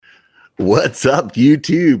What's up,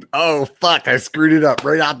 YouTube? Oh, fuck. I screwed it up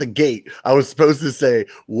right out the gate. I was supposed to say,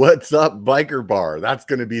 what's up, Biker Bar? That's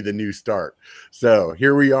going to be the new start. So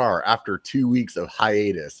here we are after 2 weeks of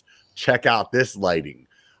hiatus. Check out this lighting.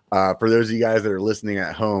 For those of you guys that are listening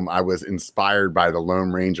at home, I was inspired by the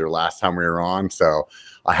Lone Ranger last time we were on. So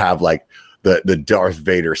I have like the Darth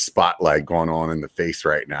Vader spotlight going on in the face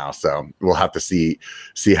right now. So we'll have to see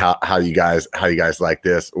how you guys like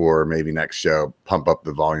this, or maybe next show pump up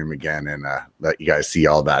the volume again and let you guys see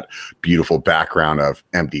all that beautiful background of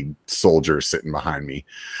empty soldiers sitting behind me.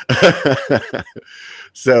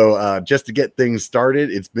 So just to get things started,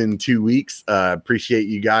 it's been 2 weeks. Appreciate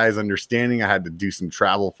you guys understanding. I had to do some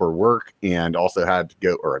travel for work and also had to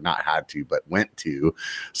go, or not had to, but went to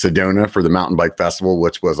Sedona for the mountain bike festival,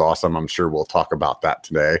 which was awesome. I'm sure we'll talk about that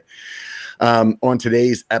today. On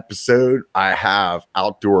today's episode, I have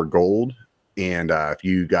Outdoor Gold. And if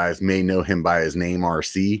you guys may know him by his name,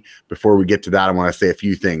 RC. Before we get to that, I want to say a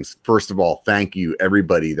few things. First of all, thank you,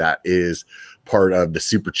 everybody that is part of the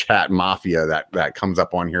Super Chat Mafia that comes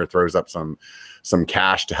up on here, throws up some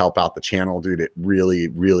cash to help out the channel. Dude, it really,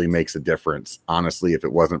 really makes a difference. Honestly, if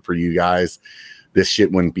it wasn't for you guys, this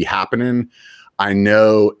shit wouldn't be happening. I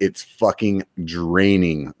know it's fucking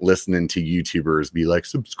draining listening to YouTubers be like,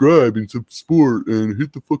 subscribe and support and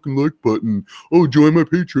hit the fucking like button. Oh, join my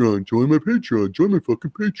Patreon, join my Patreon, join my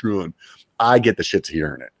fucking Patreon. I get the shits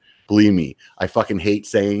hearing it. Believe me, I fucking hate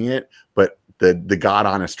saying it, but the God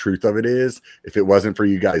honest truth of it is, if it wasn't for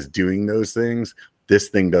you guys doing those things, this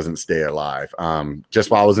thing doesn't stay alive. Just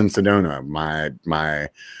while I was in Sedona, my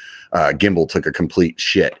gimbal took a complete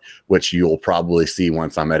shit, which you'll probably see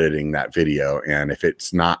once I'm editing that video. And if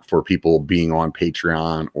it's not for people being on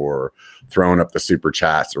Patreon or throwing up the super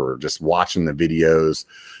chats or just watching the videos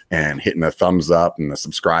and hitting the thumbs up and the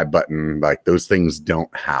subscribe button, like those things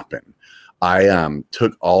don't happen. I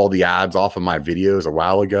took all the ads off of my videos a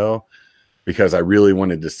while ago because I really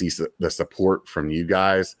wanted to see the support from you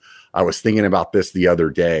guys. I was thinking about this the other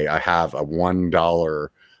day. I have a $1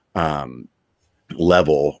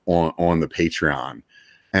 level on the Patreon,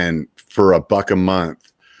 and for $1 a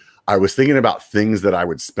month, I was thinking about things that I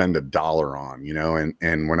would spend $1 on, you know,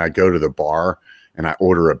 and when I go to the bar and I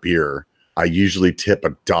order a beer, I usually tip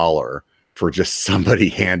 $1 for just somebody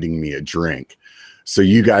handing me a drink. So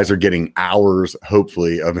you guys are getting hours,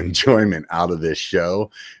 hopefully, of enjoyment out of this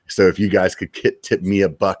show. So if you guys could tip me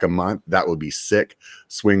 $1 a month, that would be sick.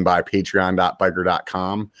 Swing by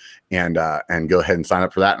patreon.biker.com and go ahead and sign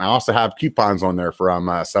up for that. And I also have coupons on there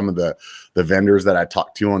from some of the vendors that I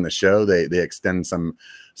talked to on the show. They extend some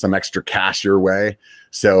extra cash your way,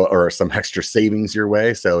 so, or some extra savings your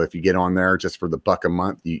way. So if you get on there just for the $1 a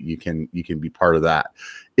month, you can be part of that.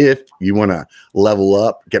 If you want to level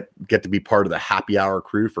up, get to be part of the happy hour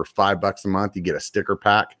crew for $5 a month, you get a sticker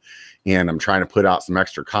pack. And I'm trying to put out some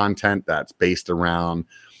extra content that's based around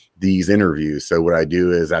these interviews. So what I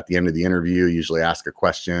do is at the end of the interview, usually ask a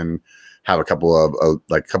question, have a couple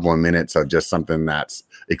of minutes of just something that's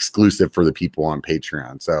exclusive for the people on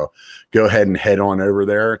Patreon. So go ahead and head on over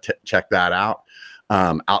there to check that out.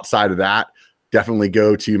 Outside of that, definitely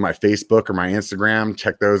go to my Facebook or my Instagram,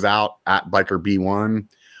 check those out at BikerB1.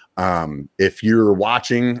 If you're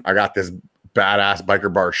watching, I got this badass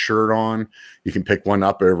Biker Bar shirt on. You can pick one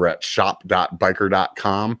up over at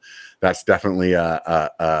shop.biker.com. That's definitely a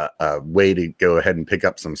way to go ahead and pick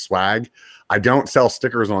up some swag. I don't sell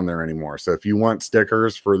stickers on there anymore. So if you want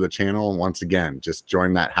stickers for the channel, once again, just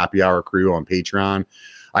join that happy hour crew on Patreon.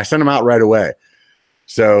 I send them out right away.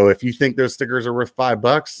 So if you think those stickers are worth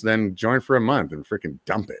 $5, then join for a month and freaking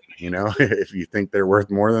dump it. You know, if you think they're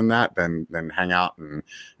worth more than that, then hang out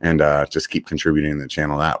and just keep contributing to the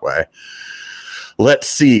channel that way. Let's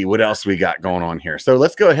see what else we got going on here. So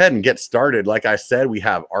let's go ahead and get started. Like I said, we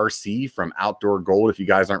have RC from Outdoor Gold. If you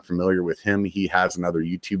guys aren't familiar with him, he has another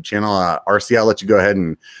YouTube channel. RC, I'll let you go ahead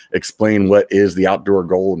and explain what is the Outdoor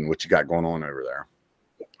Gold and what you got going on over there.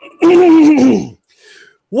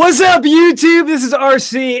 What's up, YouTube? This is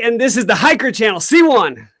RC, and this is the Hiker channel,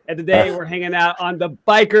 C1. And today we're hanging out on the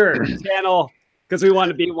Biker channel because we want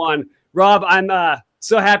to be one. Rob, I'm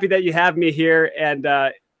so happy that you have me here, and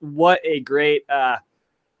what a great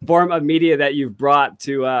form of media that you've brought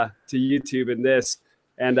to YouTube in this.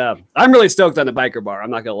 And I'm really stoked on the Biker Bar. I'm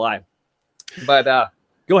not going to lie. But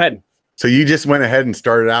go ahead. So you just went ahead and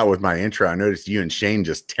started out with my intro. I noticed you and Shane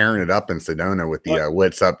just tearing it up in Sedona with the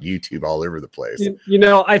What's Up YouTube all over the place. You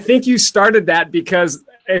know, I think you started that because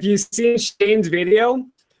if you see Shane's video,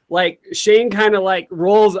 like Shane kind of like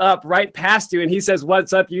rolls up right past you and he says,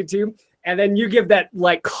 "What's up, YouTube?" And then you give that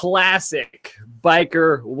like classic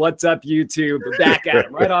biker, what's up YouTube, back at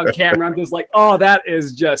it, right on camera. I'm just like, oh, that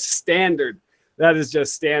is just standard. That is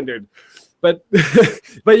just standard. But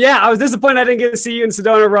but yeah, I was disappointed I didn't get to see you in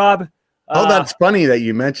Sedona, Rob. Oh, that's funny that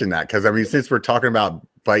you mentioned that, because I mean, since we're talking about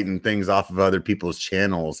biting things off of other people's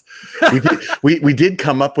channels, we did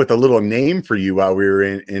come up with a little name for you while we were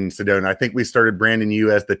in Sedona. I think we started branding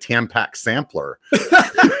you as the Tampax Sampler.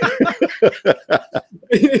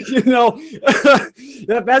 You know,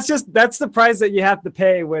 that's the price that you have to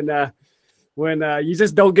pay when you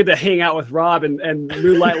just don't get to hang out with Rob and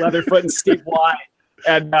Moonlight Leatherfoot and Steve Y.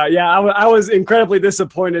 And yeah, I was incredibly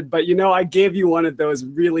disappointed, but you know, I gave you one of those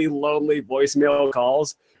really lonely voicemail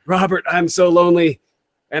calls. Robert, I'm so lonely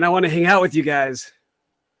and I want to hang out with you guys,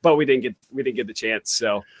 but we didn't get the chance.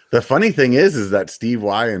 So the funny thing is that Steve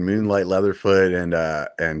Y and Moonlight Leatherfoot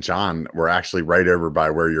and John were actually right over by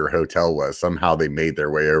where your hotel was. Somehow they made their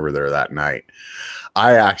way over there that night.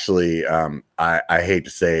 I actually, I hate to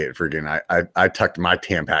say it, freaking, I tucked my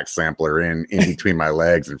Tampax Sampler in between my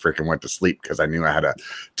legs and freaking went to sleep because I knew I had a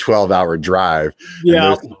 12-hour drive.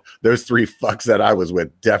 Yeah. Those three fucks that I was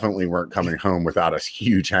with definitely weren't coming home without a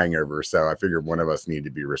huge hangover. So I figured one of us needed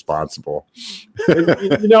to be responsible.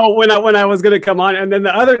 You know, when I was going to come on, and then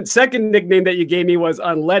the second nickname that you gave me was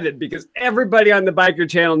Unleaded, because everybody on the Biker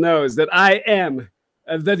channel knows that I am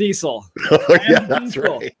the Diesel. Oh, yeah, that's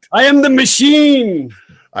right. I am the machine.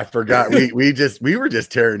 I forgot. We were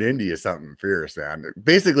just tearing into you something fierce, man.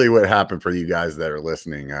 Basically, what happened for you guys that are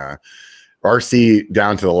listening, RC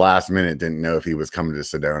down to the last minute didn't know if he was coming to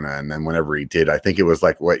Sedona, and then whenever he did, I think it was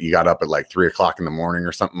like you got up at like 3 o'clock in the morning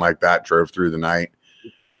or something like that. Drove through the night.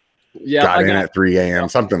 Yeah, got in at 3 a.m.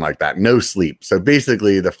 something like that. No sleep. So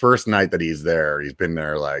basically, the first night that he's there, he's been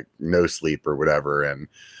there like no sleep or whatever, and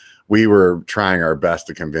we were trying our best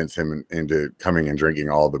to convince him into coming and drinking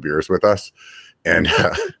all the beers with us. And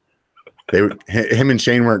him and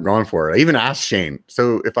Shane weren't going for it. I even asked Shane,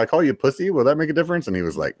 so if I call you pussy, will that make a difference? And he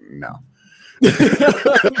was like, no.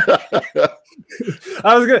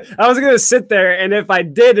 I was gonna sit there, and if I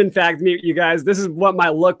did in fact meet you guys, this is what my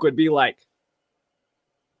look would be like.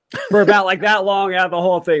 For about like that long out of the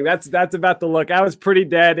whole thing. That's about the look. I was pretty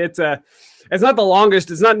dead. It's not the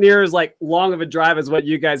longest. It's not near as like long of a drive as what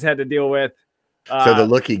you guys had to deal with. So the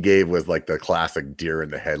look he gave was like the classic deer in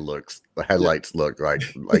the headlights look, like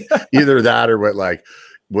either that or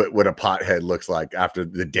what a pothead looks like after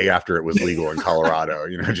the day after it was legal in Colorado,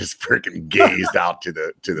 you know, just freaking gazed out to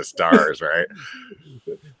the stars, right?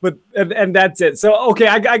 But and that's it. So okay,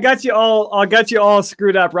 I got you all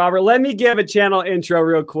screwed up, Robert. Let me give a channel intro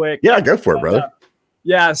real quick. Yeah, go for it, brother.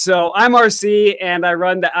 Yeah, so I'm RC and I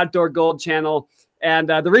run the Outdoor Gold channel. And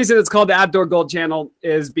the reason it's called the Outdoor Gold channel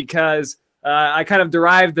is because I kind of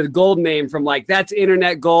derived the gold name from like that's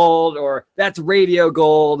internet gold or that's radio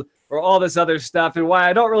gold or all this other stuff. And why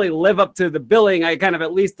I don't really live up to the billing, I kind of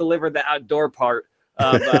at least deliver the outdoor part.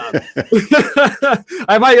 Of,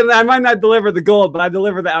 I might not deliver the gold, but I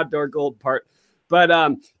deliver the outdoor gold part.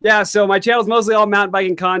 But yeah, so my channel is mostly all mountain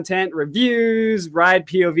biking content, reviews, ride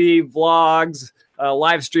POV, vlogs,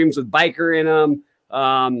 live streams with biker in them.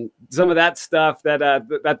 Some of that stuff that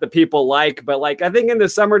the people like. But like I think in the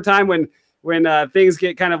summertime when things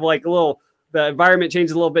get kind of like the environment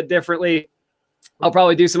changes a little bit differently, I'll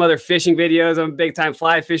probably do some other fishing videos. I'm a big time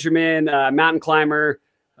fly fisherman, mountain climber,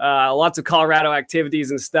 lots of Colorado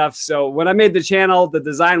activities and stuff. So when I made the channel, the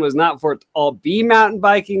design was not for it to all be mountain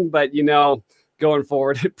biking, but you know, going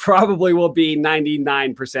forward, it probably will be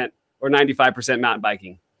 99% or 95% mountain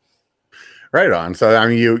biking. Right on. So I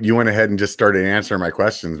mean, you went ahead and just started answering my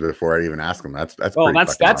questions before I even asked them. That's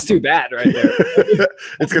awesome. Too bad, right there.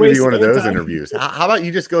 It's going to be one of those interviews. How about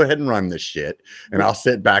you just go ahead and run this shit, and I'll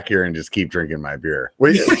sit back here and just keep drinking my beer.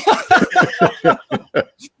 It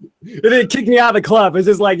didn't kick me out of the club. It's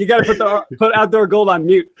just like you got to put Outdoor Gold on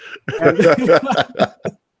mute. Hey,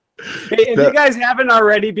 if you guys haven't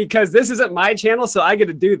already, because this isn't my channel, so I get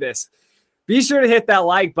to do this. Be sure to hit that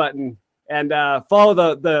like button. And follow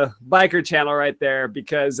the biker channel right there,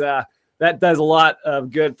 because that does a lot of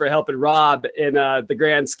good for helping Rob in the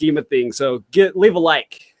grand scheme of things. So leave a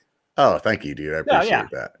like. Oh, thank you, dude. I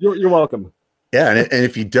appreciate that. You're welcome. Yeah, and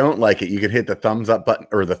if you don't like it, you can hit the thumbs up button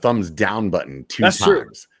or the thumbs down button two times. True.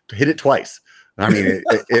 Hit it twice. I mean,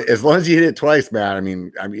 as long as you hit it twice, man. I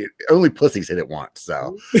mean, only pussies hit it once.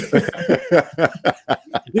 So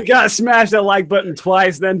you gotta smash that like button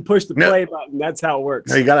twice, then push the play button. That's how it works.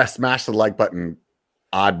 No, you gotta smash the like button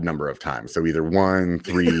odd number of times. So either 1,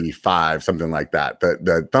 3, 5, something like that.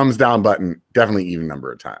 The thumbs down button, definitely even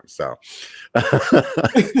number of times. So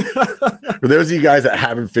for those of you guys that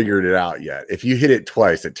haven't figured it out yet, if you hit it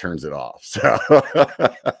twice, it turns it off. So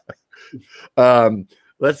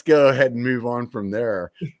Let's go ahead and move on from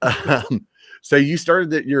there. So you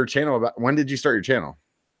started your channel when did you start your channel?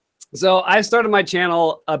 So I started my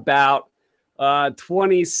channel about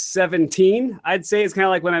 2017. I'd say it's kind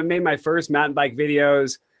of like when I made my first mountain bike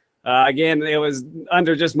videos. Again, it was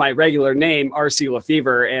under just my regular name, RC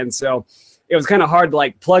Lefevre. And so it was kind of hard to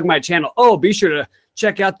like plug my channel. Oh, be sure to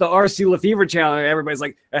check out the RC Lefevre channel. And everybody's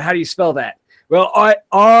like, how do you spell that? Well,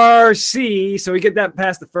 RC. So we get that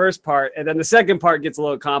past the first part. And then the second part gets a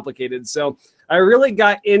little complicated. So I really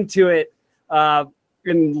got into it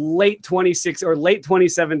in late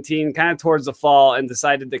 2017, kind of towards the fall, and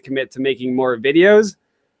decided to commit to making more videos.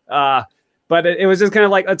 But it was just kind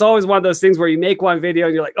of like, it's always one of those things where you make one video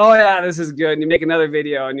and you're like, oh yeah, this is good. And you make another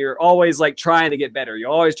video and you're always like trying to get better. You're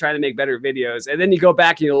always trying to make better videos. And then you go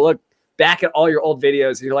back and you look back at all your old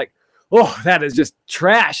videos and you're like, oh, that is just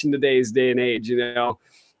trash in today's day and age. You know,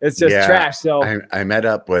 it's just trash. So I met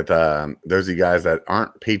up with those of you guys that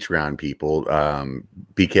aren't Patreon people.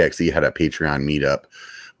 BKXE had a Patreon meetup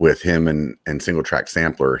with him and Single Track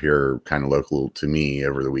Sampler here, kind of local to me,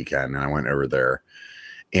 over the weekend. And I went over there.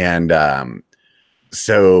 And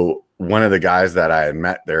so one of the guys that I had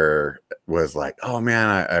met there was like, oh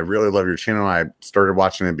man, I really love your channel. I started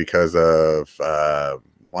watching it because of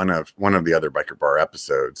one of the other Biker Bar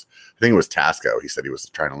episodes. I think it was Tasco. He said he was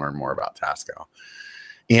trying to learn more about Tasco.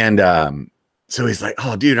 And so he's like,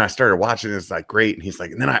 oh dude, and I started watching it. It's like great. And he's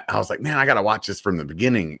like, and then I was like, man, I gotta watch this from the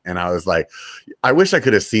beginning. And I was like, I wish I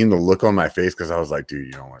could have seen the look on my face, because I was like, dude,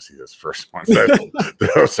 you don't want to see this first one.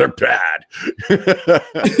 Those are bad.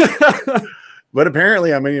 But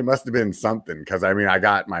apparently, I mean, it must have been something, because I mean, I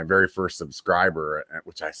got my very first subscriber,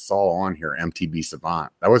 which I saw on here, MTB Savant.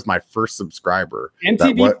 That was my first subscriber.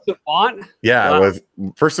 MTB Savant? Yeah, wow. It was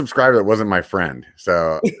first subscriber that wasn't my friend.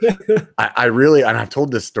 So I really, and I've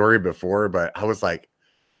told this story before, but I was like,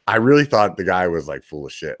 I really thought the guy was like full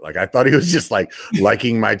of shit. Like I thought he was just like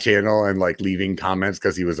liking my channel and like leaving comments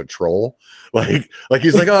because he was a troll. Like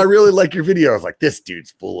he's like, oh, I really like your video. I was like, this dude's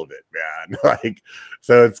full of it, man. Like,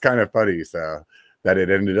 so it's kind of funny. So that it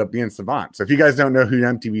ended up being Savant. So if you guys don't know who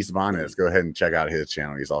MTB Savant is, go ahead and check out his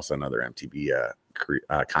channel. He's also another MTB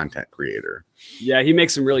content creator. Yeah, he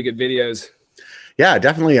makes some really good videos. Yeah,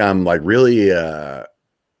 definitely. Like really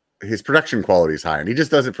his production quality is high, and he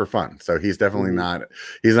just does it for fun. So he's definitely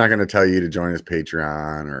he's not going to tell you to join his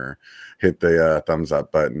Patreon or hit the thumbs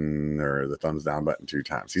up button or the thumbs down button 2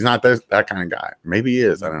 times. He's not that kind of guy. Maybe he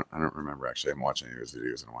is. I don't remember, actually. I'm watching his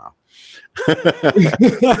videos in a while.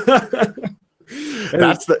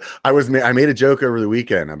 I made a joke over the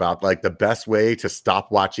weekend about like the best way to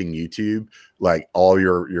stop watching YouTube, like all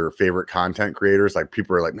your favorite content creators. Like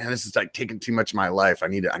people are like, man, this is like taking too much of my life. I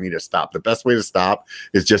need to stop. The best way to stop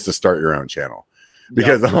is just to start your own channel,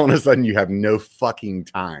 because all of a sudden you have no fucking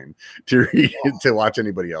time to watch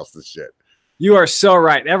anybody else's shit. You are so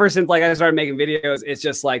right. Ever since like I started making videos, it's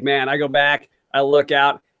just like, man, I go back, I look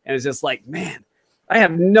out, and it's just like, man, I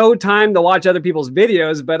have no time to watch other people's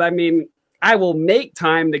videos. But I mean, I will make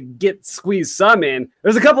time to squeeze some in.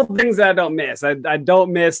 There's a couple of things that I don't miss. I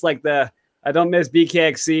don't miss like I don't miss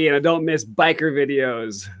BKXE, and I don't miss biker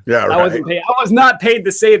videos. Yeah, right. I was not paid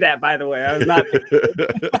to say that, by the way. I was not paid.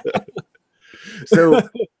 So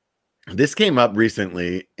this came up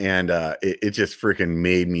recently, and it just freaking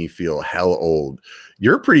made me feel hell old.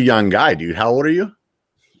 You're a pretty young guy, dude. How old are you?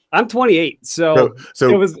 I'm 28. So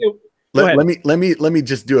let me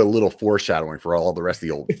just do a little foreshadowing for all the rest of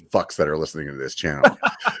the old fucks that are listening to this channel.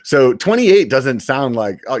 So 28 doesn't sound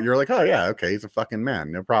like, oh, you're like, oh yeah, okay, he's a fucking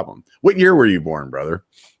man, no problem. What year were you born, brother?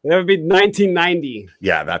 That would be 1990.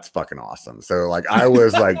 Yeah, that's fucking awesome. So like I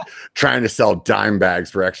was like trying to sell dime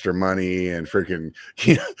bags for extra money and freaking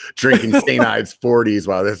drinking St. Ides 40s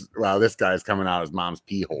while this guy's coming out of his mom's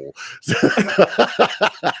pee hole. So,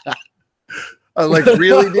 I was like,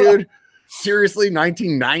 really, dude? Seriously,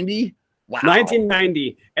 1990? Wow.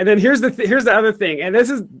 1990. And then here's the other thing. And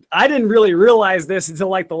I didn't really realize this until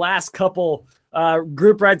like the last couple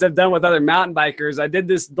group rides I've done with other mountain bikers. I did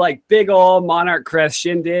this like big old Monarch Crest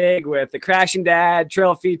shindig with the Crashing Dad,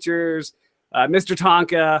 Trail Features, Mr.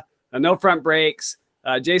 Tonka, No Front Brakes,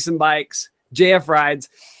 Jason Bikes, JF Rides.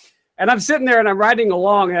 And I'm sitting there and I'm riding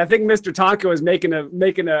along, and I think Mr. Tonka was making a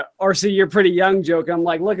RC, you're pretty young joke. I'm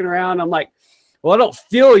like looking around, I'm like, well, I don't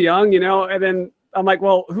feel young, you know? And then I'm like,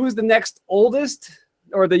 well, who's the next oldest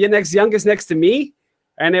or the next youngest next to me?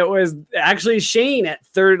 And it was actually Shane at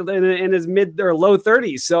in his mid or low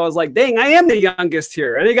 30s. So I was like, dang, I am the youngest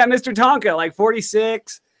here. And you got Mr. Tonka, like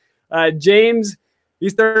 46. James,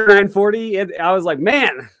 he's 39, 40. And I was like,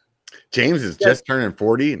 man. James is just turning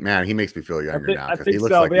 40. Man, he makes me feel younger now because he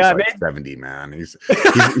looks like he's like 70, man. He's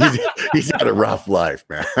had a rough life,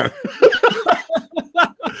 man.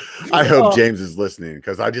 I hope James is listening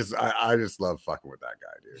because I just love fucking with that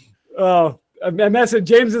guy, dude. Oh,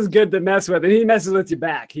 James is good to mess with, and he messes with you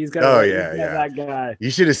back. He's got that guy.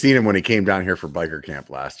 You should have seen him when he came down here for biker camp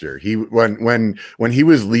last year. When he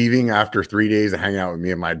was leaving after 3 days of hanging out with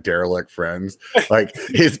me and my derelict friends, like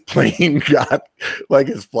his plane got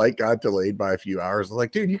his flight got delayed by a few hours. I was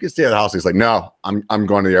like, dude, you can stay at the house. He's like, no, I'm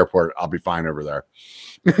going to the airport. I'll be fine over there.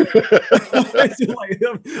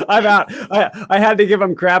 I'm out. I had to give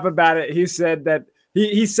him crap about it. He said that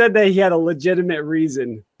he said that he had a legitimate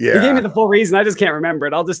reason. Yeah, he gave me the full reason. I just can't remember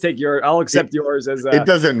it. I'll just take I'll accept yours as. It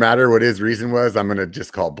doesn't matter what his reason was. I'm gonna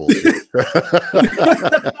just call bullshit.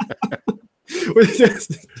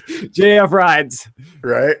 JF rides,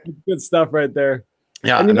 right? Good stuff right there.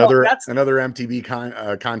 Yeah, another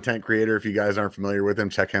MTV content creator. If you guys aren't familiar with him,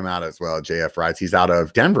 check him out as well. JF rides. He's out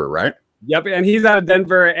of Denver, right? Yep, and he's out of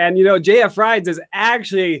Denver. And JF rides is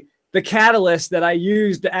actually the catalyst that I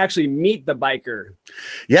used to actually meet the biker.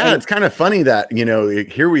 Yeah, it's kind of funny that,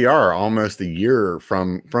 here we are almost a year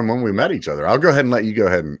from when we met each other. I'll go ahead and let you go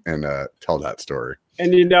ahead and tell that story.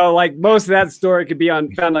 And, like most of that story could be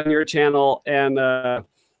found on your channel and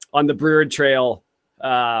on the Brewer Trail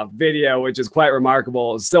video, which is quite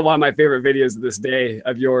remarkable. It's still one of my favorite videos of this day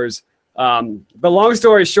of yours. But long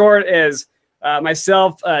story short is,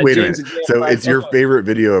 myself, Wait James, a minute. So it's your favorite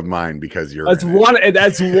video of mine because you're that's one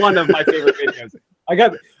of my favorite videos.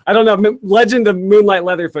 I don't know, Legend of Moonlight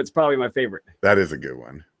Leatherfoot's probably my favorite. That is a good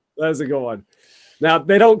one. That is a good one. Now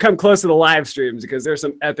they don't come close to the live streams because there's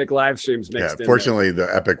some epic live streams mixed in. Fortunately,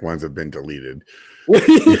 the epic ones have been deleted.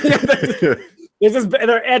 They're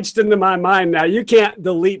etched into my mind now. You can't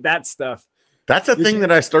delete that stuff. That's a thing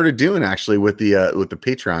that I started doing actually with the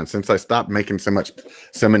Patreon since I stopped making so many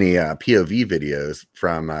POV videos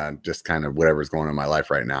from just kind of whatever's going on in my life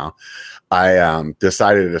right now. I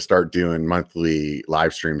decided to start doing monthly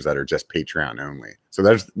live streams that are just Patreon only. So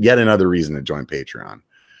there's yet another reason to join Patreon.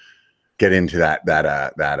 Get into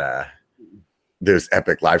those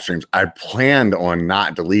epic live streams. I planned on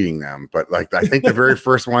not deleting them, but I think the very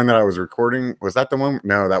first one that I was recording, was that the one?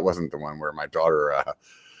 No, that wasn't the one where my daughter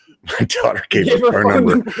gave her phone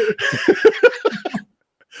number.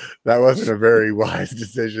 That wasn't a very wise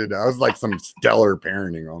decision. That was like some stellar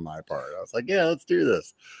parenting on my part. I was like, yeah, let's do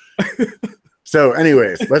this. So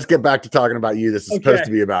anyways, let's get back to talking about you. This is supposed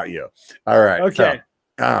to be about you. All right. Okay.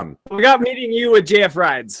 So, we got meeting you with JF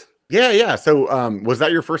Rides. Yeah. So was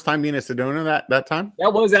that your first time being at Sedona that time?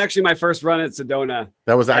 That was actually my first run at Sedona.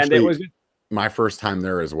 That was actually my first time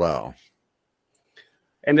there as well.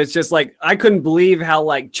 And it's just I couldn't believe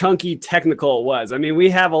how chunky technical it was. I mean, we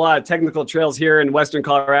have a lot of technical trails here in Western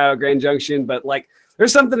Colorado, Grand Junction, but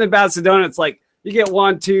there's something about Sedona. It's you get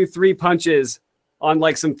 1, 2, 3 punches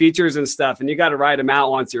on some features and stuff, and you got to ride them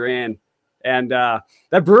out once you're in. And that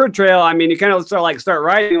Brewer Trail, I mean, you kind of start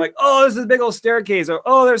riding oh, this is a big old staircase, or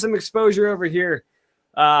oh, there's some exposure over here.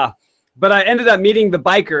 But I ended up meeting the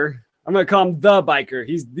biker. I'm going to call him the biker.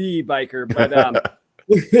 He's the biker, but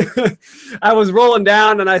I was rolling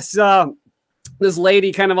down and I saw this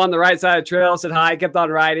lady kind of on the right side of the trail, said hi, kept on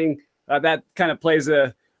riding. That kind of plays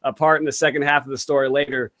a part in the second half of the story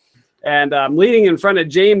later. And I'm leading in front of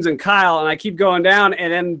James and Kyle, and I keep going down,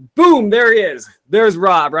 and then boom, there he is. There's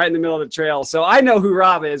Rob right in the middle of the trail. So I know who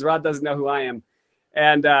Rob is. Rob doesn't know who I am.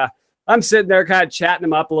 And I'm sitting there kind of chatting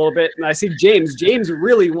him up a little bit, and I see James. James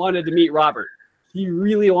really wanted to meet Robert. He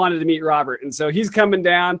really wanted to meet Robert. And so he's coming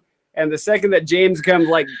down. And the second that James comes,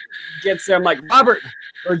 gets there, I'm like, Robert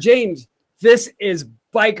or James, this is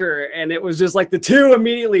biker. And it was just the two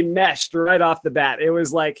immediately meshed right off the bat. It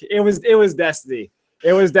was it was destiny.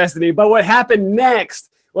 It was destiny. But what happened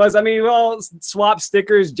next was, swap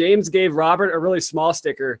stickers. James gave Robert a really small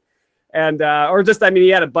sticker. And, he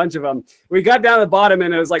had a bunch of them. We got down to the bottom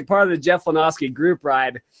and it was part of the Jeff Lenoski group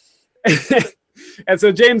ride. And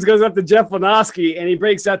so James goes up to Jeff Lenoski and he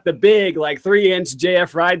breaks out the big 3-inch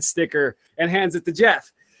JF Ride sticker and hands it to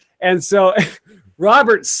Jeff. And so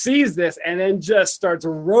Robert sees this and then just starts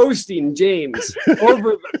roasting James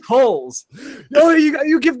over the coals. No,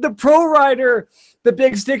 you give the pro rider the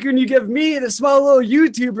big sticker and you give me, the small little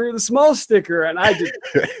YouTuber, the small sticker. And I just,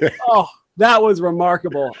 that was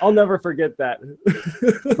remarkable. I'll never forget that.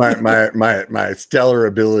 my stellar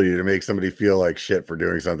ability to make somebody feel like shit for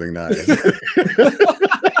doing something nice.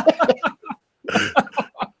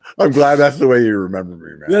 I'm glad that's the way you remember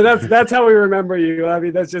me, man. Yeah, that's how we remember you. I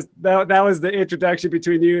mean, that's just that was the introduction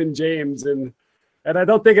between you and James, and I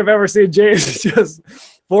don't think I've ever seen James just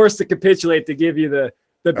forced to capitulate to give you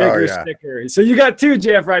the bigger sticker. So you got 2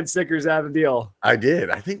 JF Ride stickers out of the deal. I did.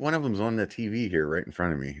 I think one of them's on the TV here right in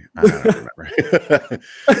front of me. I don't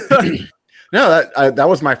remember. No, that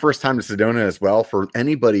was my first time to Sedona as well. For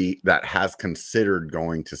anybody that has considered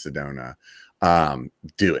going to Sedona,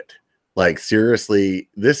 do it. Like, seriously,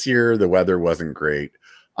 this year the weather wasn't great.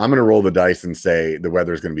 I'm going to roll the dice and say the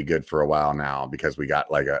weather is going to be good for a while now because we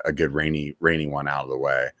got like a good rainy one out of the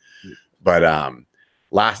way. But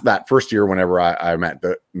that first year, whenever I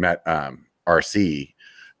met RC,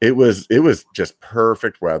 it was just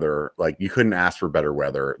perfect weather. Like, you couldn't ask for better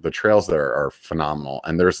weather. The trails there are phenomenal,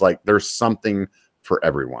 and there's something for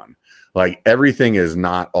everyone. Like, everything is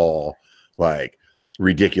not all like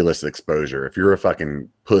ridiculous exposure. If you're a fucking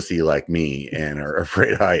pussy like me and are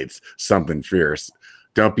afraid of heights, something fierce.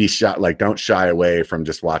 Don't be shot. Like, don't shy away from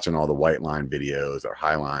just watching all the white line videos or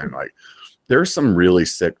high line. Like, there's some really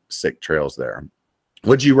sick trails there.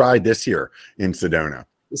 What'd you ride this year in Sedona?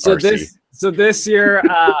 So this year,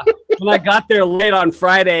 when I got there late on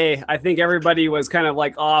Friday, I think everybody was kind of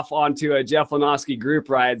like off onto a Jeff Lenoski group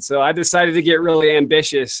ride. So I decided to get really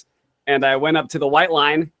ambitious, and I went up to the white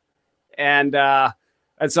line, and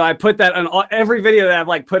so I put that on every video that I've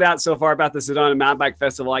like put out so far about the Sedona Mountain Bike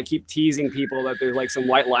Festival. I keep teasing people that there's like some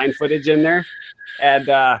white line footage in there, and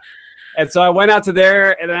so I went out to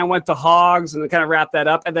there, and then I went to Hogs, and then kind of wrapped that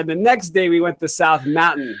up. And then the next day we went to South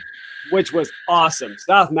Mountain, which was awesome.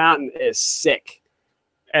 South Mountain is sick.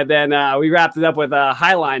 And then we wrapped it up with a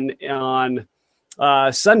Highline on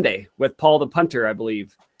Sunday with Paul the Punter, I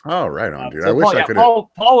believe. Oh, right on, dude. So I wish I could. Paul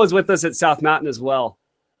was with us at South Mountain as well.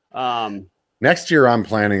 Next year, I'm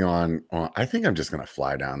planning on I think I'm just going to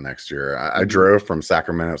fly down next year. I drove from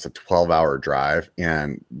Sacramento. It's a 12-hour drive.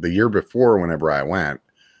 And the year before, whenever I went,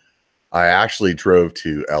 I actually drove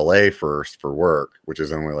to LA first for work, which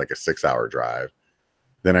is only like a 6-hour drive.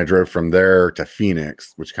 Then I drove from there to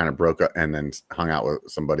Phoenix, which kind of broke up, and then hung out with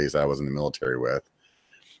some buddies I was in the military with.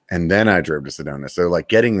 And then I drove to Sedona. So like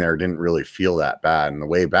getting there didn't really feel that bad. And the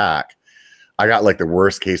way back, I got like the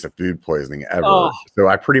worst case of food poisoning ever. Oh. So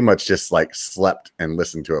I pretty much just like slept and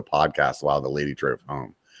listened to a podcast while the lady drove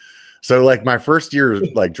home. So like my first year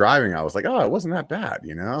like driving, I was like, oh, it wasn't that bad,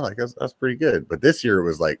 you know, like that's pretty good. But this year it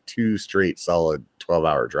was like 2 straight solid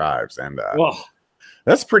 12-hour drives. And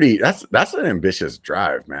that's an ambitious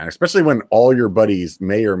drive, man, especially when all your buddies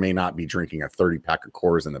may or may not be drinking a 30-pack of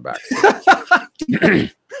Coors in the back.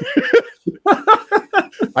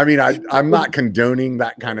 I mean, I'm not condoning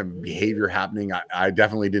that kind of behavior happening. I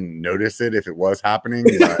definitely didn't notice it if it was happening.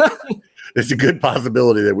 But it's a good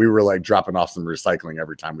possibility that we were like dropping off some recycling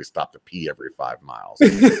every time we stopped to pee every 5 miles.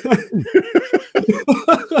 And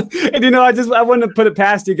you know, I wouldn't have put it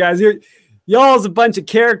past you guys. Y'all's a bunch of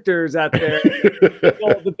characters out there.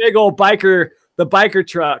 The big old biker, the biker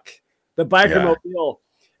truck, the biker mobile.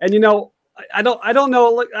 And you know, I don't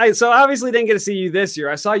know. So obviously didn't get to see you this year.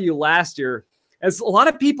 I saw you last year. As a lot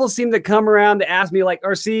of people seem to come around to ask me, like,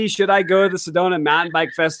 RC, should I go to the Sedona Mountain Bike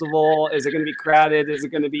Festival? Is it going to be crowded? Is it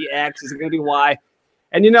going to be X? Is it going to be Y?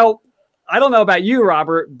 And, you know, I don't know about you,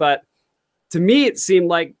 Robert, but to me, it seemed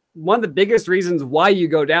like one of the biggest reasons why you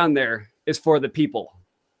go down there is for the people.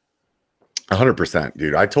 100%,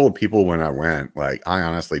 dude. I told people when I went, like, I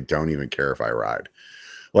honestly don't even care if I ride.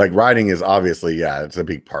 Like, riding is obviously, it's a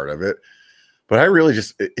big part of it. But I really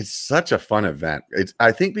it's such a fun event.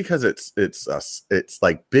 I think because it's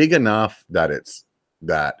like big enough that it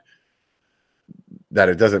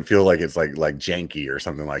doesn't feel like it's like janky or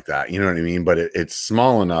something like that. You know what I mean? But it's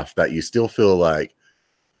small enough that you still feel like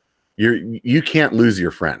you can't lose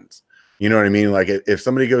your friends. You know what I mean? Like if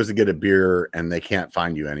somebody goes to get a beer and they can't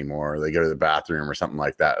find you anymore, or they go to the bathroom or something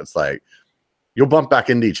like that, it's like you'll bump back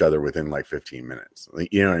into each other within like 15 minutes.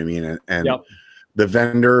 You know what I mean? And yep. The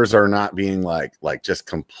vendors are not being like just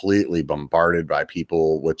completely bombarded by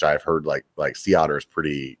people, which I've heard like Sea Otter is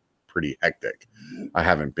pretty hectic. I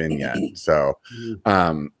haven't been yet. So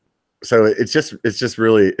it's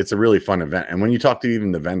a really fun event. And when you talk to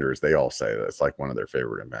even the vendors, they all say that it's like one of their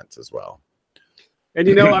favorite events as well. And,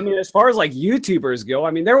 you know, I mean, as far as like YouTubers go,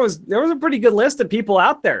 I mean, there was a pretty good list of people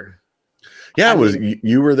out there. Yeah,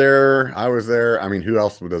 you were there. I was there. I mean, who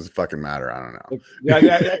else does it fucking matter? I don't know.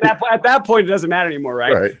 Yeah, at that point, it doesn't matter anymore,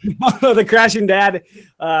 right? The Crashing Dad,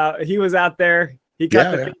 he was out there. He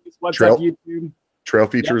got the famous What's Up YouTube. Trail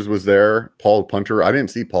Features was there. Paul Punter. I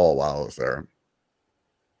didn't see Paul while I was there.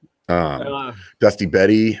 Dusty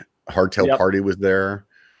Betty, Hardtail Party was there.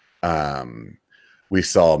 We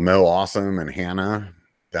saw Mo Awesome and Hannah.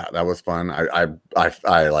 That was fun.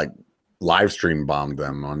 I like live stream bombed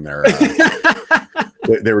them on their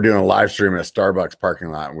they were doing a live stream at a Starbucks parking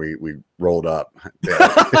lot, and we rolled up.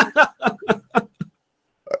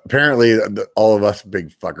 apparently all of us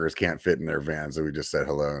big fuckers can't fit in their van, so we just said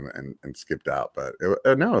hello and skipped out. But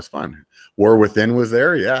no, it was fun. War Within was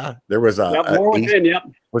there. Yeah, there was War Within. Yep.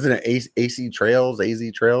 Wasn't it AC Trails, AZ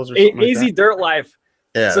Trails, or something AZ like Dirt Life?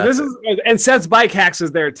 Yeah. So this is, and Seth's Bike Hacks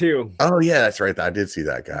was there too. Oh yeah, that's right. I did see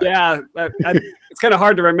that guy. Yeah, it's kind of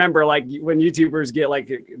hard to remember, like when YouTubers get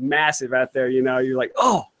like massive out there. You know, you're like,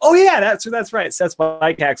 oh yeah, that's right. Seth's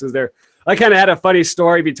Bike Hacks was there. I kind of had a funny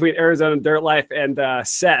story between Arizona Dirt Life and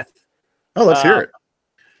Seth. Oh, let's hear it.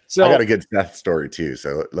 So I got a good Seth story too.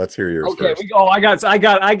 So let's hear yours first. I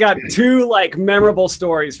got two like memorable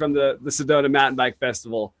stories from the Sedona Mountain Bike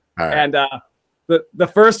Festival. Right. And the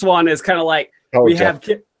first one is kind of like go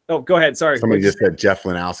ahead. Sorry. Somebody just said Jeff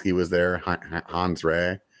Lanowski was there. Hans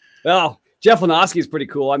Ray. Oh, Jeff Lanowski is pretty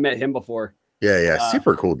cool. I met him before. Yeah.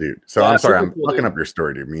 Super cool dude. So I'm sorry. I'm fucking up your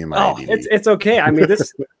story, dude. Me and my ADD. It's okay. I mean,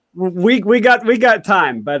 this we got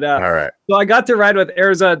time, but all right. So I got to ride with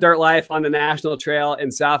Arizona Dirt Life on the National Trail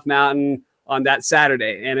in South Mountain on that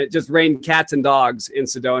Saturday, and it just rained cats and dogs in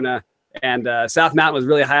Sedona. And South Mountain was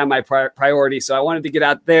really high on my priority, so I wanted to get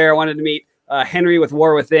out there. I wanted to meet Henry with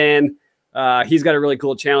War Within. He's got a really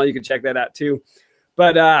cool channel. You can check that out too.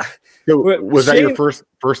 But was that your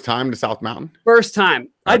first time to South Mountain? First time.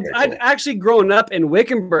 Okay, I'd actually grown up in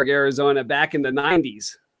Wickenburg, Arizona, back in the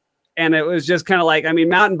 90s. And it was just kind of like, I mean,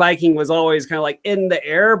 mountain biking was always kind of like in the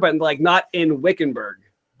air, but like not in Wickenburg.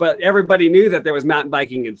 But everybody knew that there was mountain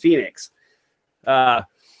biking in Phoenix.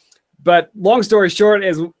 But long story short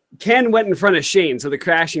is Ken went in front of Shane, so the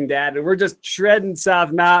crashing dad, and we're just shredding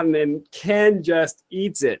South Mountain, and Ken just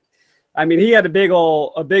eats it. I mean, he had a big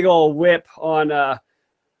old whip on the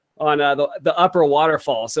upper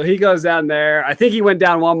waterfall. So he goes down there. I think he went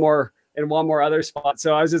down one more other spot.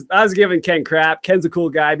 So I was giving Ken crap. Ken's a cool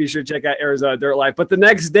guy. Be sure to check out Arizona Dirt Life. But the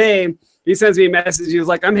next day he sends me a message. He was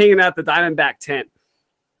like, I'm hanging out at the Diamondback tent.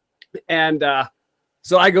 And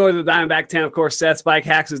so I go to the Diamondback tent. Of course, Seth's Bike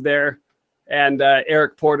Hacks is there, and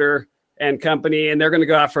Eric Porter and company, and they're going to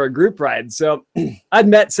go out for a group ride. So I'd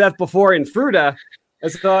met Seth before in Fruta.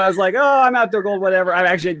 And so I was like, oh, I'm Outdoor Gold, whatever. I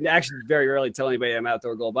actually very rarely tell anybody I'm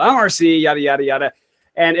Outdoor Gold, but I'm RC, yada, yada, yada.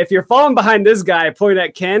 And if you're following behind this guy pointing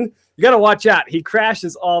at Ken, you got to watch out. He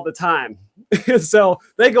crashes all the time. So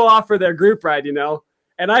they go off for their group ride, you know,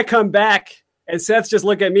 and I come back and Seth's just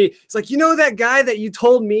looking at me. It's like, you know, that guy that you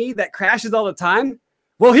told me that crashes all the time?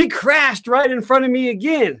 Well, he crashed right in front of me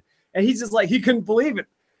again. And he's just like, he couldn't believe it.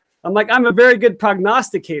 I'm like, I'm a very good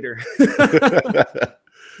prognosticator.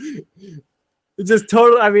 It's just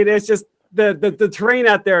total. I mean, it's just the terrain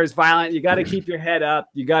out there is violent. You got to keep your head up.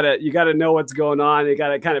 You got to know what's going on. You got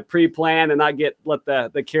to kind of pre-plan and not let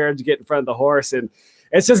the carriage get in front of the horse. And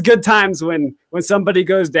it's just good times when somebody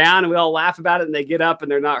goes down and we all laugh about it and they get up and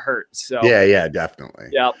they're not hurt. So yeah, definitely.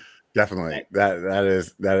 Yep. Definitely.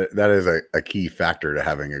 That is a key factor to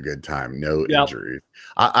having a good time. No injuries.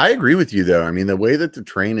 I agree with you though. I mean, the way that the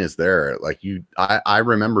terrain is there, like I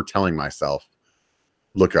remember telling myself,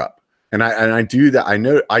 look up. And I do that.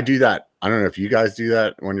 I do that. I don't know if you guys do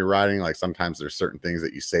that when you're riding. Like sometimes there's certain things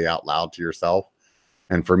that you say out loud to yourself.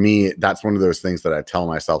 And for me, that's one of those things that I tell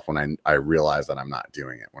myself when I realize that I'm not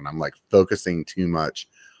doing it. When I'm like focusing too much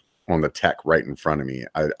on the tech right in front of me,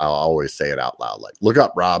 I'll always say it out loud. Like, look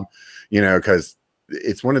up, Rob, you know, because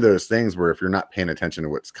it's one of those things where if you're not paying attention to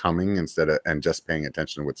what's coming and just paying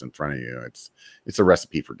attention to what's in front of you, it's a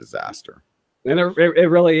recipe for disaster. And it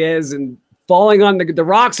really is. And falling on the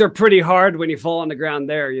rocks are pretty hard when you fall on the ground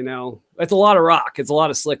there, you know. It's a lot of rock. It's a lot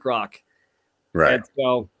of slick rock. Right. And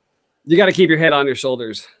so you got to keep your head on your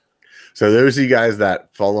shoulders. So those of you guys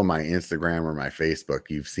that follow my Instagram or my Facebook,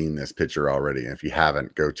 you've seen this picture already. And if you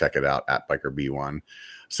haven't, go check it out at BikerB1.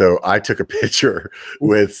 So I took a picture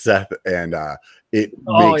with Seth and it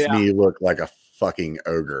makes me look like a fucking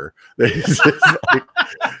ogre.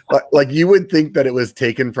 like you would think that it was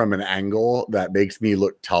taken from an angle that makes me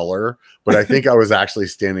look taller, but I think I was actually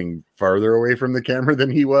standing farther away from the camera than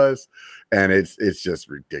he was, and it's just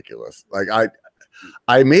ridiculous. Like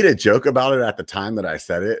I made a joke about it at the time that I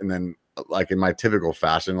said it, and then like in my typical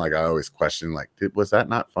fashion, like I always question, like, was that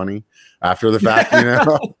not funny after the fact? You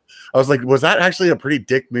know, I was like, was that actually a pretty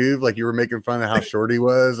dick move? Like you were making fun of how short he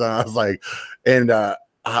was. And I was like, and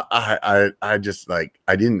I just like,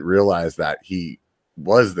 I didn't realize that he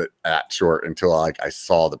was that short until I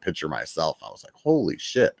saw the picture myself. I was like, holy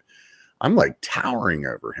shit, I'm like towering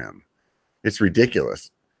over him. It's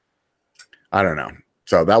ridiculous. I don't know.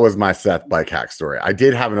 So that was my Seth bike hack story. I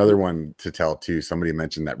did have another one to tell too. Somebody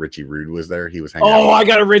mentioned that Richie Rude was there. He was hanging out. I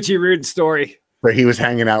got a Richie Rude story. But he was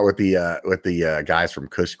hanging out with the guys from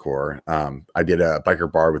Cushcore. I did a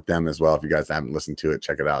biker bar with them as well. If you guys haven't listened to it,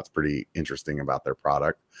 check it out. It's pretty interesting about their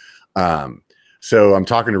product. So I'm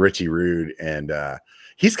talking to Richie Rude, and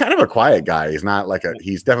he's kind of a quiet guy. He's not like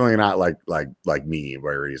he's definitely not like me,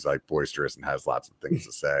 where he's like boisterous and has lots of things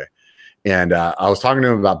to say. And I was talking to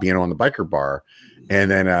him about being on the biker bar, and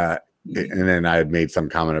then I had made some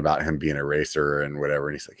comment about him being a racer and whatever.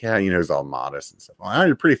 And he's like, yeah, he's all modest and stuff. Well,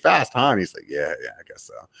 you're pretty fast, huh? And he's like, yeah, I guess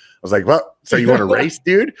so. I was like, well, so you want to race,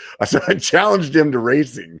 dude? So I challenged him to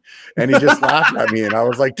racing, and he just laughed at me. And I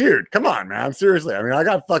was like, dude, come on, man. Seriously. I mean, I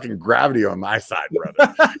got fucking gravity on my side,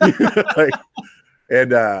 brother.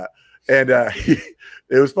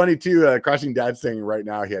 It was funny too. Crashing Dad saying right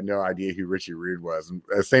now he had no idea who Richie Rude was.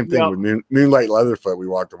 And same thing with Moonlight Leatherfoot. We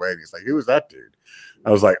walked away, and he's like, who was that dude? I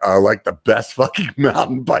was like, oh, like the best fucking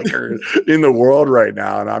mountain biker in the world right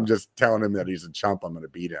now. And I'm just telling him that he's a chump. I'm going to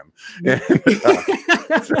beat him. And,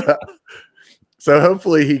 so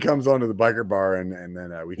hopefully he comes onto the biker bar, and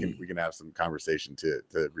then we can have some conversation to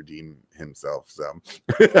redeem himself. So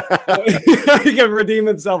he can redeem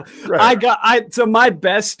himself. Right. So my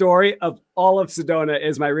best story of all of Sedona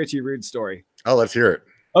is my Richie Rude story. Oh, let's hear it.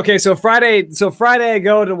 Okay, so Friday I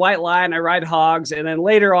go to White Lion, I ride hogs, and then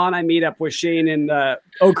later on I meet up with Shane in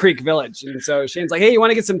Oak Creek Village. And so Shane's like, hey, you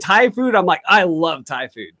want to get some Thai food? I'm like, I love Thai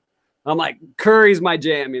food. I'm like, curry's my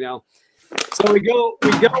jam, So we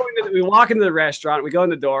walk into the restaurant, we go in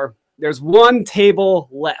the door. There's one table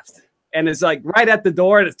left, and it's like right at the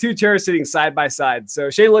door, and it's two chairs sitting side by side. So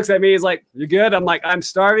Shane looks at me, he's like, you good? I'm like, I'm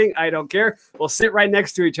starving, I don't care. We'll sit right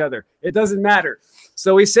next to each other. It doesn't matter.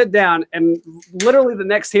 So we sit down, and literally the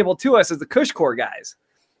next table to us is the Cushcore guys.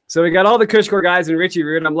 So we got all the Cushcore guys and Richie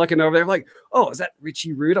Rude. I'm looking over there, I'm like, oh, is that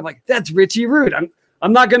Richie Rude? I'm like, that's Richie Rude.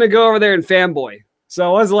 I'm not going to go over there and fanboy.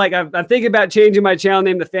 So I was like, I'm thinking about changing my channel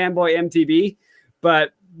name to Fanboy MTV,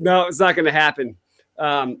 but no, it's not going to happen.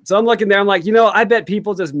 So I'm looking there. I'm like, I bet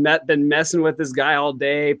people just been messing with this guy all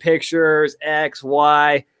day. Pictures, X,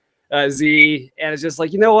 Y, Z. And it's just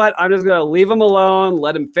like, you know what? I'm just going to leave him alone,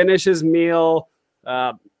 let him finish his meal.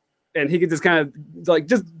 And he could just kind of like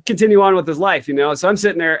just continue on with his life, So I'm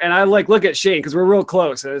sitting there, and I look at Shane because we're real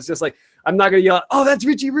close. And it's just like, I'm not going to yell, oh, that's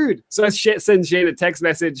Richie Rude. So I send Shane a text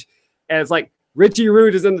message, and it's like, Richie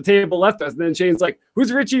Rude is on the table left us. And then Shane's like,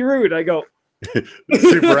 who's Richie Rude? I go,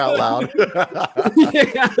 super out loud.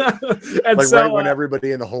 Yeah. And like right when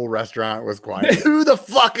everybody in the whole restaurant was quiet. Who the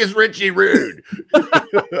fuck is Richie Rude?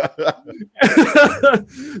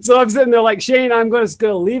 So I'm sitting there like, Shane, I'm going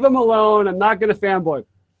to leave him alone. I'm not going to fanboy.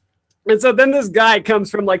 And so then this guy comes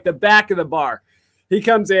from like the back of the bar. He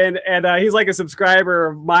comes in, and he's like a subscriber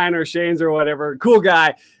of mine or Shane's or whatever. Cool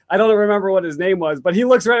guy. I don't remember what his name was, but he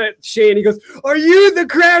looks right at Shane. He goes, are you the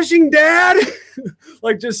crashing dad?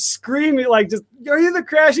 Like just screaming, are you the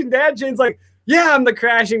crashing dad? Shane's like, yeah, I'm the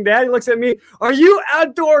crashing dad. He looks at me, are you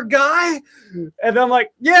outdoor guy? And I'm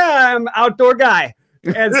like, yeah, I'm outdoor guy.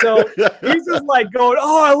 And so he's just like going,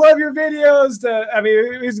 oh, I love your videos.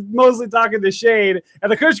 He's mostly talking to Shane.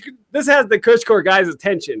 And this has the Cushcore guys'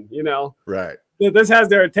 attention, Right. This has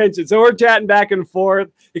their attention. So we're chatting back and forth.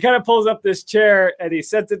 He kind of pulls up this chair, and he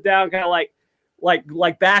sets it down kind of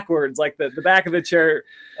like backwards, like the back of the chair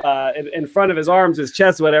in front of his arms, his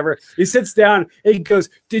chest, whatever. He sits down, and he goes,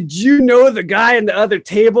 did you know the guy in the other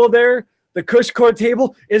table there, the Cushcore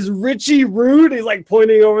table, is Richie Rude? He's like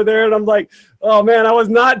pointing over there, and I'm like, oh man, I was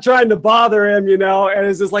not trying to bother him, And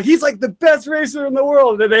it's just like, he's like the best racer in the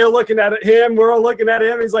world. And they're looking at him, we're all looking at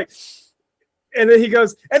him. He's like, and then he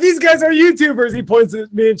goes, and these guys are YouTubers. He points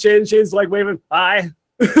at me and Shane. Shane's like waving, hi.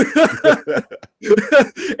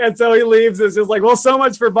 And so he leaves. It's just like, well, so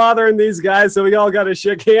much for bothering these guys. So we all got to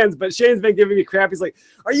shake hands. But Shane's been giving me crap. He's like,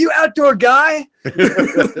 are you outdoor guy?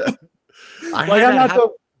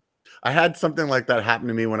 I had something like that happen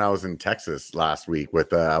to me when I was in Texas last week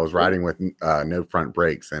with I was riding with No Front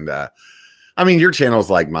Brakes. And your channel's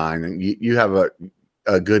like mine, and you have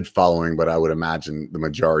a good following, but I would imagine the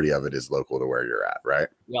majority of it is local to where you're at, right?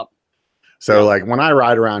 Yep. So like when I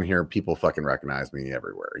ride around here, people fucking recognize me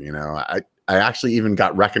everywhere. I actually even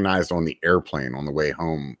got recognized on the airplane on the way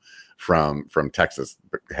home from Texas,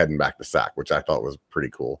 heading back to SAC, which I thought was pretty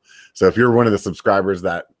cool. So if you're one of the subscribers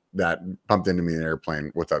that bumped into me in an airplane,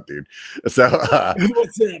 what's up, dude? So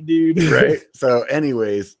what's up, dude? Right. So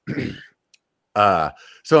anyways,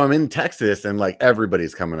 so I'm in Texas, and like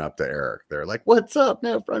everybody's coming up to Eric. They're like, what's up,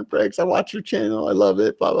 No Front Brakes? I watch your channel. I love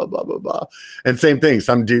it. Blah, blah, blah, blah, blah. And same thing.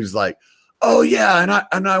 Some dude's like, oh yeah.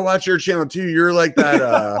 And I watch your channel too. You're like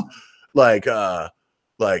that, like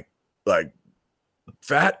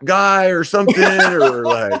fat guy or something, or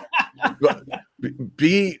like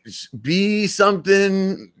be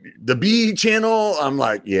something, the B channel. I'm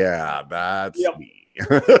like, yeah, that's me.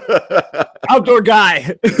 Outdoor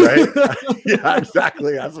guy. Right? Yeah,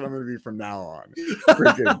 exactly. That's what I'm going to be from now on.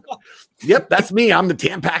 Freaking, yep, that's me. I'm the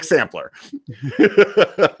Tampax sampler.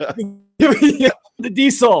 The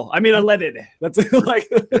diesel. I mean, unleaded. That's like,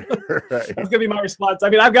 right. That's going to be my response. I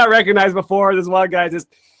mean, I've got recognized before. This one guy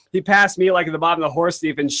he passed me like at the bottom of the horse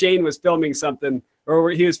thief, and Shane was filming something, or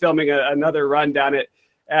he was filming another run down it.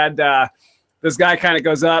 And this guy kind of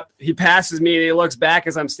goes up, he passes me, and he looks back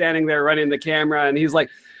as I'm standing there running the camera, and he's like,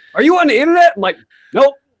 "Are you on the internet?" I'm like,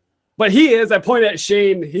 "Nope." But he is. I point at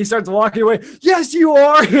Shane. He starts walking away. "Yes, you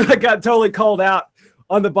are." I got totally called out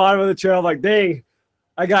on the bottom of the trail. I'm like, dang,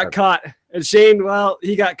 I got caught. And Shane, well,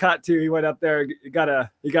 he got caught too. He went up there, he got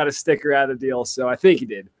a sticker out of the deal. So I think he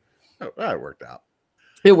did. Oh, that worked out.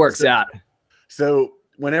 It works out. So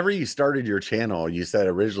whenever you started your channel, you said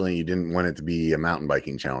originally you didn't want it to be a mountain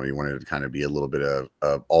biking channel. You wanted it to kind of be a little bit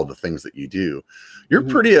of all the things that you do. You're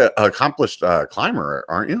pretty accomplished climber,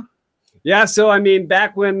 aren't you? Yeah. So, I mean,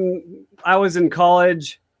 back when I was in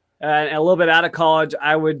college and a little bit out of college,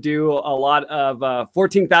 I would do a lot of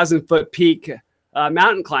 14,000 foot peak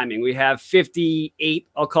mountain climbing. We have 58,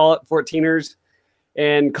 I'll call it 14ers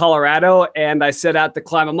in Colorado, and I set out to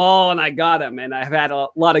climb them all, and I got them. And I've had a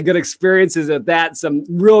lot of good experiences at that, some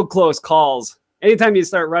real close calls. Anytime you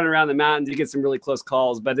start running around the mountains, you get some really close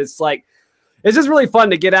calls, but it's just really fun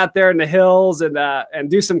to get out there in the hills and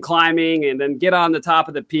do some climbing, and then get on the top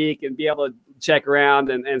of the peak and be able to check around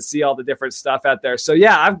and see all the different stuff out there. So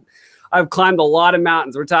yeah, I've climbed a lot of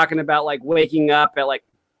mountains. We're talking about like waking up at like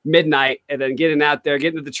midnight and then getting out there,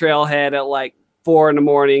 getting to the trailhead at like 4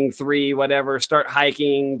 a.m, 3, whatever, start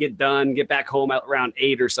hiking, get done, get back home at around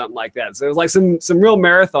 8 or something like that. So it was like some real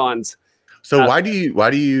marathons. So why do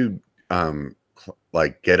you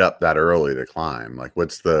like get up that early to climb? Like,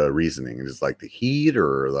 what's the reasoning? Is it like the heat,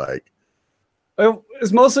 or like?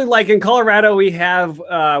 It's mostly like in Colorado, we have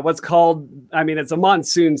what's called, I mean, it's a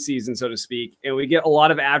monsoon season, so to speak, and we get a lot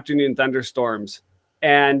of afternoon thunderstorms.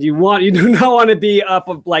 And you do not want to be up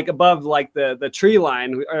like above like the tree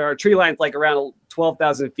line. Our tree line's like around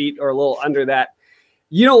 12,000 feet or a little under that.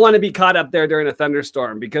 You don't want to be caught up there during a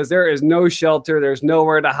thunderstorm because there is no shelter. There's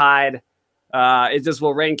nowhere to hide. It just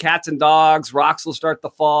will rain cats and dogs. Rocks will start to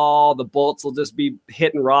fall. The bolts will just be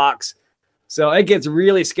hitting rocks. So it gets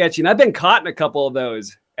really sketchy. And I've been caught in a couple of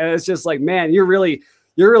those. And it's just like, man, you're really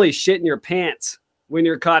shitting your pants when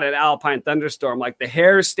you're caught at alpine thunderstorm. Like the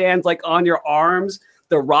hair stands like on your arms.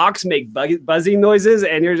 The rocks make buzzing noises,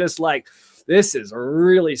 and you're just like, this is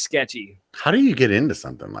really sketchy. How do you get into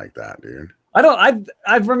something like that, dude?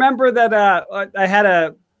 I remember that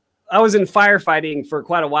I was in firefighting for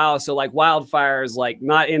quite a while. So like wildfires, like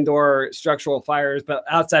not indoor structural fires, but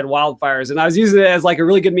outside wildfires. And I was using it as like a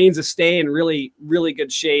really good means to stay in really, really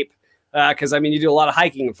good shape. Cause I mean, you do a lot of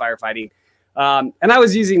hiking and firefighting. And I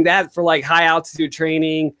was using that for like high altitude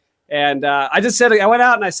training. And I went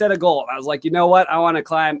out and I set a goal. I was like, you know what? I want to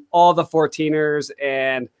climb all the 14ers,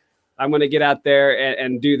 and I'm going to get out there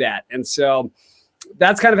and do that. And so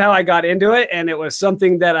that's kind of how I got into it. And it was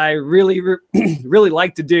something that I really, really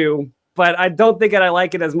like to do, but I don't think that I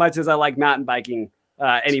like it as much as I like mountain biking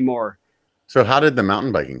anymore. So how did the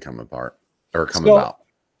mountain biking come about?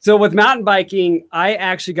 So with mountain biking, I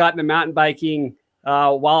actually got into mountain biking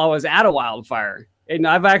while I was at a wildfire. And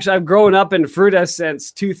I've grown up in Fruita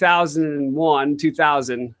since 2000.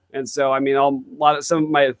 And so, I mean, some of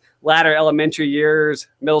my latter elementary years,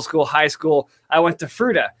 middle school, high school, I went to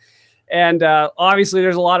Fruita. And obviously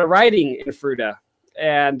there's a lot of riding in Fruita.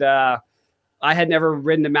 And I had never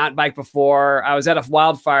ridden a mountain bike before. I was at a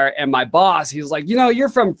wildfire, and my boss, he was like, you know, you're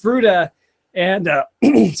from Fruita, and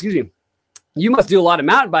excuse me, you must do a lot of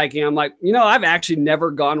mountain biking. I'm like, you know, I've actually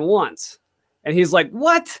never gone once. And he's like,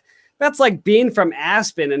 what? That's like being from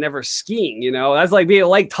Aspen and never skiing, you know. That's like being at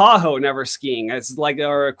Lake Tahoe, never skiing. It's like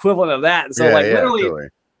our equivalent of that. And so, totally.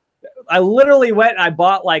 I literally went and I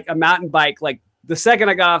bought like a mountain bike. Like the second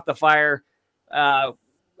I got off the fire, I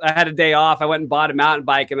had a day off. I went and bought a mountain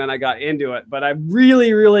bike, and then I got into it. But I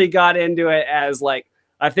really, really got into it as like,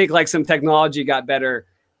 I think like some technology got better.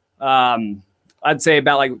 I'd say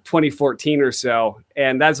about like 2014 or so.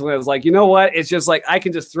 And that's when I was like, you know what? It's just like, I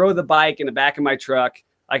can just throw the bike in the back of my truck.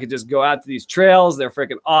 I could just go out to these trails. They're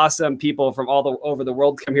freaking awesome. People from over the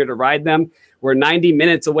world come here to ride them. We're 90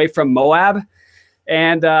 minutes away from Moab.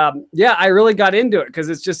 And yeah, I really got into it because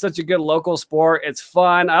it's just such a good local sport. It's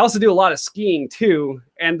fun. I also do a lot of skiing too.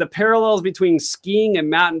 And the parallels between skiing and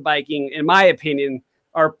mountain biking, in my opinion,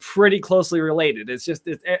 are pretty closely related. It's just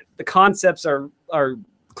the concepts are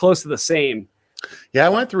close to the same. Yeah, I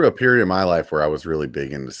went through a period of my life where I was really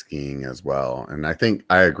big into skiing as well. And I think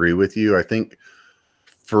I agree with you. I think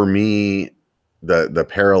for me, the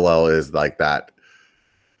parallel is like that.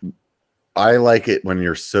 I like it when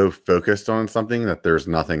you're so focused on something that there's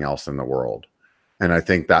nothing else in the world. And I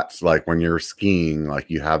think that's like when you're skiing, like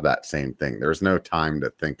you have that same thing. There's no time to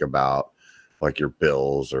think about like your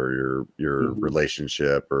bills or your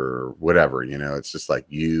relationship or whatever, you know. It's just like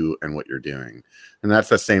you and what you're doing. And that's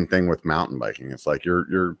the same thing with mountain biking. It's like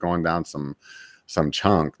you're going down some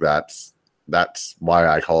chunk. That's why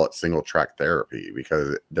I call it single track therapy,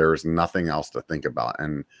 because there's nothing else to think about.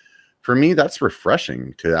 And for me, that's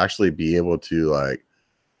refreshing to actually be able to like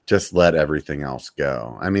just let everything else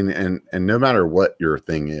go. I mean, and no matter what your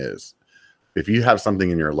thing is, if you have something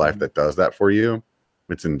in your life that does that for you,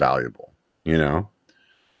 it's invaluable, you know?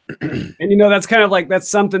 And you know, that's kind of like, that's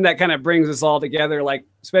something that kind of brings us all together, like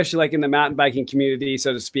especially like in the mountain biking community,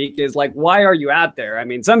 so to speak, is like, why are you out there? I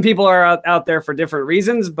mean, some people are out there for different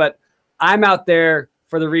reasons, but I'm out there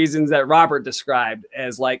for the reasons that Robert described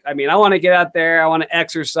as like, I mean, I want to get out there, I want to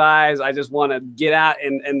exercise, I just want to get out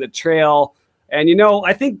in the trail. And, you know,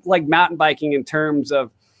 I think like mountain biking in terms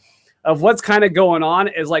of what's kind of going on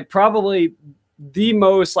is like probably the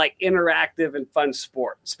most like interactive and fun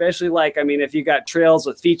sport, especially like, I mean, if you got trails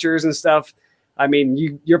with features and stuff, I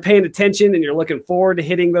mean, you're paying attention and you're looking forward to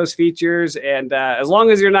hitting those features. And as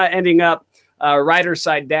long as you're not ending up rider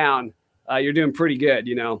side down, you're doing pretty good,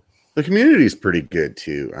 you know. The community is pretty good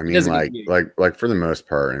too. I mean, like for the most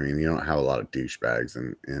part, I mean, you don't have a lot of douchebags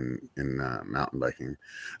in mountain biking.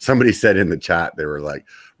 Somebody said in the chat, they were like,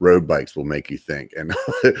 road bikes will make you think. And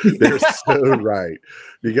they're so right.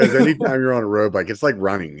 Because anytime you're on a road bike, it's like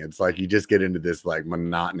running. It's like you just get into this like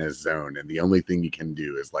monotonous zone. And the only thing you can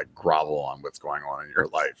do is like grovel on what's going on in your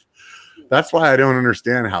life. That's why I don't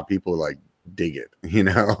understand how people like dig it, you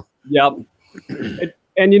know? Yep.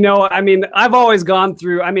 And, you know, I mean, I've always gone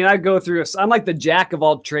through, I mean, I'm like the jack of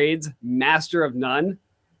all trades, master of none.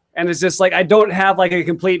 And it's just like, I don't have like a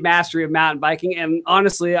complete mastery of mountain biking. And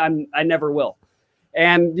honestly, I never will.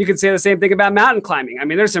 And you can say the same thing about mountain climbing. I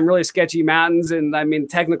mean, there's some really sketchy mountains and I mean,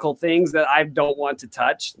 technical things that I don't want to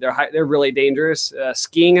touch. They're really dangerous.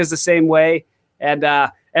 Skiing is the same way. And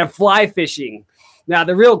fly fishing. Now,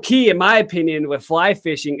 the real key, in my opinion, with fly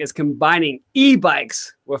fishing is combining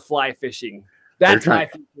e-bikes with fly fishing. That's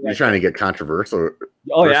you're trying to get controversial.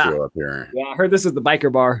 Oh yeah, up here. Yeah, I heard this is the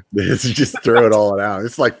biker bar. This is just throw it all out.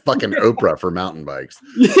 It's like fucking Oprah for mountain bikes.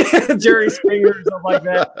 Yeah, Jerry Springer or something like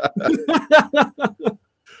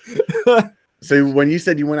that. So when you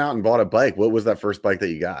said you went out and bought a bike, what was that first bike that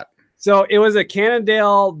you got? So it was a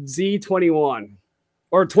Cannondale Z21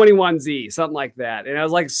 or 21Z, something like that. And I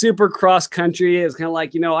was like super cross country. It was kind of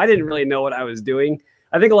like, you know, I didn't really know what I was doing.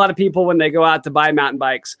 I think a lot of people, when they go out to buy mountain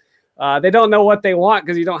bikes, they don't know what they want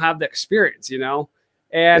because you don't have the experience, you know?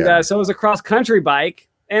 And so it was a cross country bike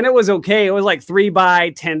and it was okay. It was like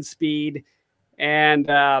 3x10 speed. And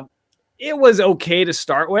it was okay to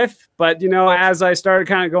start with. But, you know, as I started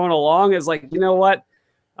kind of going along, it's like, you know what?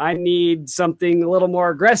 I need something a little more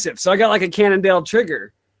aggressive. So I got like a Cannondale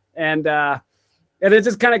trigger. And it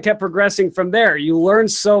just kind of kept progressing from there. You learn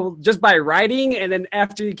so just by riding, and then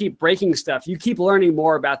after you keep breaking stuff, you keep learning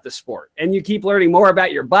more about the sport, and you keep learning more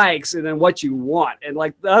about your bikes and then what you want. And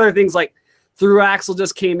like the other things, like through axle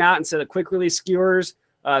just came out instead of quick release skewers.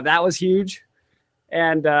 That was huge,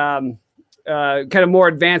 and kind of more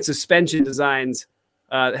advanced suspension designs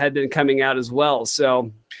had been coming out as well.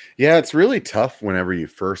 So yeah, it's really tough whenever you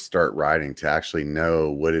first start riding to actually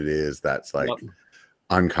know what it is that's like. Yep.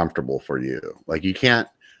 Uncomfortable for you. Like you can't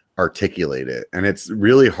articulate it. And it's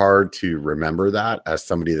really hard to remember that as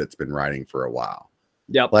somebody that's been riding for a while.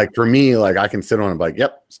 Yep. Like for me, like I can sit on a bike.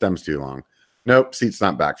 Yep. Stem's too long. Nope. Seat's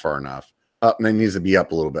not back far enough. Up and it needs to be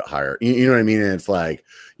up a little bit higher. You know what I mean? And it's like,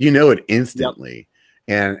 you know, it instantly.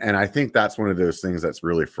 Yep. And I think that's one of those things that's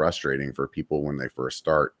really frustrating for people when they first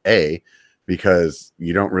start, because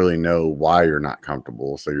you don't really know why you're not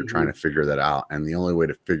comfortable. So you're trying to figure that out. And the only way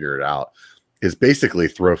to figure it out is basically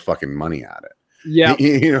throw fucking money at it. Yeah.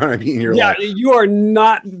 You know what I mean? You are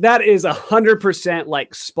not, that is 100%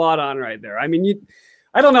 like spot on right there. I mean,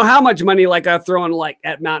 I don't know how much money like I've thrown like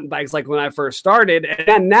at mountain bikes, like when I first started,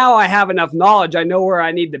 and now I have enough knowledge. I know where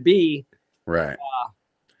I need to be. Right.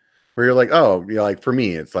 Where you're like, oh, you're like, for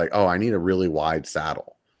me, it's like, oh, I need a really wide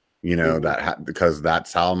saddle, you know, because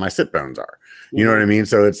that's how my sit bones are. You know what I mean?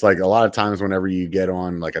 So it's like a lot of times whenever you get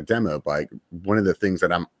on like a demo bike, one of the things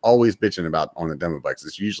that I'm always bitching about on the demo bikes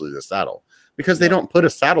is usually the saddle, because they don't put a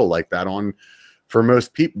saddle like that on for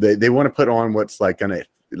most people. They want to put on what's like going to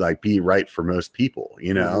like be right for most people,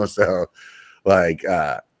 you know? So like,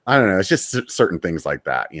 I I don't know. It's just certain things like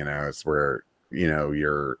that, you know, it's where, you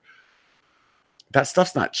know, that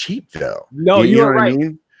stuff's not cheap though. No, you know are what right. I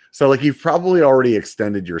mean? So like you've probably already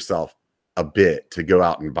extended yourself a bit to go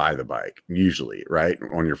out and buy the bike, usually, right?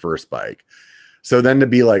 On your first bike. So then to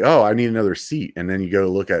be like, oh, I need another seat. And then you go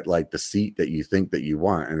look at like the seat that you think that you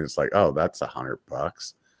want. And it's like, oh, that's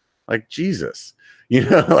 $100. Like, Jesus, you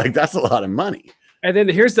know, like that's a lot of money. And then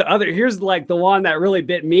here's like the one that really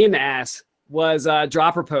bit me in the ass was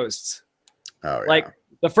dropper posts. Oh, yeah. Like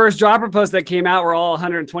the first dropper posts that came out were all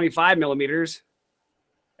 125 millimeters.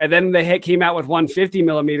 And then they came out with 150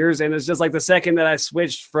 millimeters. And it's just like the second that I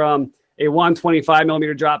switched from a 125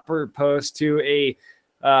 millimeter dropper post to a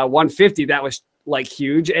 150, that was like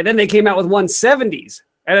huge. And then they came out with 170s.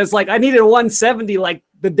 And it's like, I needed a 170 like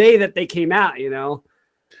the day that they came out, you know?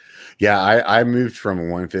 Yeah, I moved from a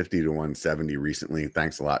 150 to 170 recently.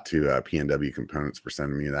 Thanks a lot to PNW Components for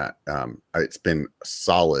sending me that. It's been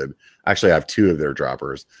solid. Actually, I have 2 of their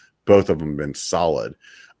droppers. Both of them have been solid,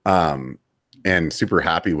 and super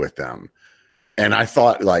happy with them. And I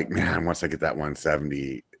thought, like, man, once I get that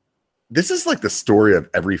 170, this is like the story of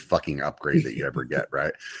every fucking upgrade that you ever get,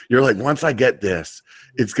 right? You're like, once I get this,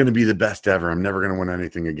 it's going to be the best ever. I'm never going to win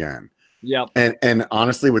anything again. Yep. And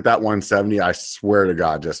honestly, with that 170, I swear to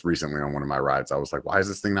God, just recently on one of my rides, I was like, why is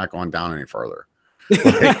this thing not going down any further?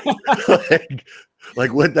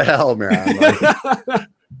 Like what the hell, man?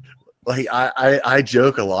 Like I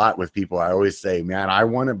joke a lot with people. I always say, man, I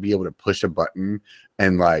want to be able to push a button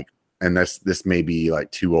and like, and this may be like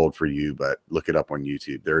too old for you, but look it up on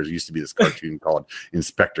YouTube. There used to be this cartoon called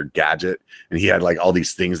Inspector Gadget, and he had like all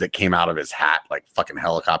these things that came out of his hat, like fucking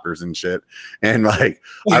helicopters and shit. And like,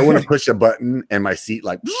 I want to push a button and my seat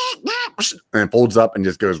like, and it folds up and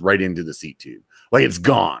just goes right into the seat tube. Like it's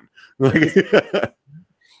gone. Like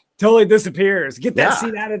totally disappears. Get that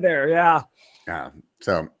seat out of there. Yeah. Yeah.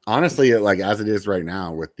 So honestly, like as it is right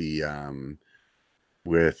now with the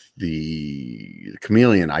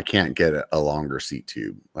Chameleon, I can't get a longer seat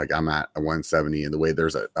tube. Like I'm at a 170, and the way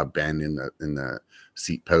there's a bend in the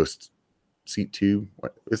seat post seat tube.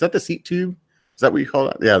 What is that? The seat tube? Is that what you call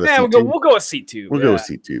it? Yeah. We'll go with seat tube. We'll go with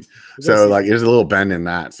seat tube. So like there's a little bend in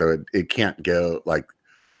that, so it can't go like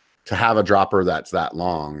to have a dropper that's that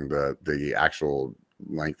long. The actual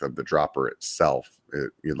length of the dropper itself,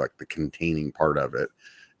 like the containing part of it,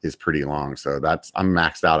 is pretty long. So I'm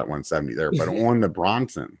maxed out at 170 there, but on the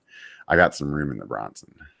Bronson, I got some room in the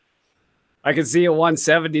Bronson. I can see a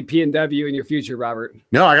 170 P&W in your future, Robert.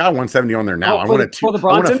 No, I got a 170 on there now. I want for the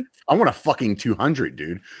Bronson? I want a fucking 200,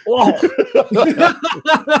 dude. Whoa.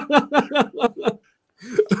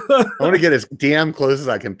 I want to get as damn close as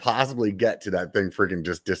I can possibly get to that thing freaking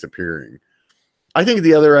just disappearing. I think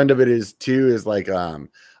the other end of it is like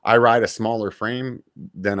I ride a smaller frame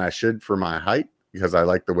than I should for my height, because I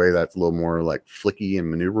like the way that's a little more like flicky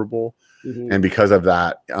and maneuverable. Mm-hmm. And because of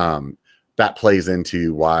that, that plays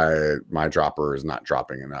into why my dropper is not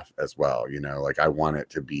dropping enough as well. You know, like I want it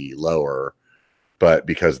to be lower, but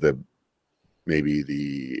because maybe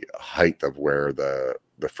the height of where the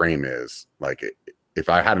frame is, like if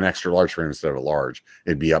I had an extra large frame instead of a large,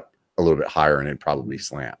 it'd be up a little bit higher and it'd probably be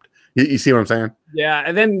slammed. You see what I'm saying? Yeah.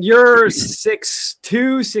 And then you're 6'2",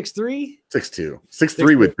 6'3"? 6'2",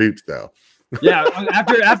 6'3" with boots though. Yeah,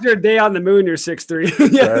 after a day on the moon, you're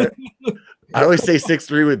 6'3". Yeah. Right? I always say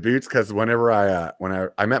 6'3" with boots because whenever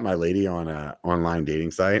I met my lady on a online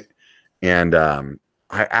dating site, and I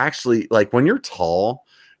actually like when you're tall,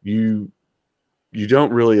 you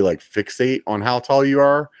don't really like fixate on how tall you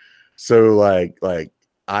are. So like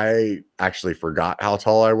I actually forgot how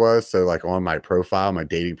tall I was. So like on my profile, my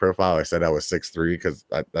dating profile, I said I was 6'3" because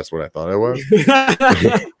that's what I thought I was.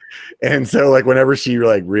 And so like whenever she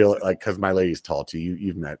like because my lady's tall too,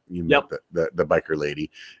 you've met the biker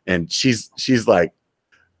lady, and she's like,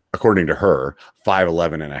 according to her,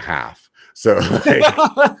 5'11" and a half. So like,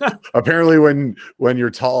 apparently when you're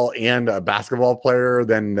tall and a basketball player,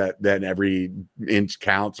 then every inch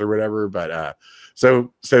counts or whatever. But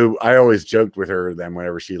so I always joked with her then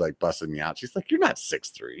whenever she like busted me out, she's like, "You're not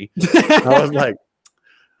 6'3". I was like,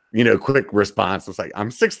 you know, quick response was like, I'm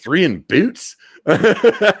 6'3" in boots.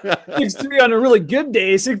 6'3" on a really good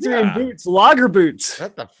day, 6'3" in boots, logger boots.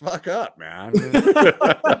 Shut the fuck up, man.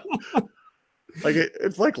 Like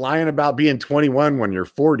it's like lying about being 21 when you're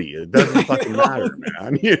 40. It doesn't fucking matter,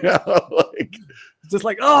 man. You know, like just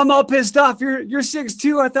like, oh, I'm all pissed off. You're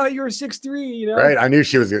 6'2". I thought you were 6'3". You know, right? I knew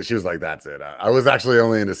she was like, that's it. I was actually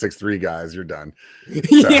only into 6'3" guys. You're done. So.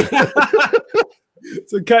 Yeah.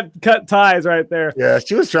 So cut ties right there. Yeah,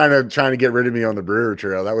 she was trying to get rid of me on the Brewer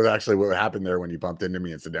Trail. That was actually what happened there when you bumped into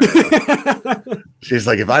me in Sedona. She's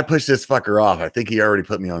like, if I push this fucker off, I think he already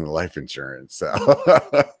put me on the life insurance. So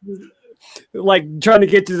like trying to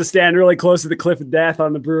get to the stand really close to the cliff of death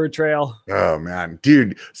on the Brewer Trail. Oh man,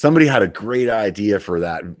 dude, somebody had a great idea for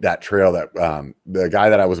that trail. That the guy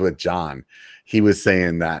that I was with, John, he was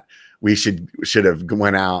saying that we should have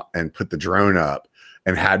went out and put the drone up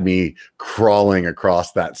and had me crawling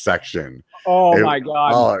across that section. My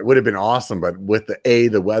God. Oh, it would have been awesome. But with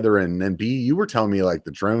the weather, and then B, you were telling me like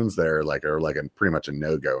the drones there are like pretty much a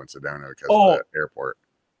no-go in Sedona because of the airport.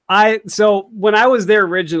 So when I was there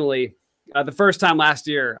originally, the first time last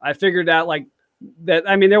year, I figured out like that.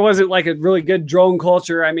 I mean, there wasn't like a really good drone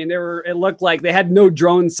culture. I mean, it looked like they had no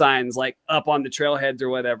drone signs like up on the trailheads or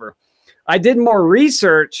whatever. I did more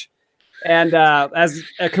research. And as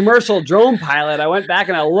a commercial drone pilot, I went back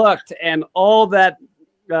and I looked, and all that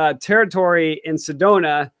territory in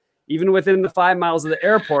Sedona, even within the 5 miles of the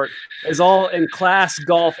airport, is all in Class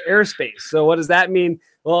Golf airspace. So what does that mean?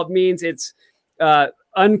 Well, it means it's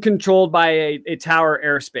uncontrolled by a tower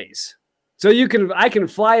airspace. So I can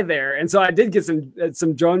fly there, and so I did get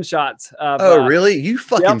some drone shots. Really? You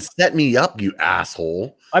fucking set me up, you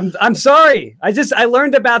asshole! I'm sorry. I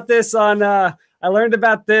learned about this on. I learned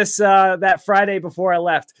about this that Friday before I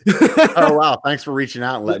left. Oh wow! Thanks for reaching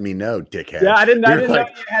out and letting me know, dickhead. Yeah, I didn't know you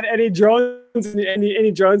had any drones, any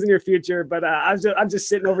drones in your future. But I'm just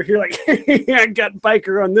sitting over here like I got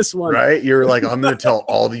biker on this one. Right? You're like, I'm going to tell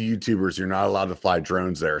all the YouTubers you're not allowed to fly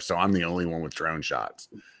drones there, so I'm the only one with drone shots.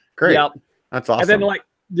 Great. Yep. That's awesome. And then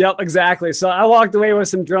yep, exactly. So I walked away with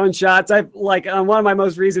some drone shots. I like on one of my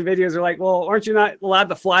most recent videos are like, well, aren't you not allowed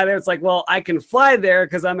to fly there? It's like, well, I can fly there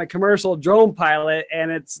because I'm a commercial drone pilot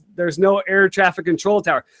and there's no air traffic control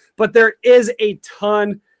tower, but there is a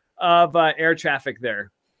ton of air traffic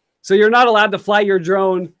there. So you're not allowed to fly your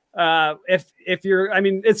drone. If you're, I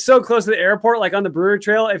mean, it's so close to the airport, like on the Brewer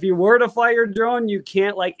Trail, if you were to fly your drone, you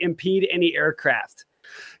can't like impede any aircraft.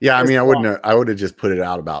 Yeah, I mean, I would have just put it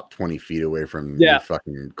out about 20 feet away from you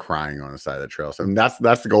fucking crying on the side of the trail. So that's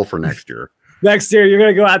the goal for next year. Next year, you're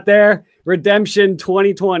gonna go out there, Redemption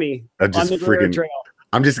 2020 on the freaking Trail.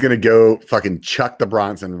 I'm just gonna go fucking chuck the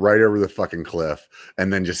Bronson right over the fucking cliff,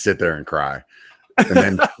 and then just sit there and cry, and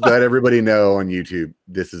then let everybody know on YouTube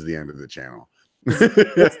this is the end of the channel.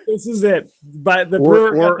 This is it. But the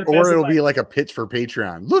or it'll be like a pitch for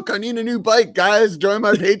Patreon. Look, I need a new bike, guys. Join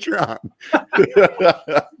my Patreon.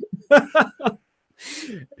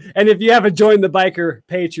 And if you haven't joined the Biker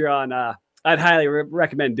Patreon, I'd highly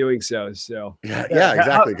recommend doing so. So yeah,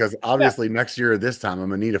 exactly. Because obviously next year at this time I'm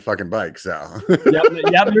gonna need a fucking bike. So yep,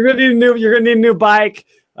 you're gonna need a new bike,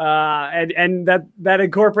 and that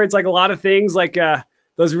incorporates like a lot of things, like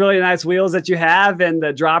those really nice wheels that you have, and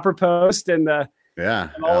the dropper post, and all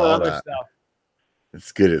the other stuff.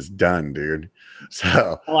 It's good as done, dude.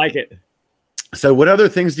 So I like it. So what other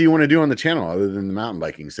things do you want to do on the channel other than the mountain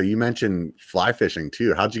biking? So you mentioned fly fishing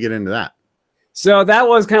too. How'd you get into that? So that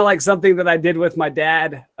was kind of like something that I did with my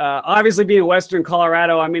dad. Obviously being Western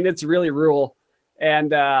Colorado, I mean, it's really rural,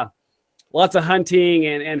 and lots of hunting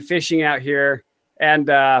and fishing out here. And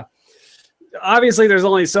obviously there's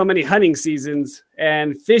only so many hunting seasons,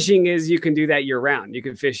 and fishing is, you can do that year round. You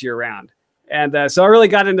can fish year round. And so I really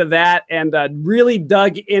got into that and really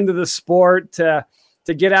dug into the sport to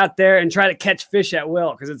get out there and try to catch fish at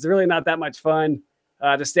will, because it's really not that much fun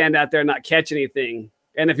to stand out there and not catch anything.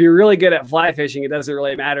 And if you're really good at fly fishing, it doesn't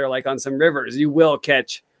really matter. Like on some rivers, you will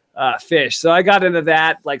catch fish. So I got into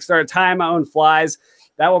that, like started tying my own flies.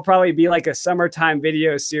 That will probably be like a summertime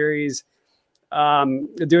video series,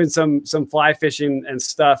 doing some fly fishing and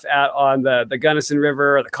stuff out on the Gunnison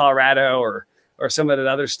River or the Colorado or some of that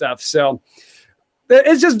other stuff. So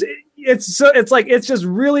it's just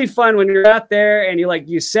really fun when you're out there and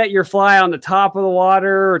you set your fly on the top of the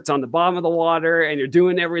water, or it's on the bottom of the water, and you're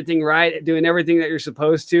doing everything right, doing everything that you're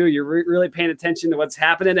supposed to. You're really paying attention to what's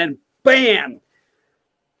happening, and bam,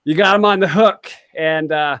 you got them on the hook,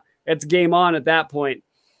 and it's game on at that point.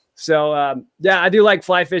 So I do like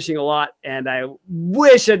fly fishing a lot, and I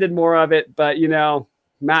wish I did more of it, but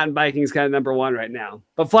mountain biking is kind of number one right now.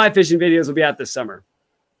 But fly fishing videos will be out this summer.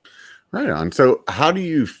 Right on. So how do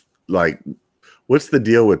you what's the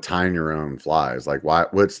deal with tying your own flies? Like,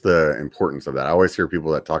 what's the importance of that? I always hear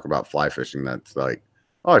people that talk about fly fishing that's like,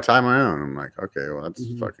 oh, I tie my own. I'm like, okay, well, that's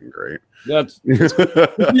fucking great. Yeah,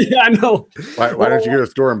 I know. Why don't you go to a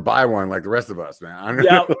store and buy one like the rest of us, man?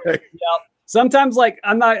 Yeah. sometimes like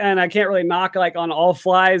I'm not, and I can't really knock like on all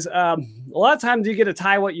flies. A lot of times you get to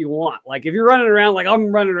tie what you want. Like if you're running around, like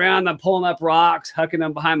I'm running around, I'm pulling up rocks, hucking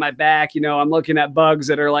them behind my back. You know, I'm looking at bugs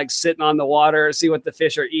that are like sitting on the water, see what the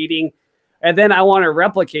fish are eating. And then I want to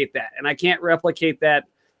replicate that. And I can't replicate that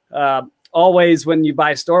always when you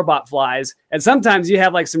buy store-bought flies. And sometimes you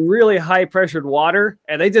have like some really high pressured water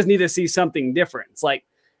and they just need to see something different. It's like,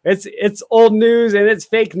 it's old news and it's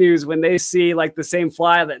fake news when they see like the same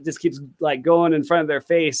fly that just keeps like going in front of their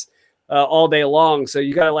face all day long. So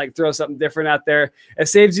you got to like throw something different out there. It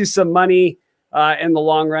saves you some money in the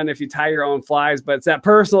long run if you tie your own flies, but it's that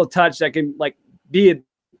personal touch that can like be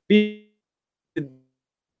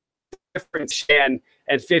different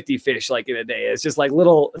and 50 fish like in a day. It's just like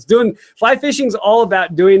fly fishing's all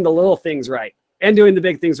about doing the little things right and doing the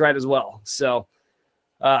big things right as well. So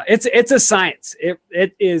it's a science.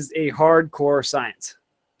 It is a hardcore science.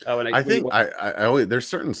 I think I always, there's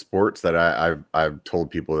certain sports that I've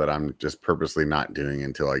told people that I'm just purposely not doing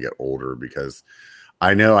until I get older, because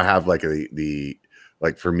I know I have like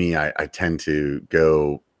like for me, I tend to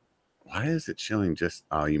go, why is it showing just,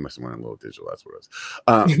 oh, you must have went a little digital. That's what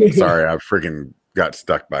it was. Sorry, I freaking got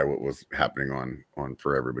stuck by what was happening on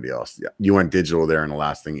for everybody else. Yeah, you went digital there, and the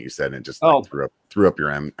last thing that you said, and it just like, threw up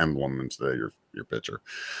your emblem instead of your picture.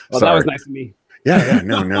 Well, that was nice of me. Yeah,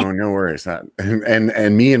 no worries.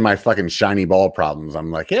 And me and my fucking shiny ball problems.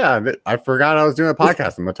 I'm like, yeah, I forgot I was doing a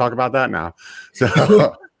podcast. I'm gonna talk about that now.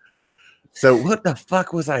 So what the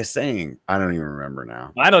fuck was I saying? I don't even remember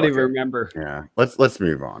now. I don't even remember. Yeah, let's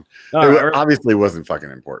move on. It obviously wasn't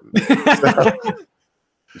fucking important.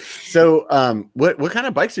 So what kind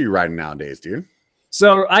of bikes are you riding nowadays, dude?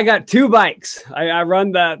 So I got two bikes. I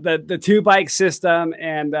run the two bike system,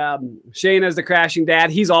 and Shane is the Crashing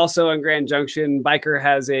Dad. He's also in Grand Junction. Biker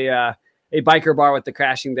has a biker bar with the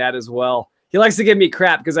Crashing Dad as well. He likes to give me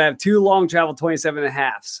crap because I have two long travel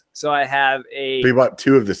 27.5s. So I have so you bought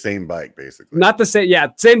two of the same bike, basically. Not the same. Yeah,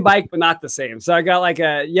 same bike, but not the same. So I got like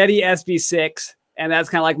a Yeti SB6, and that's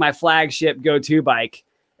kind of like my flagship go-to bike.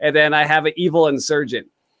 And then I have an Evil Insurgent.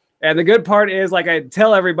 And the good part is, like I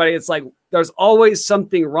tell everybody, it's like there's always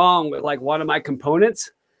something wrong with like one of my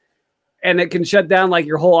components. And it can shut down like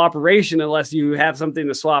your whole operation unless you have something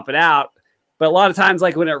to swap it out. But a lot of times,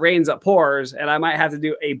 like when it rains, it pours, and I might have to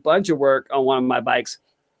do a bunch of work on one of my bikes.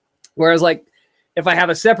 Whereas like if I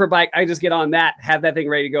have a separate bike, I just get on that, have that thing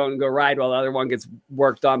ready to go and go ride while the other one gets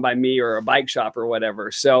worked on by me or a bike shop or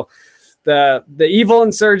whatever. So the Evil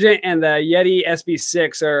Insurgent and the Yeti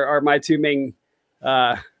SB6 are my two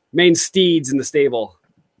main steeds in the stable.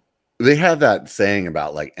 They have that saying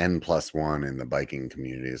about like N+1 in the biking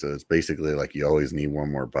community. So it's basically like you always need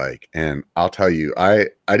one more bike. And I'll tell you, I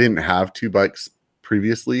didn't have two bikes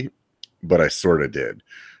previously, but I sort of did.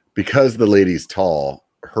 Because the lady's tall,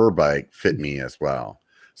 her bike fit me as well.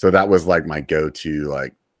 So that was like my go-to,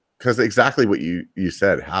 like, because exactly what you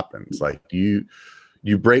said happens. Like you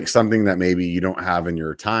break something that maybe you don't have in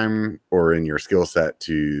your time or in your skill set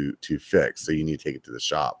to fix. So you need to take it to the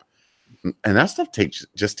shop. And that stuff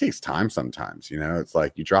just takes time sometimes, you know. It's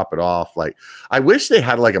like you drop it off. Like I wish they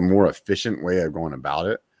had like a more efficient way of going about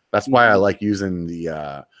it. That's why I like using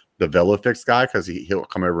the VeloFix guy, because he'll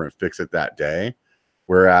come over and fix it that day.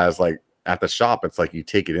 Whereas like at the shop, it's like you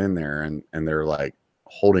take it in there and they're like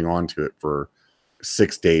holding on to it for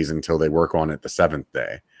 6 days until they work on it the 7th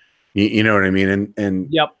day. You know what I mean? And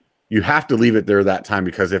yep. You have to leave it there that time,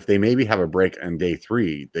 because if they maybe have a break on day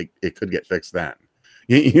 3, it could get fixed then.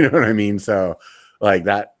 You know what I mean? So like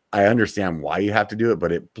that, I understand why you have to do it,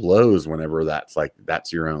 but it blows whenever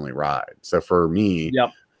that's your only ride. So for me,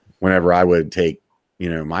 yep. Whenever I would take,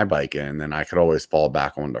 my bike in, then I could always fall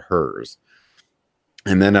back onto hers.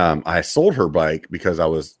 And then I sold her bike because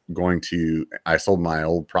I sold my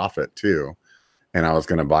old Prophet too. And I was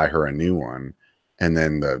going to buy her a new one. And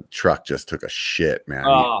then the truck just took a shit, man.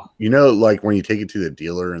 Oh. Like when you take it to the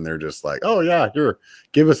dealer and they're just like, oh yeah, here,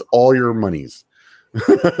 give us all your monies.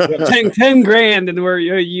 10 grand, and where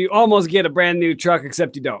you almost get a brand new truck,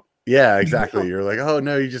 except you don't. Yeah, exactly. You're like, oh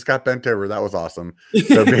no, you just got bent over. That was awesome.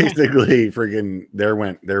 So basically, friggin' there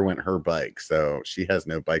went her bike. So she has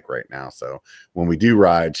no bike right now. So when we do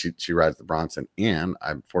ride, she rides the Bronson, and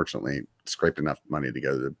I'm fortunately scraped enough money to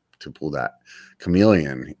go to pull that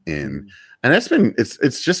Chameleon in. And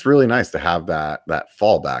it's just really nice to have that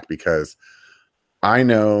fallback, because I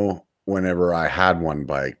know whenever I had one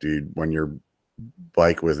bike, dude, when your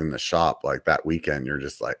bike was in the shop like that weekend, you're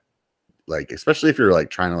just like especially if you're like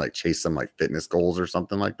trying to like chase some like fitness goals or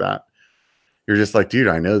something like that, you're just like, dude,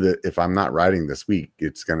 I know that if I'm not riding this week,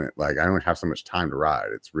 it's gonna, like, I don't have so much time to ride.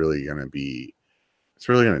 It's really gonna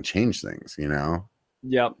change things,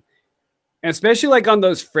 Yep. And especially like on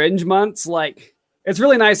those fringe months, like it's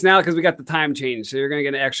really nice now because we got the time change. So you're going to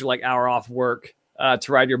get an extra like hour off work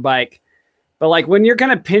to ride your bike. But like when you're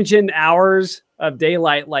kind of pinching hours of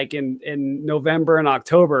daylight, like in November and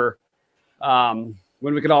October, when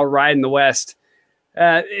we could all ride in the West,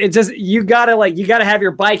 it just, you gotta have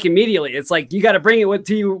your bike immediately. It's like, you got to bring it with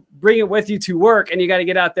you to work, and you got to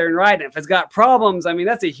get out there and ride it. If it's got problems, I mean,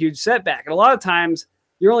 that's a huge setback. And a lot of times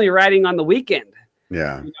you're only riding on the weekend.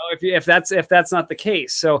 Yeah. You know, if that's not the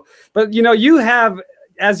case. So, but you know, you have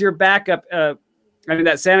as your backup,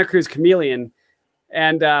 that Santa Cruz Chameleon,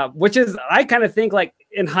 and which is, I kind of think like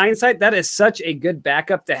in hindsight, that is such a good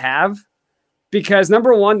backup to have, because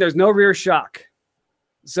number one, there's no rear shock.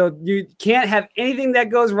 So you can't have anything that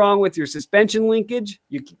goes wrong with your suspension linkage.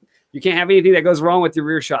 You can't have anything that goes wrong with your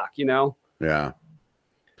rear shock, you know? Yeah.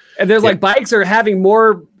 And there's like bikes are having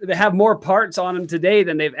they have more parts on them today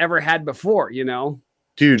than they've ever had before, you know?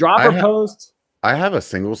 Dude, dropper posts. I have a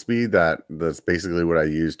single speed that's basically what I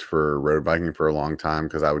used for road biking for a long time,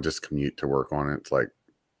 because I would just commute to work on it. It's like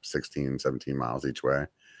 16, 17 miles each way.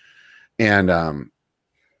 And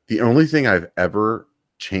the only thing I've ever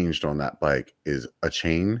changed on that bike is a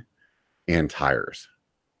chain and tires.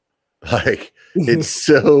 Like, it's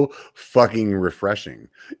so fucking refreshing,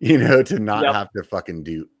 you know, to not have to fucking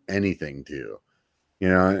do anything to, you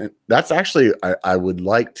know. And that's actually, I would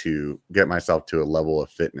like to get myself to a level of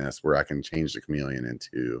fitness where I can change the Chameleon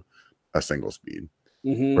into a single speed,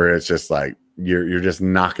 where it's just like you're just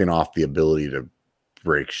knocking off the ability to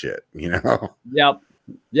break shit, you know.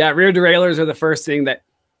 Yeah, rear derailleurs are the first thing that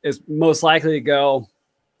is most likely to go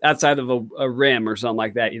outside of a rim or something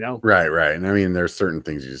like that, you know? Right. And I mean, there's certain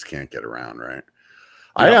things you just can't get around, right?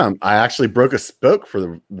 I actually broke a spoke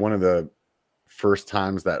for one of the first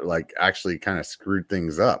times that like actually kind of screwed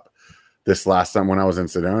things up. This last time when I was in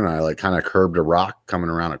Sedona, I like kind of curbed a rock coming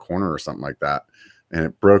around a corner or something like that, and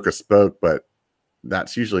it broke a spoke, but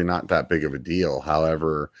that's usually not that big of a deal.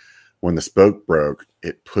 However, when the spoke broke,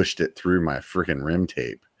 it pushed it through my freaking rim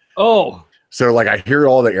tape. Oh. So like I hear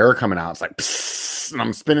all the air coming out. It's like, psst, and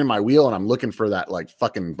I'm spinning my wheel and I'm looking for that like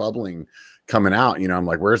fucking bubbling coming out. You know, I'm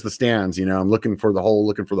like, where's the stands? You know, I'm looking for the hole.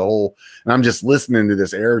 And I'm just listening to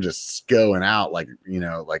this air just going out, like, you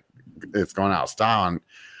know, like it's going out of style.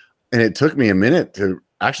 And it took me a minute to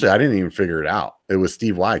actually, I didn't even figure it out. It was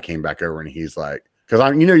Steve Y came back over and he's like,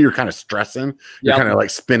 because you know, you're kind of stressing, you're kind of like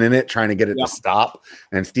spinning it, trying to get it to stop.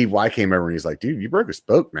 And Steve Y came over and he's like, dude, you broke a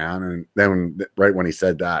spoke, man. And then right when he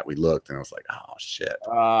said that, we looked and I was like, oh shit.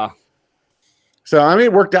 So I mean,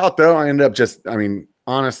 it worked out though. I ended up just, I mean,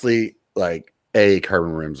 honestly, like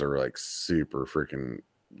carbon rims are like super freaking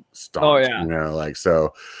staunch, you know, like,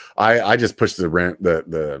 so I just pushed the rim,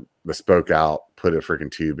 the spoke out, put a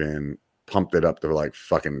freaking tube in, pumped it up to like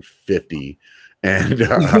fucking 50, and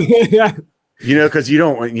you know, because you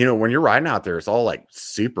don't, you know, when you're riding out there, it's all like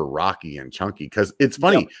super rocky and chunky. Because it's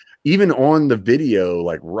funny, even on the video,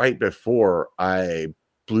 like right before I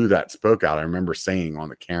blew that spoke out, I remember saying on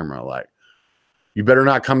the camera, like, you better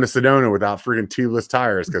not come to Sedona without freaking tubeless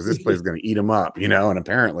tires, because this place is going to eat them up, you know. And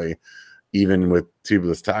apparently, even with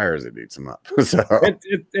tubeless tires, it eats them up. So,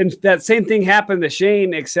 and that same thing happened to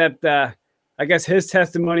Shane, except I guess his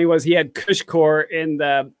testimony was he had cush core in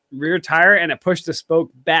the rear tire and it pushed the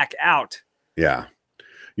spoke back out. Yeah.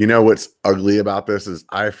 You know what's ugly about this is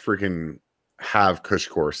I freaking have cush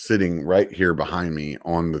core sitting right here behind me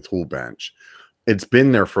on the tool bench. It's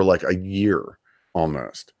been there for like a year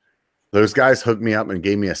almost. Those guys hooked me up and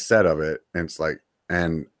gave me a set of it. And it's like,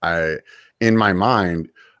 and in my mind,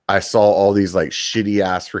 I saw all these like shitty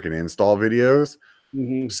ass freaking install videos.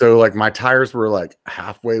 So like my tires were like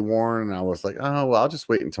halfway worn and I was like, oh, well, I'll just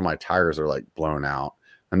wait until my tires are like blown out.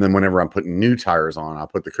 And then whenever I'm putting new tires on, I'll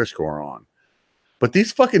put the cush core on. But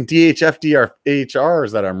these fucking DHF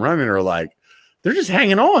DHRs that I'm running are like, they're just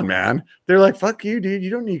hanging on, man. They're like, fuck you, dude. You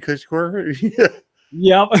don't need cush core.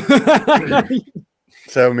 Yep.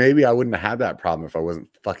 So maybe I wouldn't have had that problem if I wasn't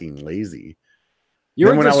fucking lazy. You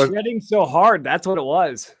were just shredding so hard. That's what it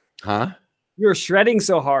was. Huh? You were shredding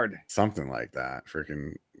so hard. Something like that.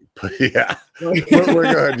 Freaking, but yeah. We're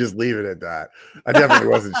going to just leave it at that. I definitely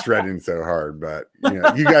wasn't shredding so hard, but you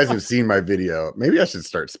know, you guys have seen my video. Maybe I should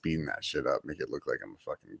start speeding that shit up, make it look like I'm a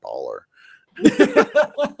fucking baller.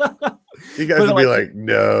 You guys would be like,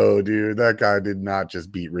 no, dude, that guy did not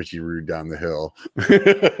just beat Richie Rude down the hill.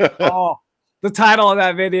 Oh, the title of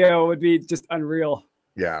that video would be just unreal.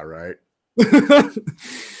 Yeah, right.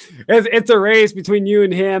 It's a race between you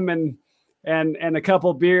and him and a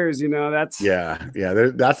couple beers, you know. That's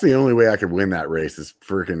that's the only way I could win that race is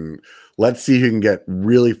freaking let's see who can get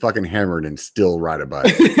really fucking hammered and still ride a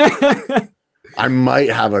bike. I might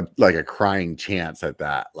have a crying chance at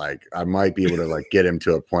that. Like I might be able to like get him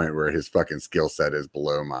to a point where his fucking skill set is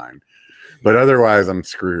below mine. But otherwise I'm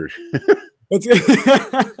screwed. That's good.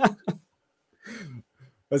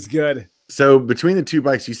 That's good. So between the two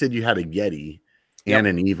bikes, you said you had a Yeti and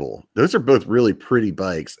an Evil. Those are both really pretty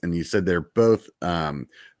bikes, and you said they're both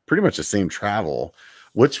pretty much the same travel.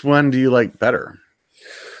 Which one do you like better?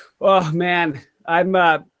 Oh man, I'm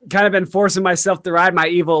kind of been forcing myself to ride my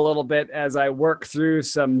Evil a little bit as I work through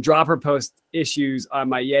some dropper post issues on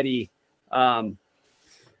my Yeti.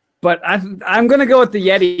 But I'm gonna go with the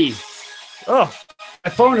Yeti. Oh,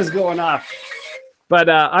 my phone is going off. But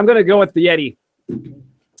I'm gonna go with the Yeti.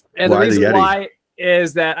 And why the reason why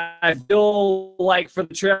is that I feel like for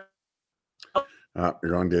the trail,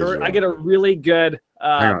 you're on digital. I get a really good.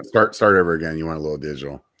 Hang on, start over again. You want a little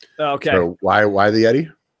digital. Okay. So why the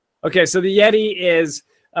Yeti? Okay, so the Yeti is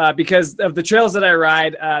because of the trails that I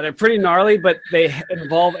ride. They're pretty gnarly, but they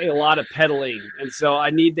involve a lot of pedaling, and so I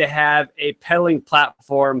need to have a pedaling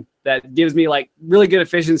platform that gives me like really good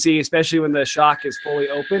efficiency, especially when the shock is fully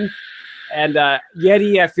open. And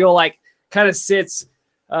Yeti, I feel like, kind of sits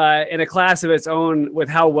in a class of its own with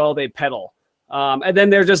how well they pedal. And then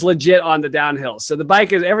they're just legit on the downhill. So the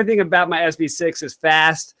bike is, everything about my SB6 is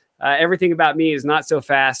fast. Everything about me is not so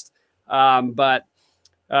fast. But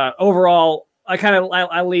overall,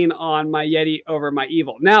 I lean on my Yeti over my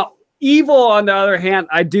Evil. Now, Evil, on the other hand,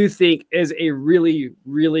 I do think is a really,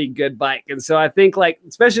 really good bike. And so I think like,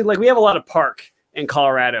 especially like we have a lot of park in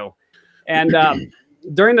Colorado. And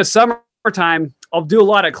during the summertime, I'll do a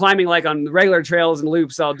lot of climbing, like on regular trails and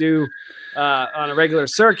loops I'll do on a regular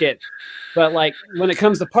circuit. But like when it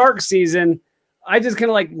comes to park season, I just kind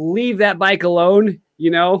of like leave that bike alone, you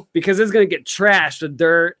know, because it's going to get trashed with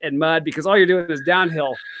dirt and mud because all you're doing is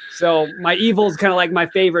downhill. So my Evil is kind of like my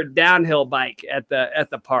favorite downhill bike at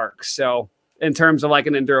the park. So in terms of like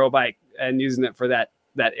an enduro bike and using it for that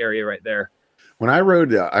area right there. When I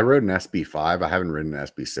rode an SB5, I haven't ridden an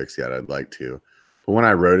SB6 yet. I'd like to. But when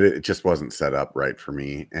I rode it, it just wasn't set up right for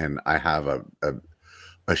me. And I have a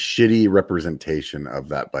shitty representation of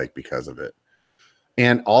that bike because of it.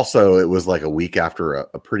 And also it was like a week after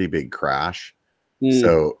a pretty big crash.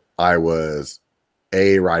 So I was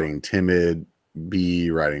A, riding timid,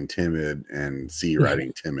 B, riding timid, and C,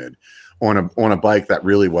 riding timid on a bike that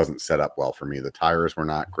really wasn't set up well for me. The tires were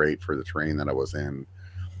not great for the terrain that I was in.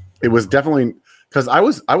 It was definitely because I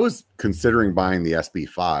was considering buying the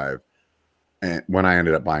SB5. And when I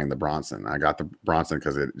ended up buying the Bronson, I got the Bronson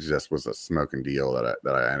because it just was a smoking deal that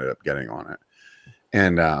I ended up getting on it.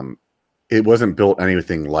 And it wasn't built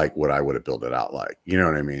anything like what I would have built it out like. You know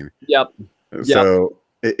what I mean? Yep. So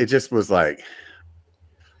it just was like,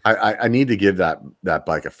 I need to give that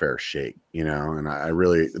bike a fair shake, you know? And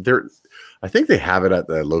I think they have it at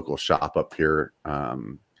the local shop up here,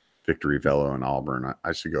 Victory Velo in Auburn.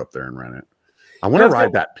 I should go up there and rent it. I want to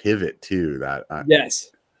ride that Pivot too.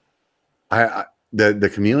 Yes.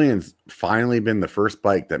 The Chameleon's finally been the first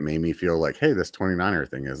bike that made me feel like, hey, this 29er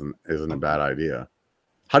thing isn't a bad idea.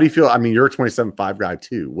 How do you feel? I mean, you're a 27.5 guy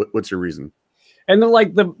too. What's your reason? And then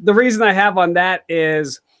like the reason I have on that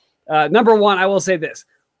is number one, I will say this: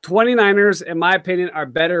 29ers, in my opinion, are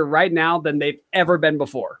better right now than they've ever been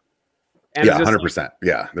before. And yeah, 100%.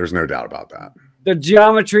 Yeah, there's no doubt about that. The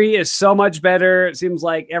geometry is so much better. It seems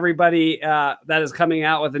like everybody that is coming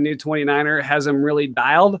out with a new 29er has them really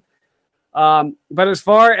dialed. But as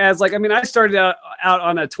far as like, I mean, I started out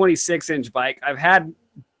on a 26-inch bike. I've had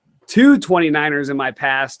two 29ers in my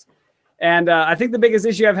past. And I think the biggest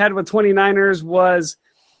issue I've had with 29ers was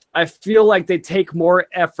I feel like they take more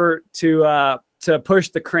effort to push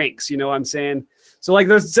the cranks. You know what I'm saying? So like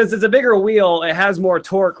since it's a bigger wheel, it has more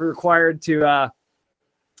torque required to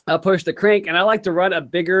push the crank. And I like to run a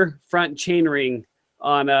bigger front chainring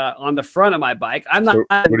on the front of my bike. I'm not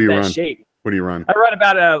in that shape. What do you run?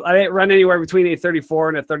 I run anywhere between a 34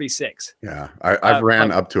 and a 36. Yeah. I've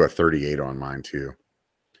ran up to a 38 on mine too.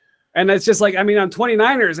 And it's just like, I mean, on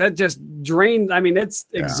 29ers, that just drained. I mean, it's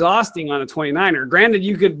exhausting on a 29er. Granted,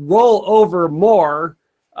 you could roll over more.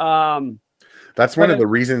 That's one of the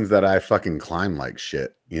reasons that I fucking climb like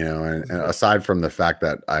shit, you know, and aside from the fact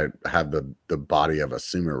that I have the body of a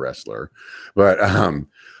sumo wrestler, but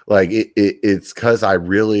like it's because I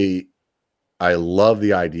love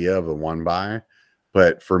the idea of the one by,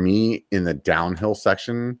 but for me in the downhill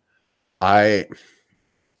section, I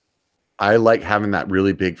like having that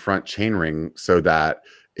really big front chainring so that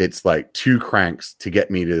it's like two cranks to get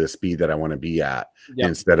me to the speed that I want to be at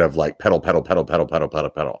instead of like pedal.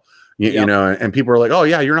 You know, and people are like, oh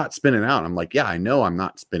yeah, you're not spinning out. I'm like, yeah, I know I'm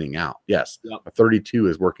not spinning out. Yes, a 32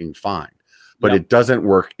 is working fine, but it doesn't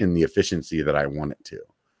work in the efficiency that I want it to.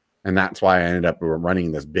 And that's why I ended up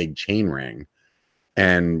running this big chain ring.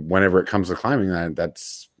 And whenever it comes to climbing,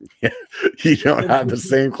 that's you don't have the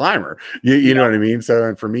same climber. You know what I mean? So,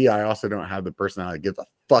 and for me, I also don't have the personality that gives a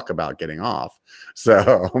fuck about getting off.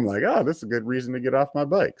 So I'm like, oh, this is a good reason to get off my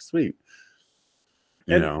bike. Sweet.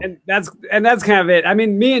 And that's kind of it. I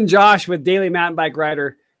mean, me and Josh with Daily Mountain Bike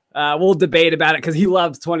Rider, we'll debate about it because he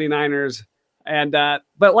loves 29ers. And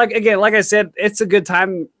but like I said, it's a good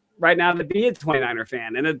time right now to be a 29er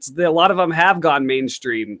fan, and a lot of them have gone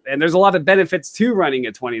mainstream, and there's a lot of benefits to running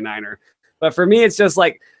a 29er. But for me, it's just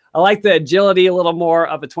like I like the agility a little more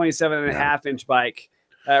of a 27.5-inch bike.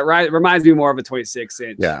 It reminds me more of a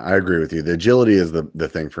 26-inch. Yeah, I agree with you. The agility is the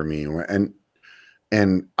thing for me,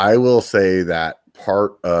 and I will say that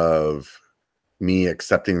part of me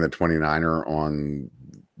accepting the 29er on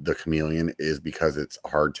the Chameleon is because it's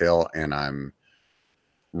hardtail, and I'm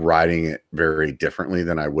riding it very differently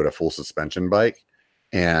than I would a full suspension bike.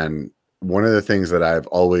 And one of the things that I've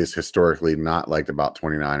always historically not liked about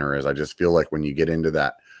 29er is I just feel like when you get into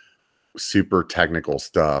that super technical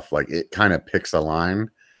stuff, like it kind of picks a line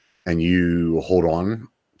and you hold on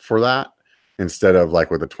for that, instead of like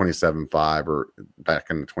with a 27.5 or back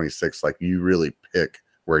in the 26, like you really pick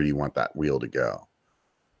where you want that wheel to go.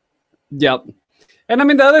 Yep. And I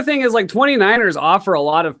mean, the other thing is like 29ers offer a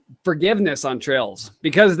lot of forgiveness on trails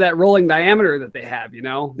because of that rolling diameter that they have,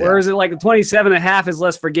 whereas it like a 27.5 is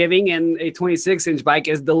less forgiving and a 26-inch bike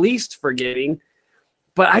is the least forgiving.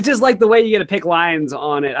 But I just like the way you get to pick lines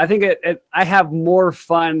on it. I think I have more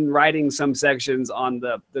fun riding some sections on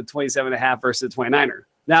the 27.5 versus the 29er.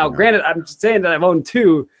 Now, granted, I'm saying that I've owned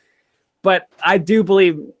two, but I do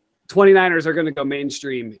believe 29ers are going to go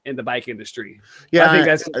mainstream in the bike industry. Yeah,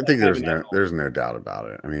 I think there's no doubt about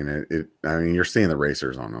it. I mean, I mean, you're seeing the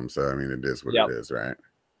racers on them, so I mean, it is what it is, right?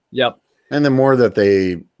 Yep. And the more that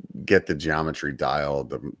they get the geometry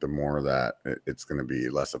dialed, the more that it's going to be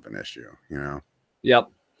less of an issue, Yep.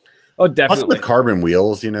 Oh, definitely. Plus with carbon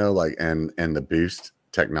wheels, like and the boost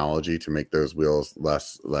technology to make those wheels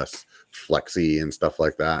less flexy and stuff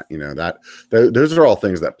like that, those are all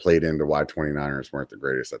things that played into why 29ers weren't the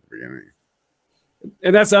greatest at the beginning.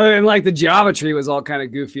 And and like the geometry was all kind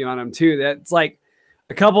of goofy on them too. That's like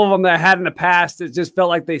a couple of them that I had in the past, it just felt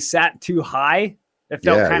like they sat too high. It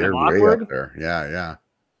felt kind of awkward. Yeah.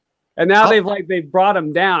 And now they've brought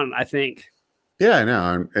them down, I think. Yeah, I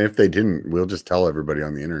know. And if they didn't, we'll just tell everybody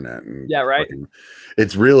on the internet. And right.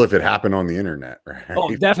 It's real if it happened on the internet, right?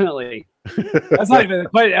 Oh, definitely. That's not even.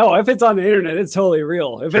 But if it's on the internet, it's totally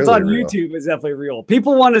real. If it's on YouTube, it's definitely real.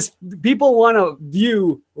 People want to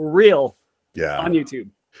view real. Yeah. On YouTube.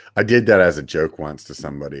 I did that as a joke once to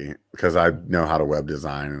somebody because I know how to web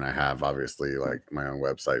design and I have obviously like my own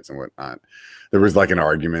websites and whatnot. There was like an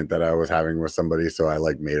argument that I was having with somebody, so I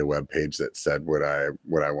like made a web page that said what I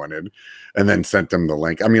wanted, and then sent them the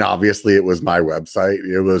link. I mean, obviously it was my website.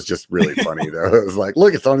 It was just really funny though. It was like,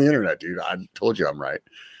 look, it's on the internet, dude. I told you I'm right.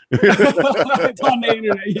 It's on the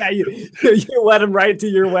internet. Yeah, you let them write to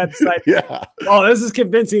your website. Yeah. Oh, this is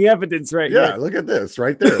convincing evidence, right? Yeah, look at this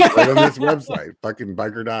right there, right on this website, fucking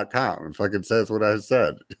biker.com, and fucking says what I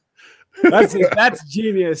said. That's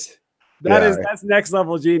genius. That's next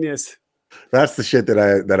level genius. That's the shit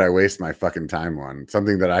that I waste my fucking time on.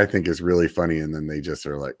 Something that I think is really funny, and then they just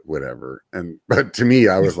are like, whatever. But to me,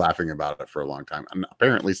 I was laughing about it for a long time. I'm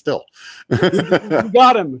apparently still. You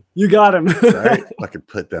got him. Right? I could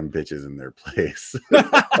put them bitches in their place.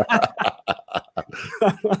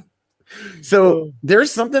 So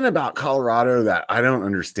there's something about Colorado that I don't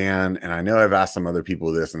understand. And I know I've asked some other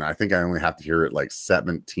people this, and I think I only have to hear it like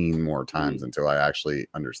 17 more times until I actually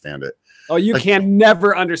understand it. Oh, you can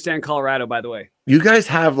never understand Colorado, by the way. You guys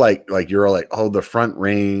have like you're like, oh, the Front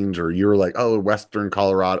Range, or you're like, oh, Western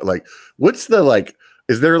Colorado. Like, what's the like,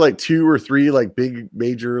 is there like 2 or 3 like big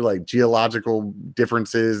major like geological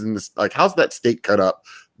differences in this? Like, how's that state cut up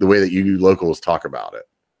the way that you locals talk about it?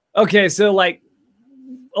 Okay, so like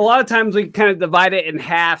a lot of times we kind of divide it in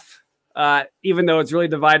half, even though it's really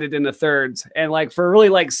divided into thirds. And like for a really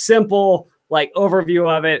like simple like overview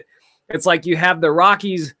of it, it's like you have the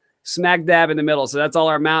Rockies smack dab in the middle. So that's all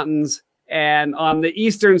our mountains. And on the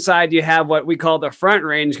eastern side, you have what we call the Front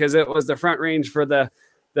Range, because it was the Front Range for the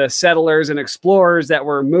settlers and explorers that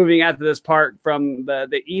were moving out to this part from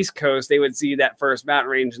the East Coast. They would see that first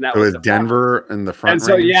mountain range, and that was Denver and the Front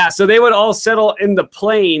Range. And so they would all settle in the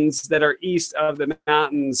plains that are east of the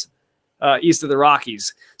mountains, east of the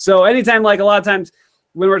Rockies. So anytime, like a lot of times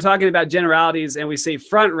when we're talking about generalities and we say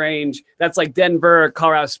Front Range, that's like Denver,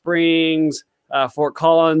 Colorado Springs, Fort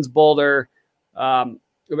Collins, Boulder,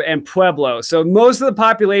 and Pueblo. So most of the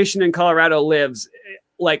population in Colorado lives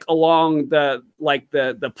like along the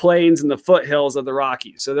plains and the foothills of the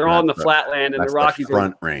Rockies. So they're all in the flatland, and the Rockies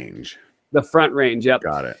front range. The front range. Yep.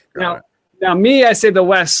 Got it. Now, me, I say the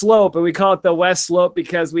West Slope, and we call it the West Slope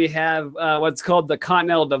because we have what's called the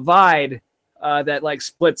Continental Divide that like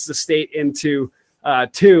splits the state into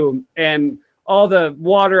two, and all the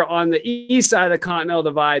water on the east side of the Continental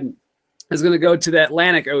Divide is going to go to the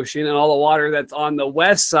Atlantic Ocean, and all the water that's on the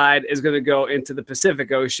west side is going to go into the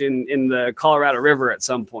Pacific Ocean in the Colorado River at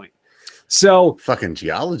some point. So fucking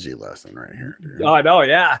geology lesson right here, dude. Oh no,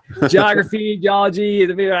 yeah, geography, geology.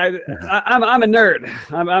 I'm a nerd.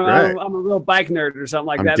 I'm a real bike nerd or something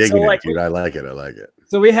like that. So like, dude, I like it.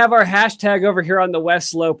 So we have our hashtag over here on the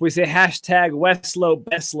West Slope. We say hashtag West Slope,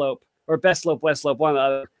 Best Slope, or Best Slope, West Slope, one or the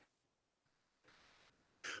other.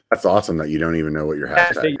 That's awesome that you don't even know what your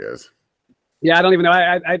hashtag is. Yeah, I don't even know.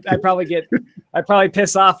 I probably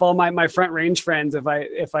piss off all my Front Range friends if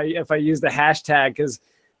I use the hashtag because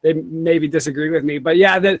they maybe disagree with me. But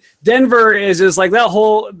yeah, the Denver is just like that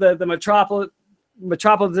whole the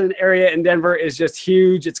metropolitan area in Denver is just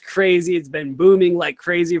huge. It's crazy. It's been booming like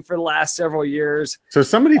crazy for the last several years. So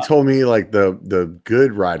somebody told me like the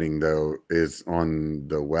good riding though is on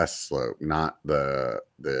the West Slope, not the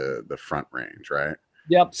Front Range, right?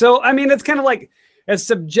 Yep. So I mean, it's kind of like it's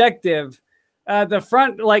subjective. The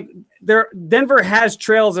front, like Denver has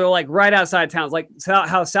trails that are like right outside towns, like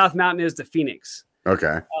how South Mountain is to Phoenix.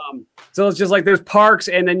 Okay. So it's just like there's parks,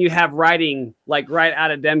 and then you have riding like right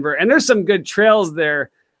out of Denver, and there's some good trails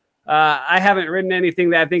there. I haven't ridden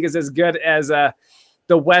anything that I think is as good as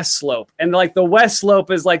the West Slope, and like the West Slope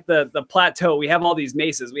is like the plateau. We have all these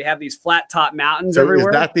mesas. We have these flat top mountains everywhere.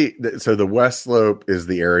 Is that so the West Slope is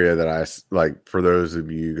the area that I like. For those of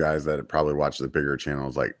you guys that probably watch the bigger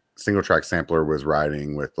channels, like Single Track Sampler was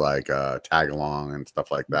riding with like tag along and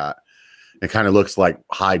stuff like that. It kind of looks like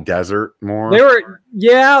high desert more. They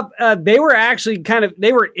were actually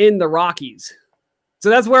they were in the Rockies. So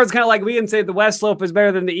that's where it's kind of like we can say the West Slope is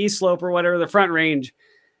better than the East Slope or whatever, the Front Range.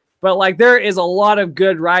 But like there is a lot of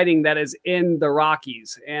good riding that is in the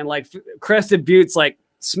Rockies, and like Crested Butte's like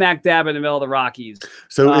smack dab in the middle of the Rockies.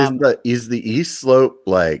 So is the East Slope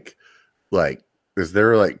like is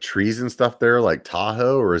there like trees and stuff there like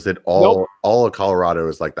Tahoe, or is it all of Colorado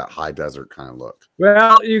is like that high desert kind of look?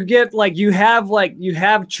 Well, you get like you have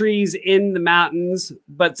trees in the mountains,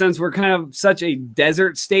 but since we're kind of such a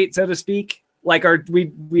desert state, so to speak, like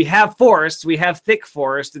we have forests, we have thick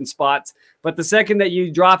forest in spots, but the second that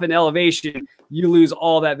you drop in elevation, you lose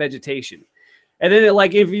all that vegetation. And then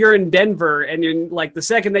like if you're in Denver and you're like the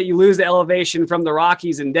second that you lose the elevation from the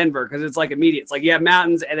Rockies in Denver, because it's like immediate, it's like you have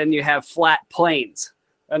mountains and then you have flat plains,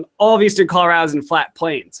 and all of Eastern Colorado is in flat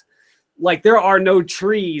plains. Like there are no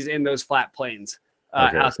trees in those flat plains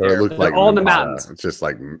out there. It looks like all in the mountains. It's just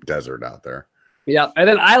like desert out there. Yeah. And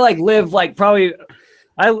then I like live like probably,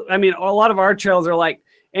 I mean, a lot of our trails are like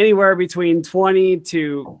anywhere between 20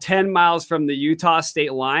 to 10 miles from the Utah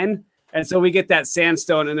state line. And so we get that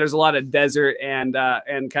sandstone, and there's a lot of desert and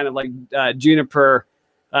kind of like juniper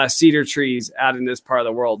cedar trees out in this part of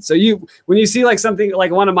the world. So when you see like something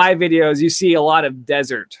like one of my videos, you see a lot of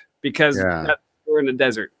desert because we're in the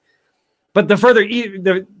desert. But the further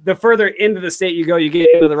the further into the state you go, you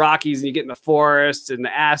get into the Rockies and you get in the forests and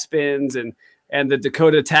the aspens and the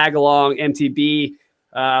Dakota Tagalong MTB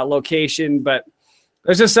location. But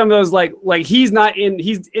there's just some of those like he's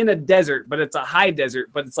in a desert, but it's a high desert,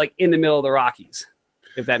 but it's like in the middle of the Rockies,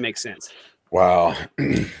 if that makes sense. Wow.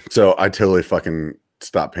 So I totally fucking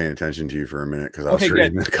stopped paying attention to you for a minute because I was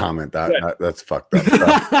reading the comment. That's fucked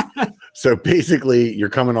up. So basically you're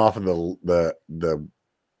coming off of the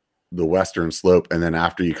western slope, and then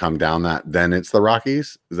after you come down that, then it's the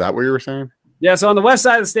Rockies. Is that what you were saying? Yeah. So on the west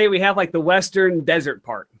side of the state, we have like the western desert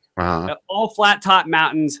part, all flat top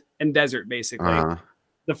mountains and desert basically.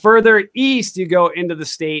 The further east you go into the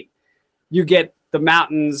state, you get the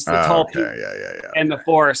mountains, the tall peaks, and the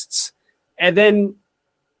forests. And then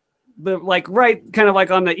kind of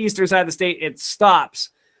like on the eastern side of the state, it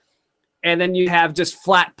stops. And then you have just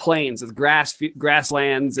flat plains with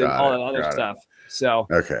grasslands and all that other stuff. So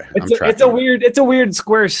it's a weird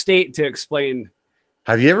square state to explain.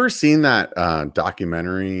 Have you ever seen that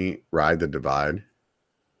documentary Ride the Divide?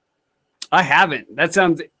 I haven't. That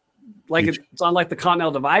sounds like it's on like the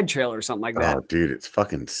Continental Divide Trail or something like that. Oh, dude, it's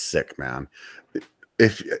fucking sick, man.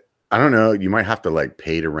 If I don't know, you might have to like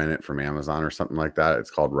pay to rent it from Amazon or something like that.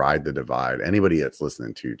 It's called Ride the Divide. Anybody that's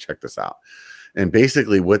listening to, check this out. And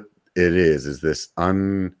basically what it is this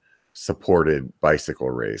unsupported bicycle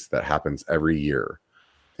race that happens every year.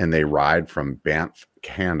 And they ride from Banff,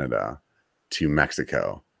 Canada to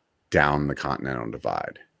Mexico down the Continental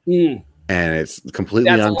Divide. Mm. And it's completely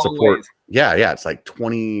unsupported. Yeah, it's like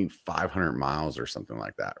 2,500 miles or something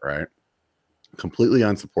like that, right? Completely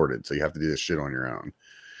unsupported. So you have to do this shit on your own.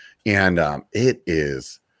 And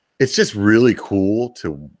it's just really cool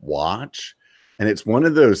to watch. And it's one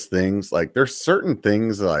of those things, like there's certain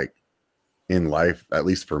things like in life, at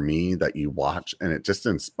least for me, that you watch and it just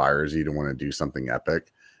inspires you to want to do something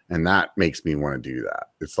epic. And that makes me want to do that.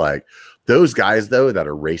 It's like those guys though that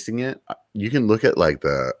are racing it, you can look at like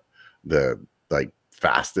the like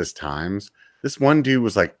fastest times. This one dude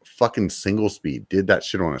was like fucking single speed, did that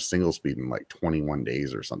shit on a single speed in like 21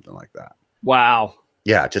 days or something like that. Wow.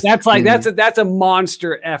 Yeah, just that's a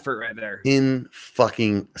monster effort right there. In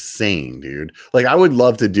fucking insane, dude. Like I would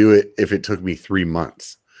love to do it if it took me 3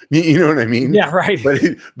 months. You know what I mean? Yeah, right.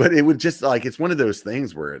 But it would just like, it's one of those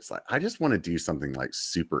things where it's like, I just want to do something like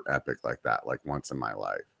super epic like that, like once in my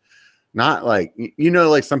life. Not like, you know,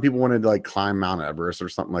 like some people wanted to like climb Mount Everest or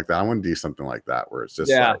something like that. I want to do something like that where it's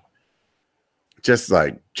just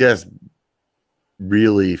just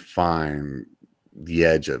really find the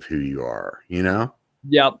edge of who you are, you know?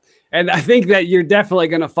 Yep. And I think that you're definitely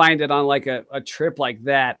going to find it on like a trip like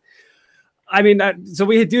that. I mean, so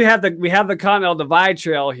we have the Continental Divide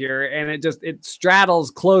Trail here, and it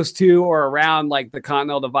straddles close to or around like the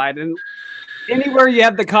Continental Divide. And anywhere you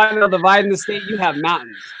have the Continental Divide in the state, you have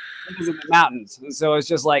mountains. It is in the mountains. And so it's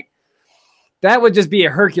just like, that would just be a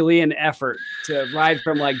Herculean effort to ride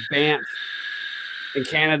from like Banff in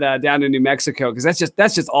Canada down to New Mexico. Cause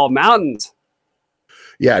that's just all mountains.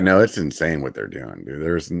 Yeah, no, it's insane what they're doing,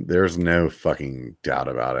 dude. There's no fucking doubt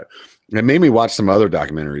about it. It made me watch some other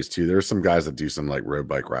documentaries too. There's some guys that do some like road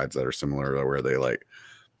bike rides that are similar to where they like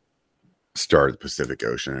start at the Pacific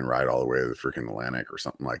Ocean and ride all the way to the freaking Atlantic or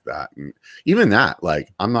something like that. And even that,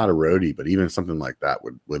 like, I'm not a roadie, but even something like that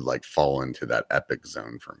would like fall into that epic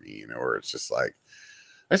zone for me, you know, where it's just like,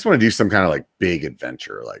 I just want to do some kind of like big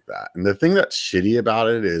adventure like that. And the thing that's shitty about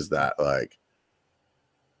it is that like,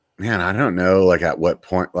 man, I don't know, like at what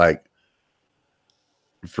point, like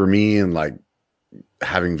for me and like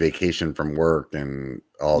having vacation from work and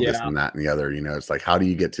all this and that and the other, you know, it's like, how do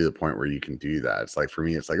you get to the point where you can do that? It's like, for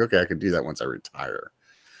me, it's like, okay, I could do that once I retire.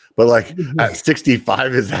 But like at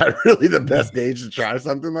 65, is that really the best age to try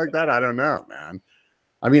something like that? I don't know, man.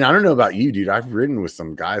 I mean, I don't know about you, dude. I've ridden with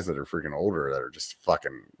some guys that are freaking older that are just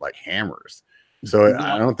fucking like hammers. So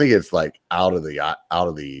I don't think it's like out of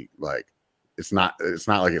the like, it's not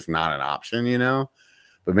like it's not an option, you know.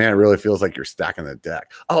 But man, it really feels like you're stacking the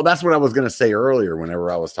deck. Oh, that's what I was going to say earlier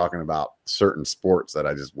whenever I was talking about certain sports that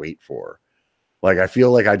I just wait for. Like, I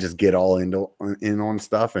feel like I just get all in on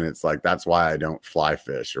stuff. And it's like, that's why I don't fly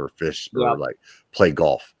fish or like play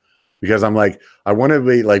golf. Because I'm like, I want to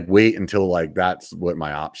be like, wait until like, that's what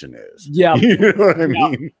my option is. Yeah. You know what I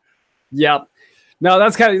mean? Yep. No,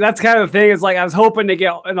 that's kind of the thing. It's like I was hoping to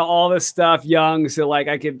get into all this stuff young, so like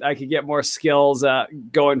I could get more skills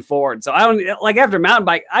going forward. So I don't like after mountain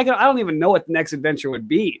bike, I don't even know what the next adventure would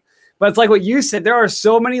be. But it's like what you said. There are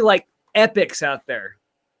so many like epics out there.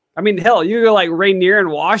 I mean, hell, you go like Rainier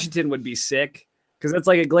in Washington would be sick because that's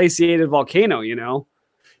like a glaciated volcano, you know.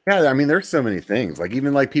 Yeah, I mean, there's so many things. Like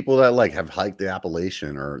even like people that like have hiked the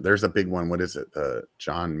Appalachian, or there's a big one. What is it?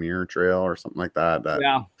 John Muir Trail or something like that.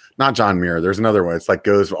 Yeah. Not John Muir. There's another one. It's like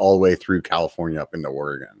goes all the way through California up into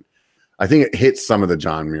Oregon. I think it hits some of the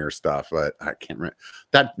John Muir stuff, but I can't remember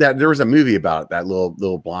that there was a movie about it. That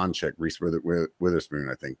little blonde chick, Reese Witherspoon,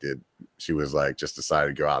 I think did. She was like just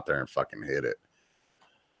decided to go out there and fucking hit it.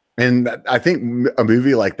 And I think a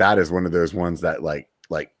movie like that is one of those ones that like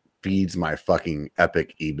feeds my fucking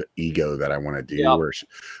epic ego that I want to do. Yep.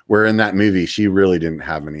 Where in that movie she really didn't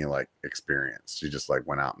have any like experience. She just like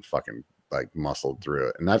went out and fucking like muscled through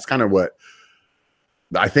it. And that's kind of what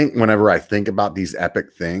I think whenever I think about these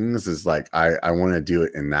epic things is like I want to do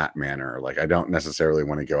it in that manner. Like I don't necessarily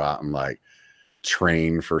want to go out and like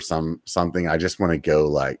train for something. I just want to go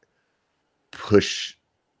like push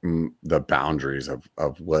the boundaries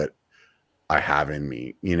of what I have in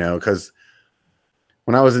me, you know, because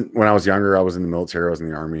when I was younger, I was in the military, I was in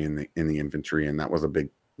the Army, in the infantry, and that was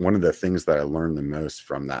one of the things that I learned the most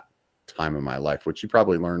from that time of my life, which you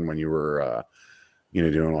probably learned when you were,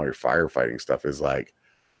 doing all your firefighting stuff, is like,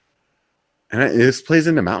 and this plays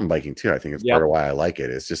into mountain biking too. I think it's part of why I like it.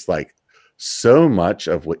 It's just like so much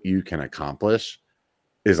of what you can accomplish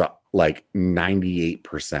is like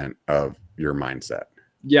 98% of your mindset.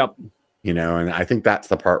 Yep. You know, and I think that's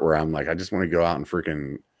the part where I'm like, I just want to go out and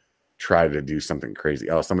freaking try to do something crazy.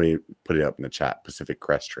 Oh, somebody put it up in the chat. Pacific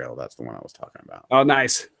Crest Trail. That's the one I was talking about. Oh,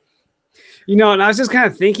 nice. You know, and I was just kind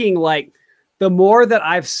of thinking like the more that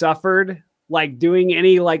I've suffered like doing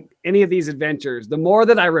any of these adventures, the more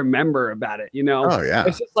that I remember about it, you know. Oh yeah.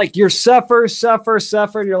 It's just like you're suffer,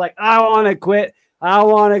 and you're like, I want to quit. I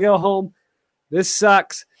want to go home. This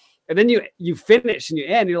sucks. And then you finish and you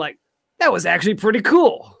end, you're like, that was actually pretty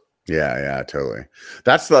cool. Yeah, totally.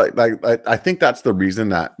 That's like I think that's the reason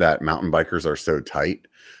that mountain bikers are so tight.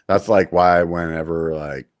 That's like why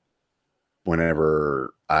whenever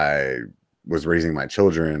I was raising my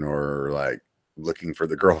children or like looking for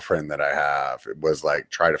the girlfriend that I have, it was like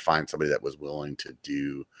try to find somebody that was willing to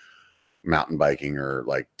do mountain biking or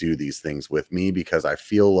like do these things with me, because I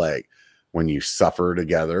feel like when you suffer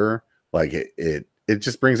together, like it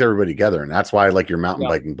just brings everybody together. And that's why like your mountain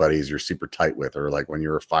biking buddies you're super tight with, or like when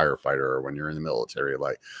you're a firefighter or when you're in the military,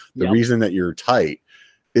 like the reason that you're tight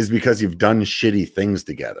is because you've done shitty things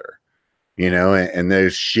together, you know, and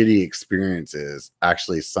those shitty experiences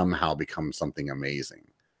actually somehow become something amazing,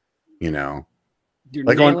 you know. You're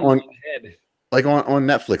like on head. Like on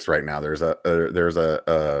Netflix right now, there's a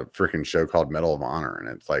freaking show called Medal of Honor, and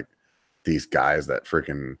it's like these guys that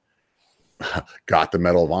freaking got the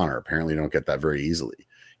Medal of Honor. Apparently don't get that very easily,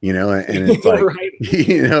 you know, and it's like, right.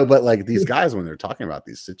 You know, but like these guys, when they're talking about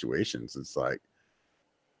these situations, it's like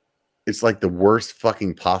the worst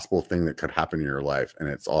fucking possible thing that could happen in your life. And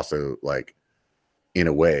it's also like, in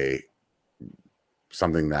a way,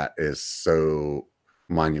 something that is so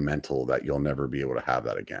monumental that you'll never be able to have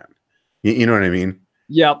that again. You know what I mean?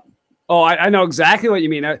 Yep. Oh, I know exactly what you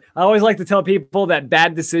mean. I always like to tell people that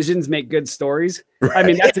bad decisions make good stories. Right. I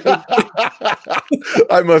mean, that's a good.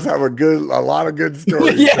 I must have a lot of good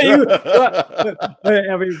stories.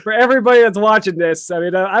 I mean, for everybody that's watching this, I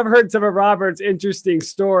mean, I've heard some of Robert's interesting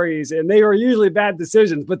stories, and they were usually bad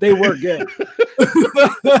decisions, but they were good.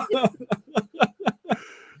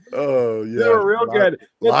 Oh yeah, they were real good.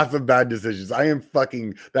 Lots of bad decisions.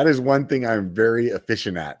 That is one thing I'm very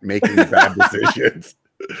efficient at, making bad decisions.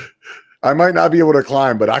 I might not be able to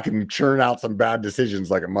climb, but I can churn out some bad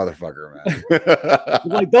decisions like a motherfucker, man.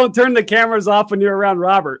 Like, don't turn the cameras off when you're around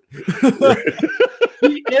Robert.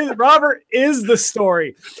 Robert is the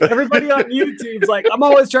story. Everybody on YouTube's like, I'm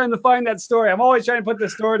always trying to find that story. I'm always trying to put the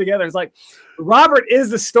story together. It's like, Robert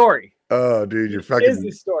is the story. Oh, dude, you're fucking. Is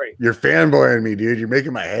the story. You're fanboying me, dude. You're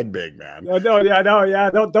making my head big, man. No, yeah.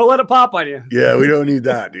 Don't let it pop on you. Yeah, we don't need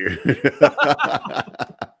that, dude.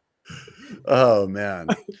 Oh man.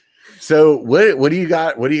 So what do you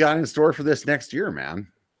got? What do you got in store for this next year, man?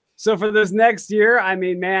 So for this next year, I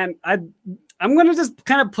mean, man, I'm gonna just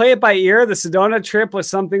kind of play it by ear. The Sedona trip was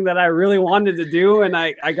something that I really wanted to do, and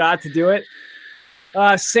I got to do it.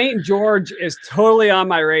 St. George is totally on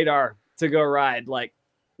my radar to go ride. Like,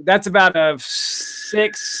 that's about a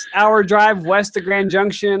 6-hour drive west of Grand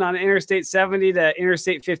Junction on Interstate 70 to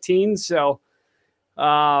Interstate 15. So,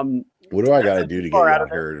 what do I got to do to get you out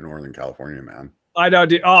here to Northern California, man? I know,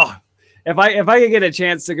 dude. Oh, if I could get a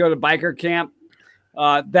chance to go to biker camp,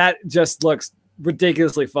 that just looks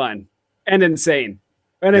ridiculously fun and insane.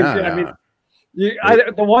 And I mean,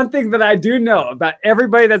 the one thing that I do know about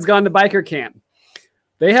everybody that's gone to biker camp,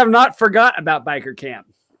 they have not forgot about biker camp.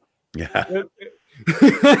 Yeah.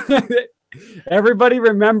 Everybody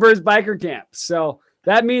remembers biker camp. So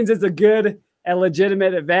that means it's a good and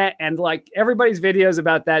legitimate event. And like everybody's videos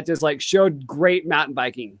about that just like showed great mountain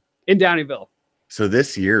biking in Downeyville. So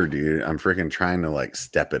this year, dude, I'm freaking trying to like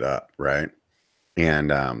step it up. Right.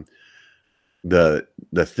 And, the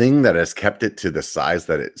thing that has kept it to the size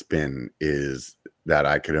that it's been is that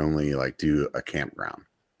I could only like do a campground.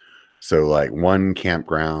 So like one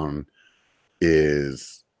campground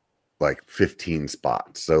is like 15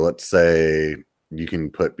 spots. So let's say you can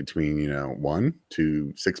put between, 1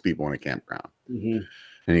 to 6 people in a campground. Mm-hmm.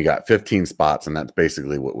 And you got 15 spots, and that's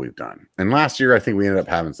basically what we've done. And last year, I think we ended up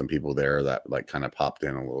having some people there that like kind of popped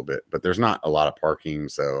in a little bit, but there's not a lot of parking.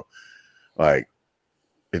 So like,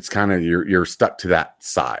 it's kind of, you're stuck to that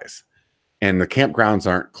size, and the campgrounds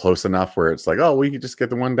aren't close enough where it's like, oh, we could just get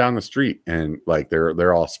the one down the street. And like,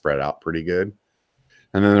 they're all spread out pretty good.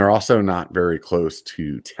 And then they're also not very close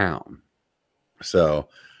to town. So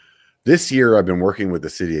this year I've been working with the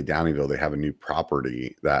city of Downeyville. They have a new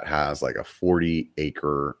property that has like a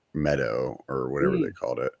 40-acre meadow or whatever they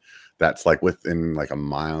called it. That's like within like a 1.5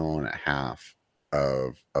 miles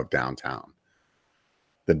of downtown.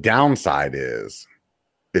 The downside is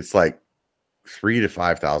it's like $3,000 to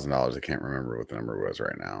 $5,000. I can't remember what the number was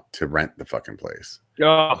right now to rent the fucking place.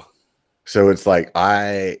 Oh, so it's like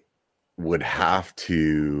I would have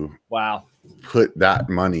to put that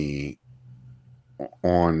money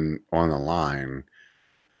on the line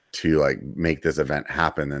to like make this event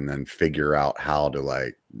happen, and then figure out how to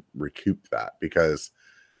like recoup that, because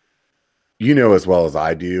as well as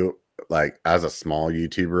I do, like as a small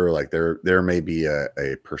YouTuber, like there may be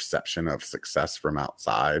a perception of success from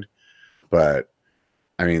outside, but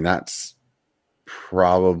I mean that's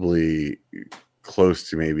probably close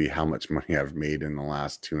to maybe how much money I've made in the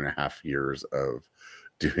last 2.5 years of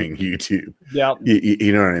doing YouTube. Yeah.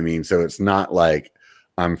 You know what I mean? So it's not like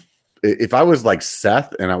if I was like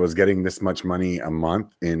Seth and I was getting this much money a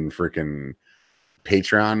month in freaking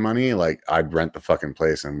Patreon money, like I'd rent the fucking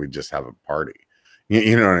place and we'd just have a party.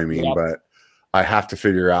 You know what I mean? Yep. But I have to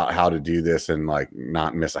figure out how to do this and like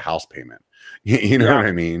not miss a house payment. You know what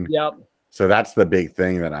I mean? Yep. So that's the big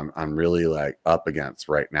thing that I'm really like up against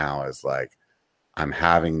right now is like I'm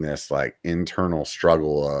having this like internal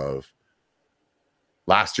struggle of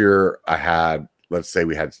last year I had, let's say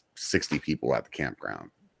we had 60 people at the campground.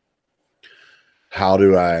 How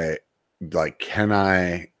do I like, can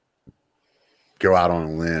I go out on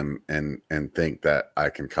a limb and think that I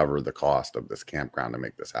can cover the cost of this campground to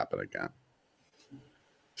make this happen again?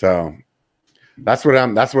 So that's what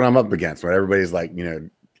I'm up against. When everybody's like, you know,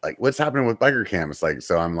 like what's happening with Biker Camp? It's like,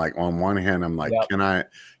 so I'm like, on one hand, I'm like, can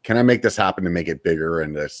I make this happen to make it bigger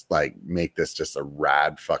and just like make this just a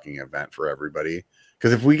rad fucking event for everybody?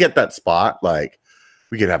 Because if we get that spot, like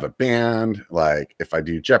we could have a band. Like if I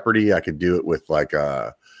do Jeopardy, I could do it with like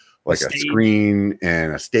a screen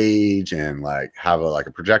and a stage and like have a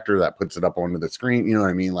projector that puts it up onto the screen. You know what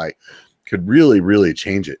I mean? Like could really, really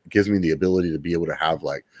change it. It gives me the ability to be able to have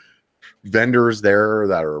like vendors there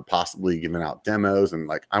that are possibly giving out demos. And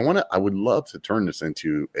like, I would love to turn this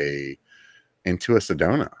into a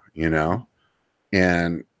Sedona, you know?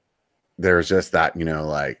 And there's just that, you know,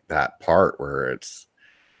 like that part where it's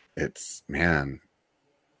man,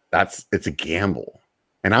 it's a gamble.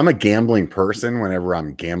 And I'm a gambling person whenever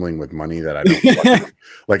I'm gambling with money that I don't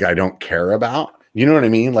like I don't care about. You know what I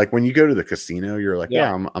mean? Like when you go to the casino, you're like,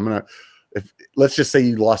 I'm gonna, if let's just say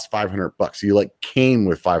you lost $500, you like came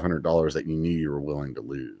with $500 that you knew you were willing to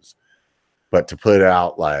lose. But to put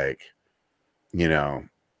out like, you know,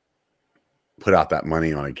 put out that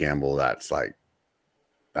money on a gamble that's like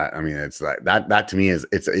that, I mean, it's like that to me is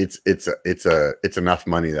it's enough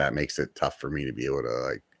money that makes it tough for me to be able to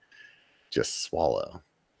like just swallow.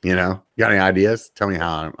 You know, got any ideas? Tell me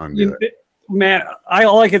how I'm doing it. Man,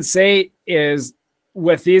 all I can say is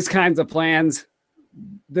with these kinds of plans,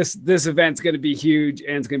 this event's going to be huge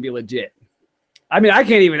and it's going to be legit. I mean, I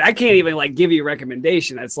can't even like give you a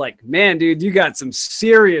recommendation. It's like, man, dude, you got some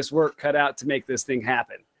serious work cut out to make this thing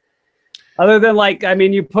happen. Other than like, I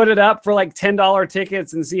mean, you put it up for like $10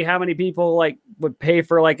 tickets and see how many people like would pay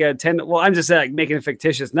for like a 10. Well, I'm just like making a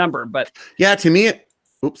fictitious number, but yeah, to me,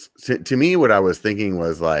 to me, what I was thinking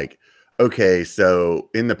was like, okay,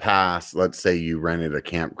 so in the past, let's say you rented a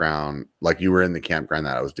campground, like you were in the campground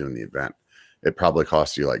that I was doing the event. It probably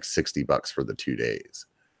cost you like $60 for the 2 days.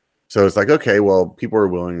 So it's like, okay, well, people are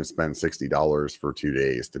willing to spend $60 for 2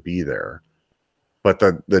 days to be there. But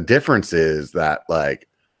the difference is that like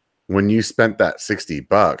when you spent that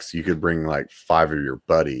 $60, you could bring like 5 of your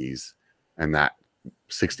buddies and that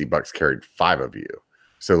 $60 carried 5 of you.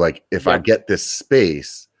 So like if I get this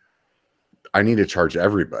space, I need to charge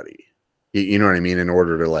everybody. You know what I mean? In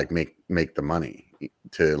order to like make the money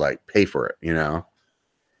to like pay for it, you know?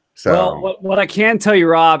 So well, what I can tell you,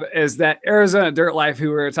 Rob, is that Arizona Dirt Life, who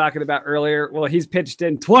we were talking about earlier, well, he's pitched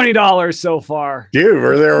in $20 so far. Dude,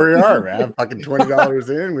 we are, man. Fucking $20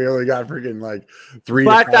 in. We only got freaking like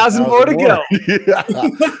 5,000 more to go. Yeah.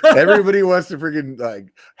 Everybody wants to freaking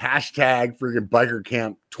like hashtag freaking Biker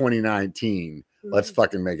Camp 2019. Let's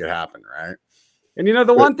fucking make it happen, right? And you know,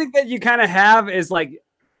 the one thing that you kind of have is like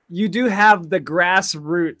you do have the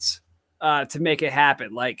grassroots to make it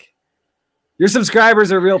happen. Like your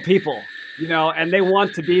subscribers are real people, you know, and they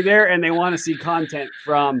want to be there and they want to see content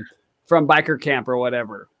from Biker Camp or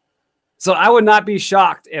whatever. So I would not be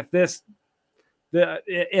shocked if it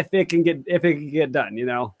can get done, you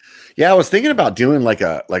know? Yeah. I was thinking about doing like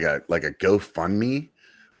a GoFundMe,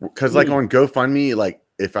 because like on GoFundMe, like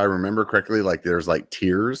if I remember correctly, like there's like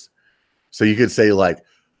tiers. So you could say like,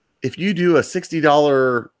 if you do a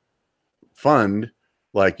 $60 fund,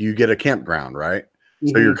 like you get a campground, right?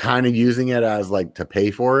 So you're kind of using it as like to pay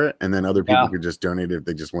for it. And then other people could just donate if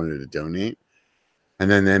they just wanted to donate. And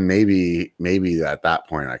then maybe at that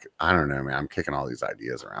point, I don't know, man, I'm kicking all these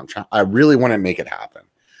ideas around. I really want to make it happen.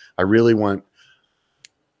 I really want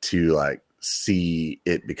to like see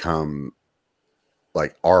it become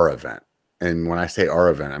like our event. And when I say our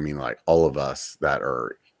event, I mean like all of us that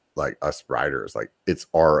are like us riders, like it's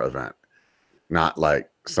our event, not like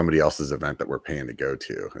somebody else's event that we're paying to go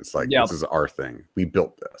to. It's like, this is our thing. We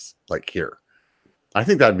built this like here. I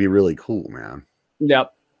think that'd be really cool, man.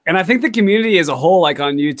 Yep. And I think the community as a whole, like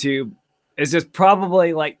on YouTube, is just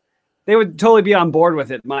probably like they would totally be on board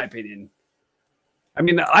with it, in my opinion. I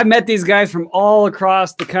mean, I met these guys from all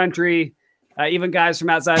across the country, even guys from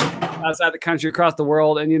outside the country, across the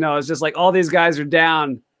world, and it's just like all these guys are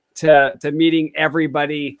down to meeting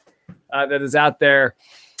everybody that is out there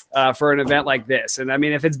for an event like this. And I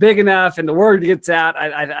mean, if it's big enough and the word gets out,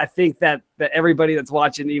 I think that everybody that's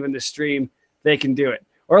watching even the stream, they can do it,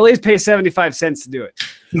 or at least pay 75 cents to do it.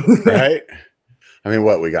 Right. I mean,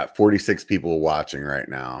 what, we got 46 people watching right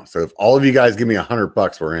now. So if all of you guys give me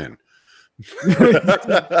 $100, we're in.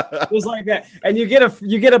 Just like that. And you get a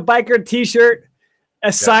biker t-shirt,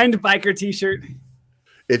 a signed biker t-shirt.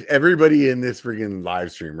 If everybody in this freaking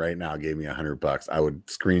live stream right now gave me $100, I would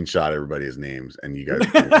screenshot everybody's names, and you guys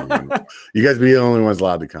be the only ones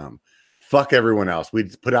allowed to come. Fuck everyone else.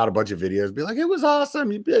 We'd put out a bunch of videos, be like, it was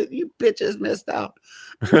awesome. You bitches missed out.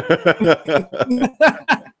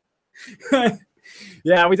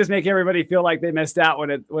 Yeah, we just make everybody feel like they missed out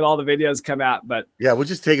when all the videos come out. But yeah, we'll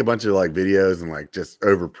just take a bunch of like videos and like just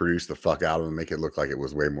overproduce the fuck out of them, make it look like it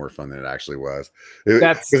was way more fun than it actually was.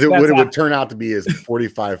 Because it would turn out to be as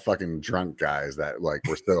 45 fucking drunk guys that like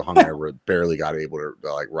were so hungover, barely got able to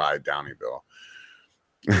like ride Downeyville.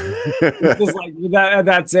 Just like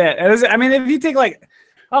that's it. I mean, if you take like,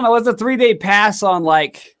 I don't know, what's a 3-day pass on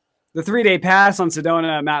like the 3-day pass on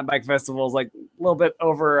Sedona Mountain Bike Festival is like a little bit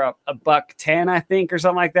over $110, I think, or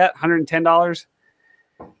something like that. $110.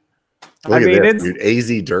 Look at this, dude.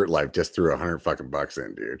 AZ Dirt Life just threw $100 fucking bucks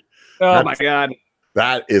in, dude. Oh my god,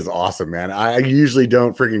 that is awesome, man. I usually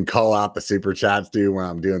don't freaking call out the super chats, dude, when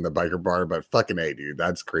I'm doing the biker bar, but fucking A, dude,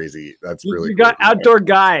 that's crazy. That's really you got cool, outdoor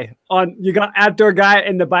guy on. You got outdoor guy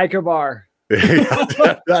in the biker bar.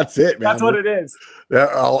 That's it, man. That's what it is.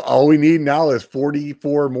 All we need now is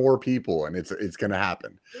 44 more people, and it's gonna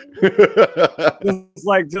happen.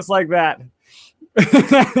 just like that.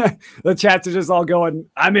 The chats are just all going,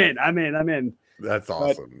 I'm in. That's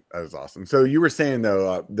awesome. That is awesome. So you were saying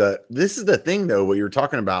though, this is the thing though, what you were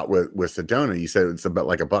talking about with Sedona. You said it's about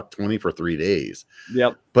like $120 for 3 days.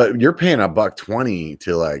 Yep. But you're paying $120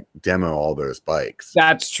 to like demo all those bikes.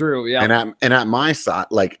 That's true. Yeah. And at my side,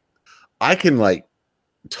 like I can like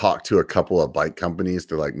talk to a couple of bike companies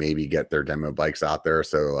to like maybe get their demo bikes out there.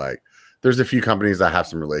 So like there's a few companies I have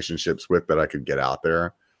some relationships with that I could get out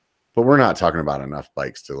there, but we're not talking about enough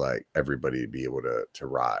bikes to like everybody be able to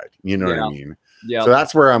ride. You know what I mean? Yeah. So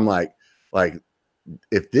that's where I'm like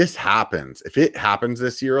if it happens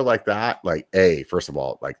this year like that, like first of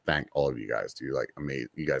all, like thank all of you guys, dude. Like amazing.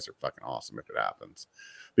 You guys are fucking awesome if it happens.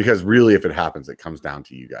 Because really if it happens, it comes down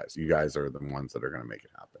to you guys. You guys are the ones that are going to make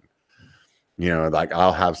it happen. You know, like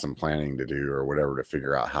I'll have some planning to do or whatever to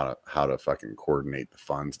figure out how to fucking coordinate the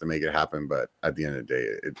funds to make it happen. But at the end of the day,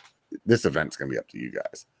 this event's going to be up to you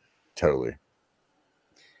guys. Totally.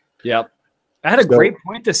 Yep. I had a great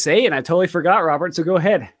point to say, and I totally forgot, Robert. So go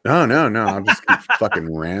ahead. No. I'm just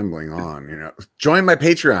fucking rambling on. You know, join my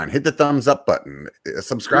Patreon. Hit the thumbs up button.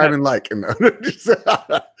 Subscribe and like. And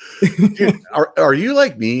dude, are you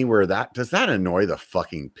like me? Where does that annoy the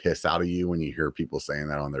fucking piss out of you when you hear people saying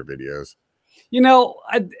that on their videos? You know,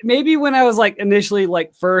 maybe when I was like initially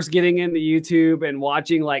like first getting into YouTube and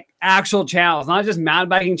watching like actual channels, not just mountain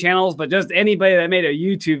biking channels, but just anybody that made a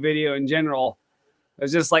YouTube video in general. It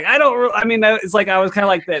was just like, it's like I was kind of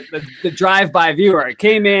like the drive-by viewer. I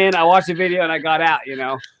came in, I watched the video, and I got out, you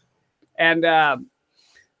know? And,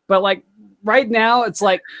 but like right now, it's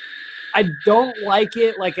like, I don't like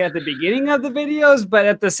it like at the beginning of the videos, but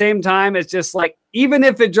at the same time, it's just like, even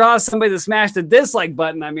if it draws somebody to smash the dislike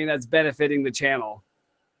button, I mean, that's benefiting the channel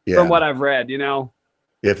from what I've read, you know?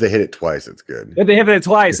 If they hit it twice, it's good. If they hit it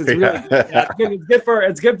twice, it's really good. Yeah,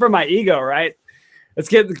 it's good for my ego, right? It's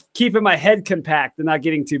keeping my head compact and not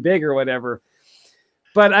getting too big or whatever.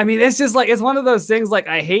 But I mean, it's just like, it's one of those things like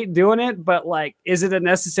I hate doing it, but like, is it a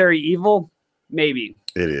necessary evil? Maybe.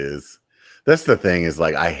 It is. That's the thing is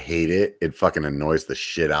like, I hate it. It fucking annoys the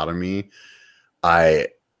shit out of me. I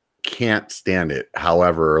can't stand it.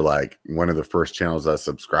 However, like one of the first channels I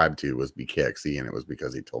subscribed to was BKXE, and it was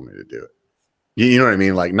because he told me to do it. You know what I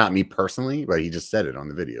mean? Like not me personally, but he just said it on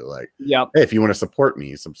the video. Like, hey, if you want to support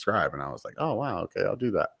me, subscribe. And I was like, oh wow, okay, I'll do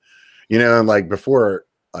that. You know, and like before,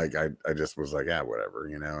 like I just was like, yeah, whatever,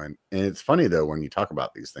 you know. And it's funny though when you talk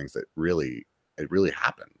about these things, it really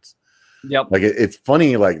happens. Yep. Like it's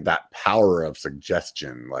funny, like that power of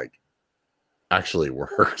suggestion, like actually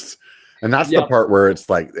works. And that's the part where it's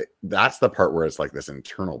like, it's like this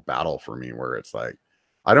internal battle for me, where it's like,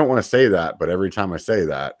 I don't want to say that, but every time I say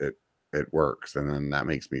that, it works. And then that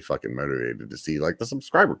makes me fucking motivated to see like the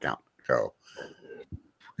subscriber count go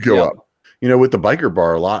up. you know, with the biker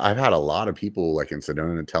bar, I've had a lot of people like in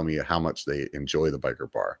Sedona tell me how much they enjoy the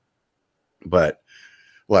biker bar. But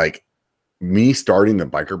like me starting the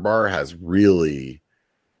biker bar has really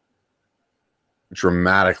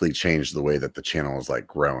dramatically changed the way that the channel is like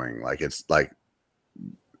growing. Like it's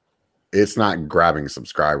not grabbing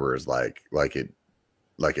subscribers like it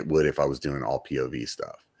would if I was doing all POV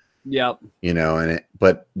stuff. Yep. You know,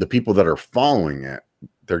 but the people that are following it,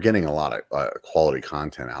 they're getting a lot of quality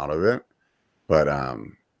content out of it. But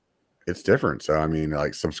it's different. So I mean,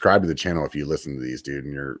 like, subscribe to the channel if you listen to these, dude,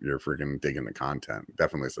 and you're freaking digging the content.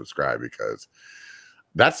 Definitely subscribe, because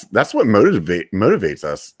that's what motivates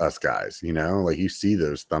us guys. You know, like, you see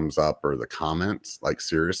those thumbs up or the comments. Like,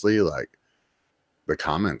 seriously, like, the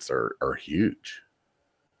comments are huge.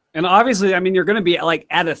 And obviously, I mean, you're going to be like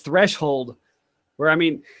at a threshold where, I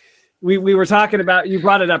mean, we were talking about, you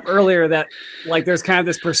brought it up earlier, that like there's kind of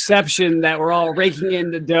this perception that we're all raking in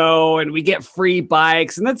the dough and we get free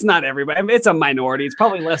bikes. And that's not everybody. I mean, it's a minority. It's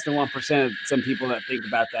probably less than 1% of some people that think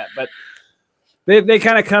about that. But they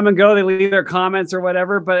kind of come and go. They leave their comments or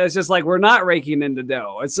whatever. But it's just like, we're not raking in the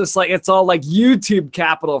dough. It's just like, it's all like YouTube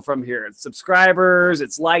capital from here. It's subscribers,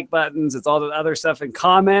 it's like buttons, it's all the other stuff, and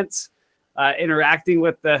comments, interacting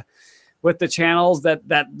with the channels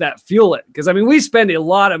that fuel it. Because I mean, we spend a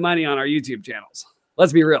lot of money on our YouTube channels.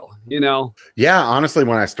 Let's be real, you know? Yeah, honestly,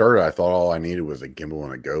 when I started, I thought all I needed was a gimbal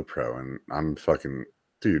and a GoPro, and I'm fucking,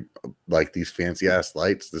 dude, like, these fancy ass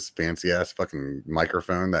lights, this fancy ass fucking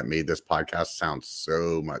microphone that made this podcast sound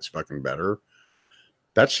so much fucking better.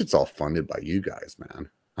 That shit's all funded by you guys, man.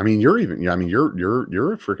 I mean, you're a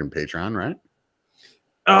freaking Patreon, right?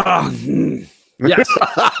 Yes.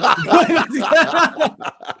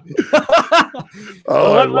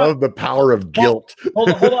 I love the power of guilt. Hold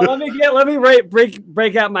on. Let me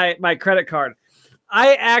break out my credit card.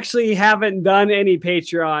 I actually haven't done any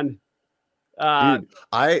Patreon. Dude,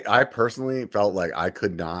 I personally felt like I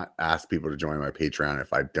could not ask people to join my Patreon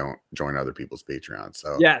if I don't join other people's Patreon.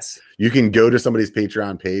 So yes, you can go to somebody's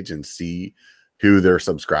Patreon page and see who they're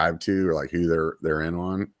subscribed to, or like who they're in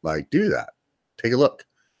on. Like, do that. Take a look.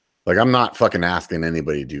 Like, I'm not fucking asking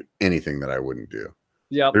anybody to do anything that I wouldn't do.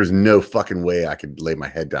 Yep. There's no fucking way I could lay my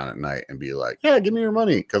head down at night and be like, yeah, give me your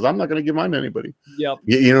money, because I'm not going to give mine to anybody. Yep.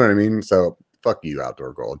 You know what I mean? So fuck you,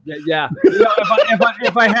 Outdoor Gold. Yeah. You know,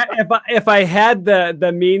 if I had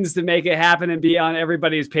the means to make it happen and be on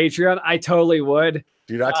everybody's Patreon, I totally would.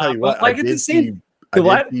 Dude, I tell you what, like, I did see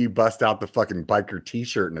you bust out the fucking biker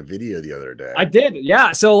T-shirt in a video the other day. I did,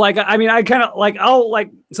 yeah. So like, I mean, I kind of like,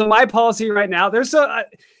 so my policy right now,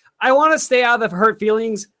 I want to stay out of hurt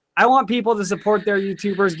feelings. I want people to support their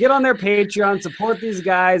YouTubers, get on their Patreon, support these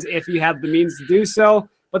guys if you have the means to do so.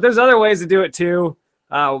 But there's other ways to do it too.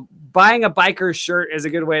 Buying a biker shirt is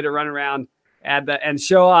a good way to run around and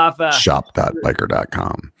show off.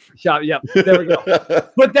 Shop.biker.com. Shop. Yep. There we go.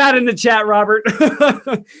 Put that in the chat, Robert.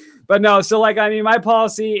 But no, so like, I mean, my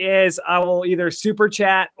policy is I will either super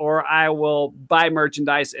chat or I will buy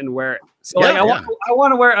merchandise and wear it. So I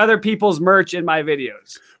want to wear other people's merch in my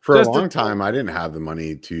videos. For a long time, I didn't have the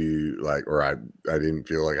money to like, or I didn't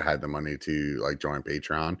feel like I had the money to like join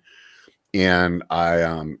Patreon, and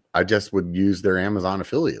I just would use their Amazon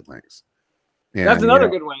affiliate links. And, that's another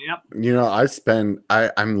good way. Yep. You know,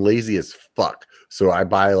 I'm lazy as fuck, so I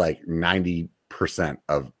buy like 90%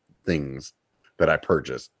 of things that I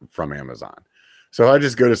purchase from Amazon. So I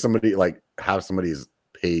just go to somebody, like, have somebody's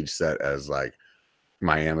page set as like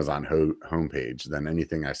my Amazon homepage. Then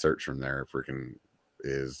anything I search from there freaking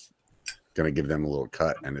is going to give them a little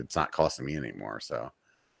cut, and it's not costing me anymore. So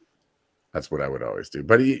that's what I would always do.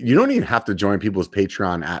 But you don't even have to join people's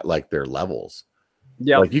Patreon at like their levels.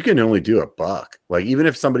 Yeah. Like, you can only do $1. Like, even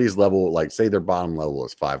if somebody's level, like say their bottom level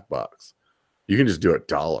is $5, you can just do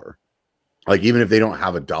 $1. Like, even if they don't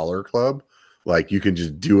have a dollar club, like, you can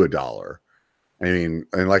just do $1. I mean,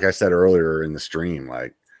 and like I said earlier in the stream,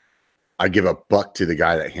 like, I give $1 to the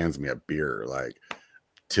guy that hands me a beer, like,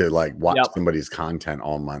 to like watch somebody's content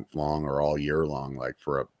all month long or all year long, like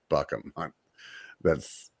for $1 a month.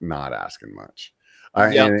 That's not asking much.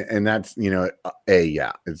 And that's, you know,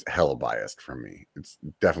 it's hella biased for me. It's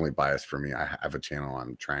definitely biased for me. I have a channel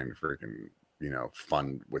I'm trying to freaking, you know,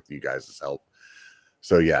 fund with you guys' help.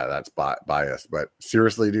 So yeah, that's biased. But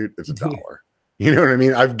seriously, dude, it's $1. You know what I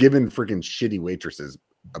mean? I've given freaking shitty waitresses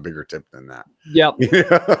a bigger tip than that. Yep.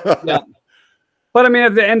 Yep. But I mean,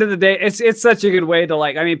 at the end of the day, it's such a good way to,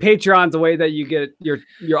 like, I mean, Patreon's a way that you get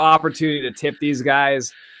your opportunity to tip these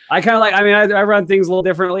guys. I kind of like, I mean, I run things a little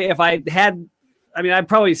differently. If I had, I mean, I'd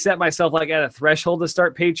probably set myself like at a threshold to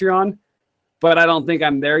start Patreon, but I don't think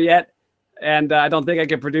I'm there yet. and I don't think I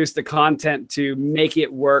could produce the content to make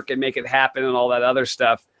it work and make it happen and all that other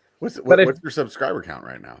stuff. What's your subscriber count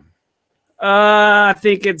right now? I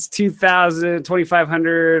think it's 2,000,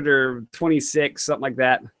 2,500 or 26, something like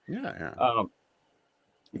that. Yeah.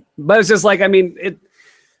 But it's just like, I mean, it.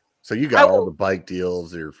 So you got all the bike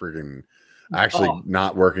deals. You're freaking actually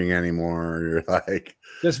not working anymore. You're like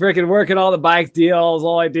just freaking working all the bike deals.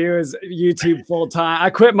 All I do is YouTube full time. I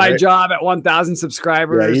quit my job at 1,000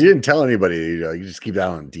 subscribers. Yeah, you didn't tell anybody. You just keep that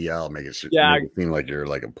on DL, make it seem like you're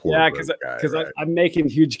like a poor guy. Because I'm making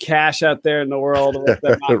huge cash out there in the world.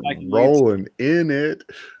 Rolling in it.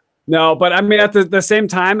 No, but I mean, at the same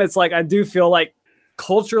time, it's like I do feel like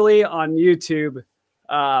culturally on YouTube,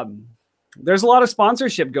 there's a lot of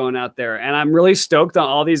sponsorship going out there, and I'm really stoked on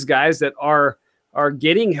all these guys that are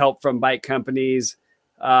getting help from bike companies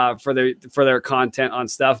for their content on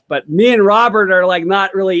stuff. But me and Robert are like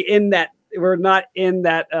not really in that. We're not in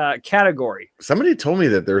that category. Somebody told me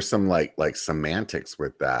that there's some like semantics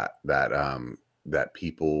with that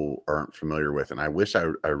people aren't familiar with, and I wish I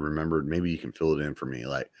remembered. Maybe you can fill it in for me.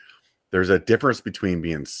 Like, there's a difference between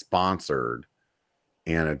being sponsored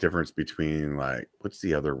and a difference between like, what's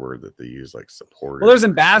the other word that they use? Like support. Well, there's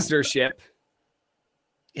ambassadorship.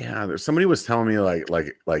 Yeah. There's somebody was telling me like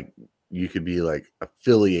you could be like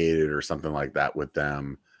affiliated or something like that with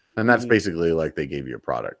them. And that's basically like they gave you a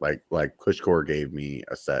product. Like Cushcore gave me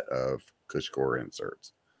a set of Cushcore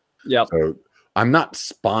inserts. Yeah. So I'm not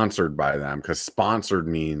sponsored by them because sponsored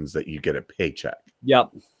means that you get a paycheck.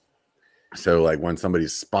 Yep. So like when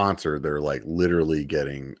somebody's sponsored, they're like literally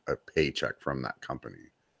getting a paycheck from that company.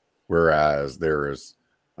 Whereas there is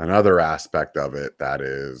another aspect of it that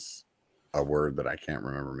is a word that I can't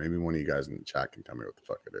remember. Maybe one of you guys in the chat can tell me what the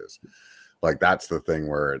fuck it is. Like that's the thing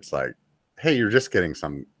where it's like, hey, you're just getting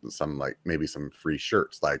some like maybe some free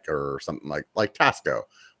shirts, like or something like Tasco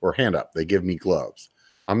or Hand Up. They give me gloves.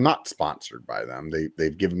 I'm not sponsored by them.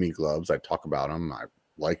 They've given me gloves. I talk about them. I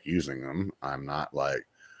like using them. I'm not like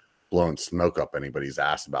blowing smoke up anybody's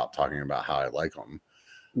ass about talking about how I like them.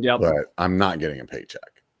 Yeah, but I'm not getting a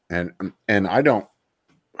paycheck, and I don't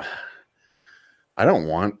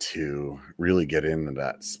want to really get into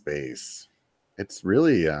that space. It's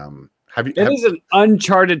really it is an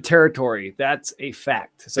uncharted territory. That's a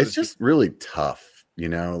fact. So it's just really tough, you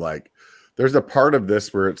know. Like there's a part of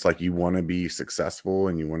this where it's like you want to be successful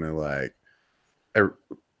and you want to like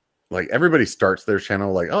everybody starts their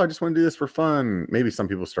channel like, oh, I just want to do this for fun. Maybe some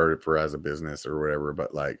people start it as a business or whatever,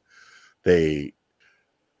 but like they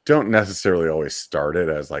don't necessarily always start it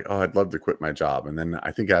as like, oh, I'd love to quit my job. And then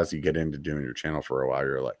I think as you get into doing your channel for a while,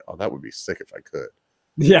 you're like, oh, that would be sick if I could.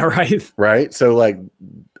 Yeah, right. Right. So like,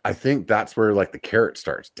 I think that's where like the carrot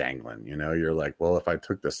starts dangling, you know, you're like, well, if I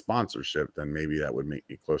took the sponsorship, then maybe that would make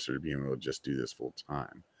me closer to being able to just do this full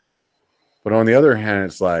time. But on the other hand,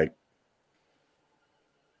 it's like,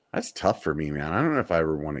 that's tough for me, man. I don't know if I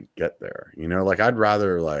ever want to get there, you know, like I'd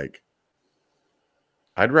rather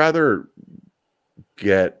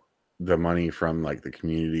get the money from like the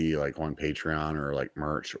community, like on Patreon or like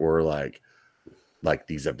merch or like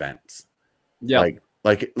these events. Yeah.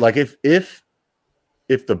 Like if the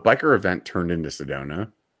biker event turned into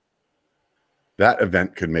Sedona, that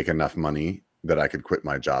event could make enough money that I could quit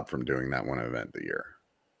my job from doing that one event a year.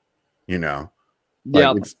 You know,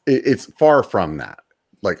 like it's far from that,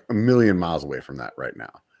 like a million miles away from that right now.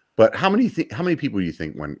 But how many people do you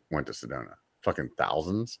think went to Sedona? Fucking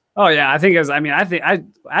thousands. Oh yeah, I think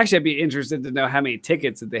I'd be interested to know how many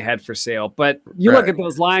tickets that they had for sale. But you look at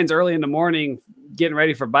those lines early in the morning, getting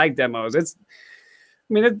ready for bike demos.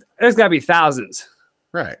 There's got to be thousands,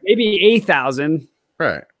 right? Maybe 8,000,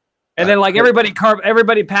 right? And then like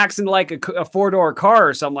everybody packs in like a 4-door car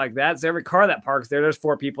or something like that. So every car that parks there's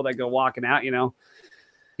 4 people that go walking out, you know.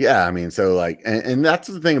 Yeah, I mean, so like, and that's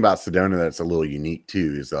the thing about Sedona that's a little unique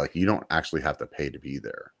too, is like you don't actually have to pay to be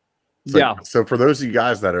there. So for those of you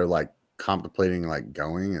guys that are like contemplating like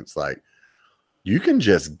going, it's like you can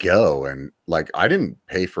just go. And like I didn't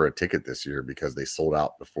pay for a ticket this year because they sold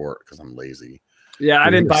out before, because I'm lazy. Yeah, I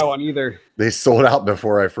didn't buy one either. They sold out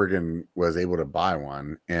before I friggin' was able to buy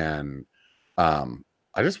one. And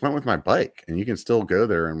I just went with my bike, and you can still go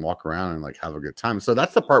there and walk around and like have a good time. So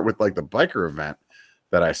that's the part with like the biker event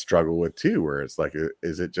that I struggle with too, where it's like,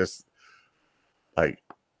 is it just like,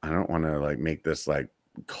 I don't want to like make this like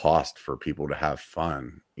cost for people to have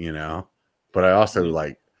fun, you know, but I also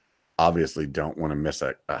like obviously don't want to miss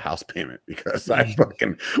a house payment because I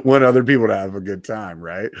fucking want other people to have a good time,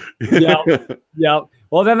 right? Yep.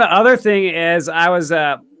 Well, then the other thing is I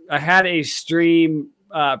had a stream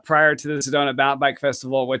prior to the Sedona Mountain Bike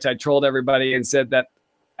Festival, which I trolled everybody and said that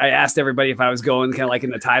I asked everybody if I was going kind of like in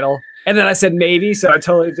the title. And then I said maybe. So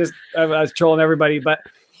I was trolling everybody. But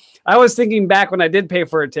I was thinking back when I did pay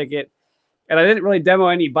for a ticket and I didn't really demo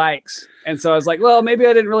any bikes. And so I was like, well, maybe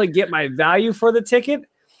I didn't really get my value for the ticket.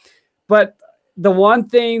 But the one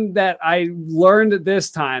thing that I learned this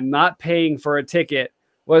time, not paying for a ticket,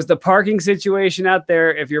 was the parking situation out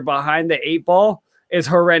there. If you're behind the 8-ball, is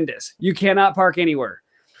horrendous. You cannot park anywhere.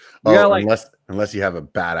 Unless you have a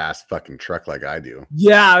badass fucking truck like I do.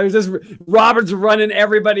 Yeah, it was just Robert's running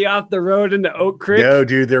everybody off the road into Oak Creek. No,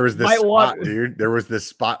 dude, there was this spot, dude. There was this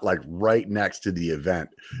spot like right next to the event,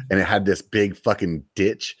 and it had this big fucking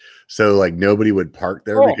ditch. So like nobody would park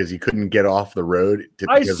there because you couldn't get off the road.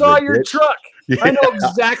 I saw your ditch. Truck. Yeah. I know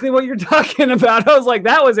exactly what you're talking about. I was like,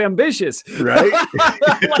 that was ambitious, right?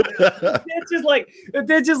 The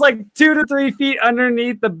ditch is like 2 to 3 feet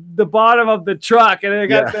underneath the bottom of the truck, and it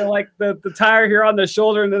got the tire here on the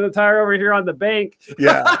shoulder, and then the tire over here on the bank.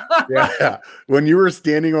 Yeah. When you were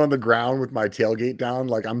standing on the ground with my tailgate down,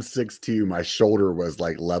 like I'm 6'2", my shoulder was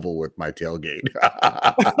like level with my tailgate.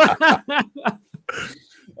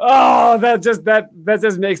 Oh, that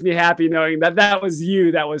just makes me happy knowing that was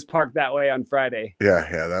you that was parked that way on Friday. Yeah,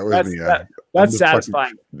 that was me. That's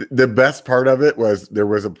satisfying. The best part of it was there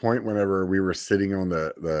was a point whenever we were sitting on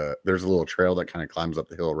there's a little trail that kind of climbs up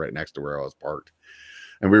the hill right next to where I was parked.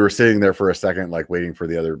 And we were sitting there for a second, like waiting for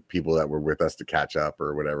the other people that were with us to catch up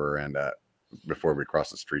or whatever. And before we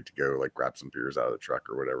crossed the street to go like grab some beers out of the truck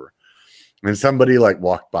or whatever. And somebody like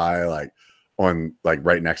walked by like on like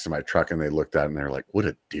right next to my truck, and they looked at it and they're like, what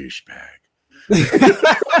a douchebag.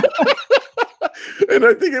 And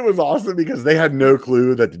I think it was awesome because they had no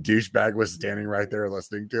clue that the douchebag was standing right there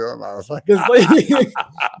listening to him. I was like, because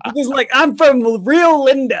like I'm from real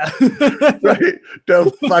Linda. Right?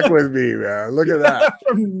 Don't fuck with me, man. Look at that.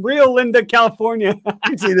 From real Linda, California.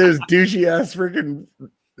 You see those douchey ass freaking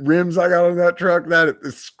rims I got on that truck? That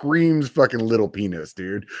it screams fucking little penis,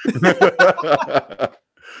 dude.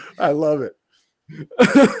 I love it.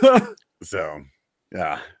 So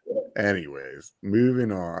yeah. Anyways,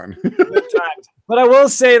 moving on. But I will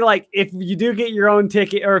say, like, if you do get your own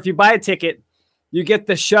ticket, or if you buy a ticket, you get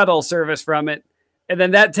the shuttle service from it, and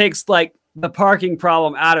then that takes like the parking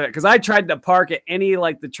problem out of it. Because I tried to park at any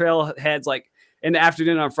like the trailheads like in the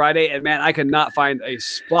afternoon on Friday, and man, I could not find a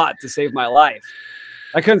spot to save my life.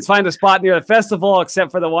 I couldn't find a spot near the festival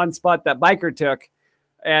except for the one spot that Biker took.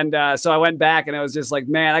 And so I went back, and I was just like,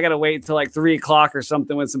 man, I got to wait until like 3 o'clock or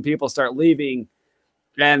something when some people start leaving.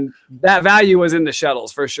 And that value was in the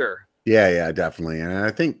shuttles for sure. Yeah, definitely. And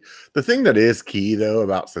I think the thing that is key though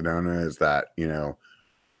about Sedona is that, you know,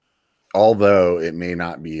 although it may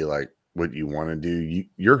not be like what you want to do,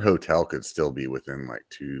 your hotel could still be within like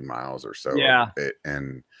 2 miles or so. Yeah. Of it,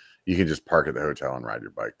 and you can just park at the hotel and ride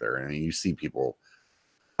your bike there. And you see people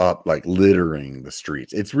up like littering the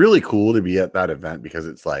streets. It's really cool to be at that event because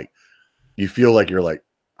it's like you feel like you're like,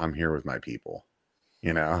 I'm here with my people,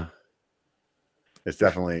 you know. It's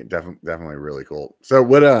definitely really cool. So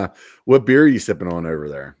what beer are you sipping on over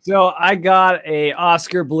there? So I got a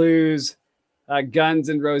Oscar Blues Guns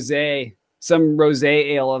and Rosé, some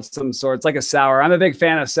rosé ale of some sort. It's like a sour. I'm a big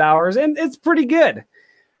fan of sours, and it's pretty good.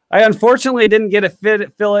 I unfortunately didn't get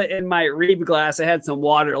to fill it in my Reeb glass. I had some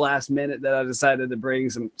water last minute that I decided to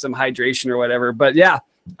bring some hydration or whatever. But yeah,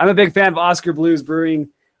 I'm a big fan of Oscar Blues Brewing.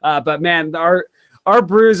 But man, our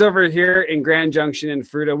brews over here in Grand Junction and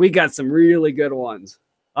Fruita, we got some really good ones.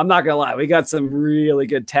 I'm not gonna lie, we got some really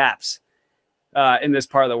good taps in this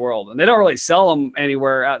part of the world, and they don't really sell them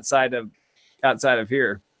anywhere outside of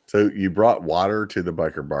here. So you brought water to the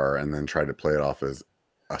biker bar and then tried to play it off as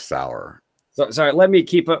a sour. So sorry, let me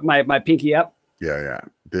keep up my pinky up. Yeah.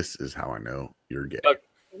 This is how I know you're gay. Okay.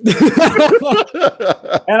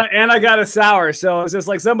 and I got a sour, so it's just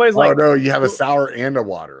like somebody's like, oh no, you have a sour and a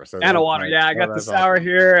water, and a water. Nice. Yeah, I got the sour awesome.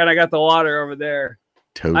 Here, and I got the water over there.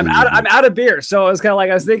 Totally. I'm out of beer, so it was kind of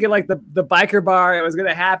like I was thinking like the biker bar. It was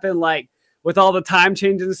gonna happen like with all the time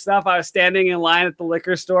changes and stuff. I was standing in line at the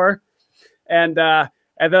liquor store, and then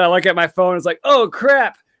I look at my phone. It's like, oh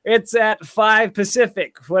crap, it's at 5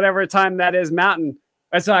 Pacific, whatever time that is Mountain.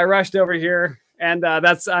 And so I rushed over here. And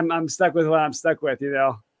I'm stuck with what I'm stuck with, you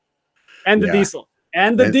know, and the diesel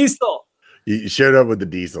and diesel. You showed up with the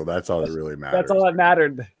diesel. That's all that really matters. That's all that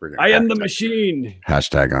mattered. I am the machine.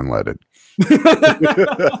 Hashtag unleaded.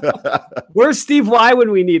 Where's Steve Y when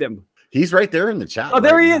we need him? He's right there in the chat. Oh,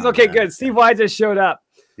 there he is. Okay, good. Steve Y just showed up.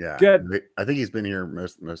 Yeah, good. I think he's been here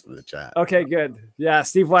most of the chat. Okay, good. Yeah,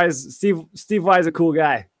 Steve Y is a cool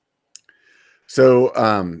guy.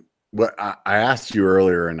 So What I asked you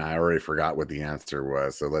earlier, and I already forgot what the answer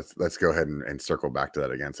was. So let's go ahead and circle back to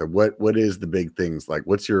that again. So what is the big things like?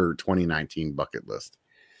 What's your 2019 bucket list?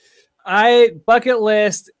 Bucket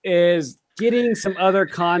list is getting some other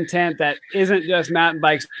content that isn't just mountain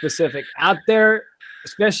bike specific out there,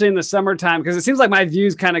 especially in the summertime, because it seems like my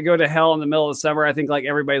views kind of go to hell in the middle of the summer. I think like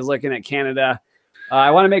everybody's looking at Canada.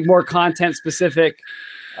 I want to make more content specific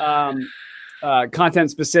videos,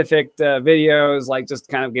 like just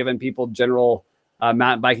kind of giving people general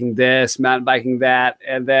mountain biking this, mountain biking that,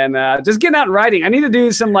 and then just getting out and riding. I need to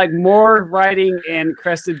do some like more riding in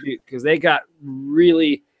Crested Butte because they got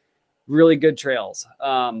really, really good trails.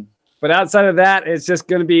 But outside of that, it's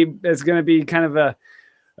going to be kind of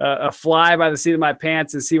a fly by the seat of my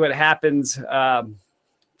pants and see what happens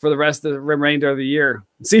for the rest of the remainder of the year.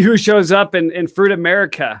 See who shows up in Fruit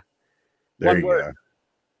America. There you go.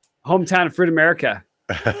 Hometown of Fruit America.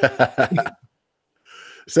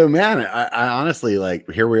 So man, I honestly, like,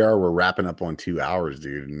 here we are, we're wrapping up on 2 hours,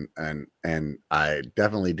 dude. And I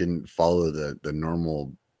definitely didn't follow the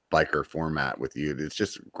normal biker format with you. It's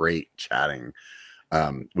just great chatting.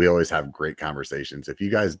 We always have great conversations. If you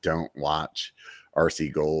guys don't watch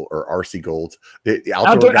RC Gold, the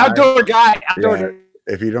outdoor guy. Yeah,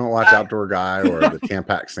 if you don't watch Outdoor Guy or the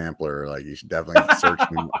Tampax Sampler, like, you should definitely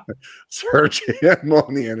search him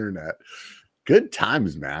on the internet. Good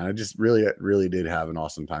times, man. I just really did have an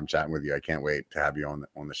awesome time chatting with you. I can't wait to have you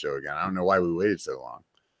on the show again. I don't know why we waited so long.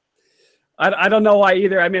 I don't know why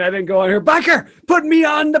either. I mean, I didn't go on here, Biker, put me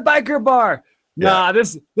on the Biker bar. Yeah. Nah,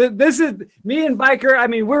 this is me and Biker. I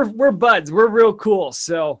mean, we're buds. We're real cool.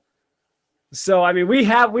 So I mean, we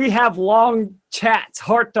have long chats,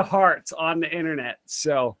 heart to heart on the internet.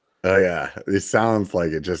 So. Oh yeah, it sounds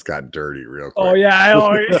like it just got dirty real quick. Oh yeah,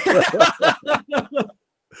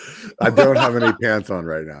 I don't have any pants on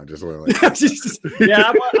right now. Just like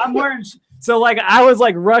yeah, I'm wearing. So like I was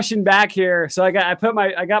like rushing back here, so I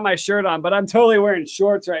got my shirt on, but I'm totally wearing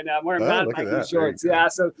shorts right now. I'm wearing mountain biking shorts. Yeah,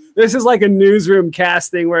 so this is like a newsroom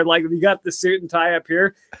casting where like you got the suit and tie up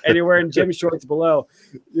here, and you're wearing gym shorts below.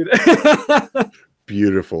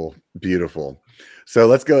 Beautiful. So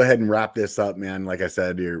let's go ahead and wrap this up, man. Like I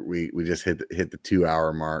said, we just hit the 2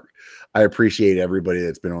 hour mark. I appreciate everybody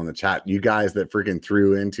that's been on the chat. You guys that freaking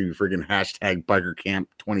threw into freaking hashtag Biker Camp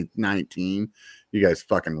 2019. You guys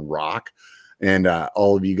fucking rock. And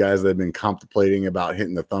all of you guys that have been contemplating about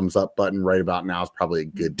hitting the thumbs up button right about now is probably a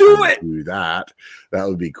good time to do that. That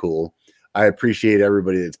would be cool. I appreciate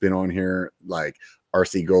everybody that's been on here, like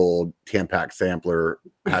RC Gold, Tampax Sampler,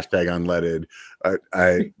 hashtag Unleaded.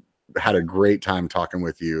 I had a great time talking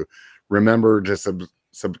with you. Remember to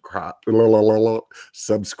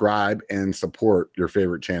subscribe and support your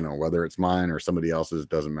favorite channel, whether it's mine or somebody else's.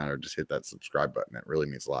 Doesn't matter. Just hit that subscribe button. It really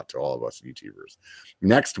means a lot to all of us YouTubers.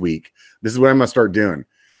 Next week, this is what I'm gonna start doing.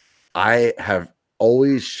 I have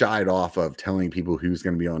always shied off of telling people who's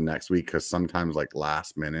gonna be on next week because sometimes, like,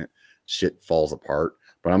 last minute shit falls apart.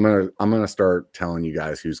 But I'm gonna start telling you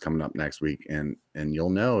guys who's coming up next week, and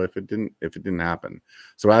you'll know if it didn't happen.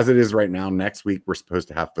 So as it is right now, next week we're supposed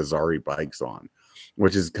to have Fazari Bikes on,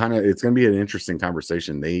 which is it's gonna be an interesting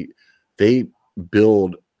conversation. They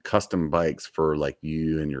build custom bikes for like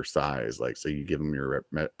you and your size, like, so you give them your.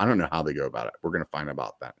 I don't know how they go about it. We're gonna find out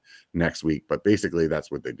about that next week, but basically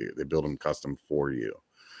that's what they do. They build them custom for you.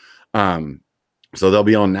 So they'll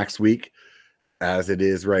be on next week. As it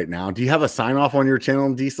is right now. Do you have a sign off on your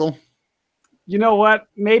channel, Diesel? You know what?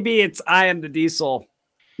 Maybe it's I am the Diesel.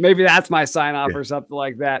 Maybe that's my sign off or something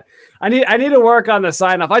like that. I need to work on the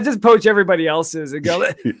sign off. I just poach everybody else's and go,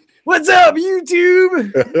 "What's up,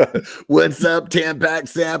 YouTube? What's up, Tampax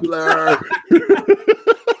Sampler?"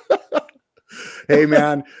 Hey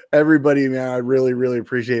man, everybody, man, I really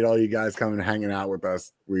appreciate all you guys coming and hanging out with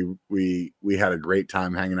us. We had a great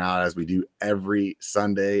time hanging out, as we do every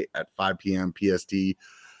Sunday at 5 p.m. PST.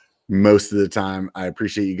 Most of the time, I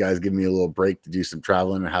appreciate you guys giving me a little break to do some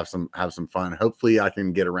traveling and have some fun. Hopefully I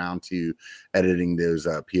can get around to editing those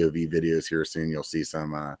POV videos here soon. You'll see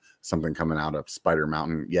something coming out of Spider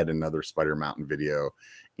Mountain, yet another Spider Mountain video.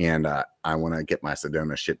 And I want to get my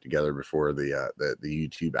Sedona shit together before the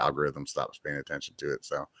YouTube algorithm stops paying attention to it.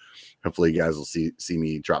 So hopefully you guys will see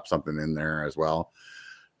me drop something in there as well.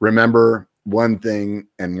 Remember one thing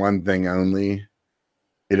and one thing only.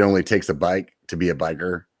 It only takes a bike to be a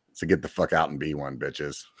biker. So get the fuck out and be one,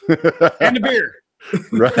 bitches. And a beer.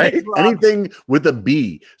 Right? Anything with a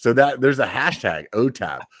B. So that there's a hashtag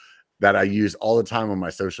OTAB that I use all the time on my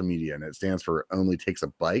social media, and it stands for only takes a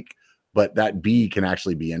bike. But that B can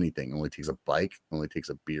actually be anything. Only takes a bike, only takes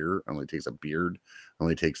a beer, only takes a beard,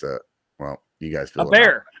 only takes a, well, you guys feel a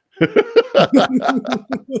bear.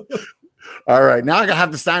 All right, now I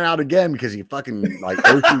have to sign out again because you fucking like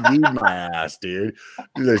OCD'd my ass, dude.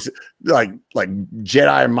 Like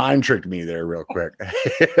Jedi mind tricked me there real quick.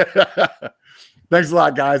 Thanks a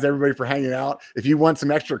lot, guys, everybody, for hanging out. If you want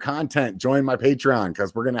some extra content, join my Patreon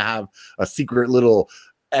because we're gonna have a secret little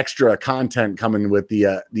extra content coming with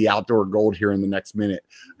the outdoor gold here in the next minute.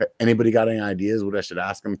 Anybody got any ideas what I should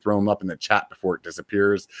ask them? Throw them up in the chat before it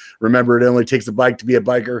disappears. Remember, it only takes a bike to be a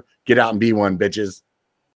biker. Get out and be one, bitches.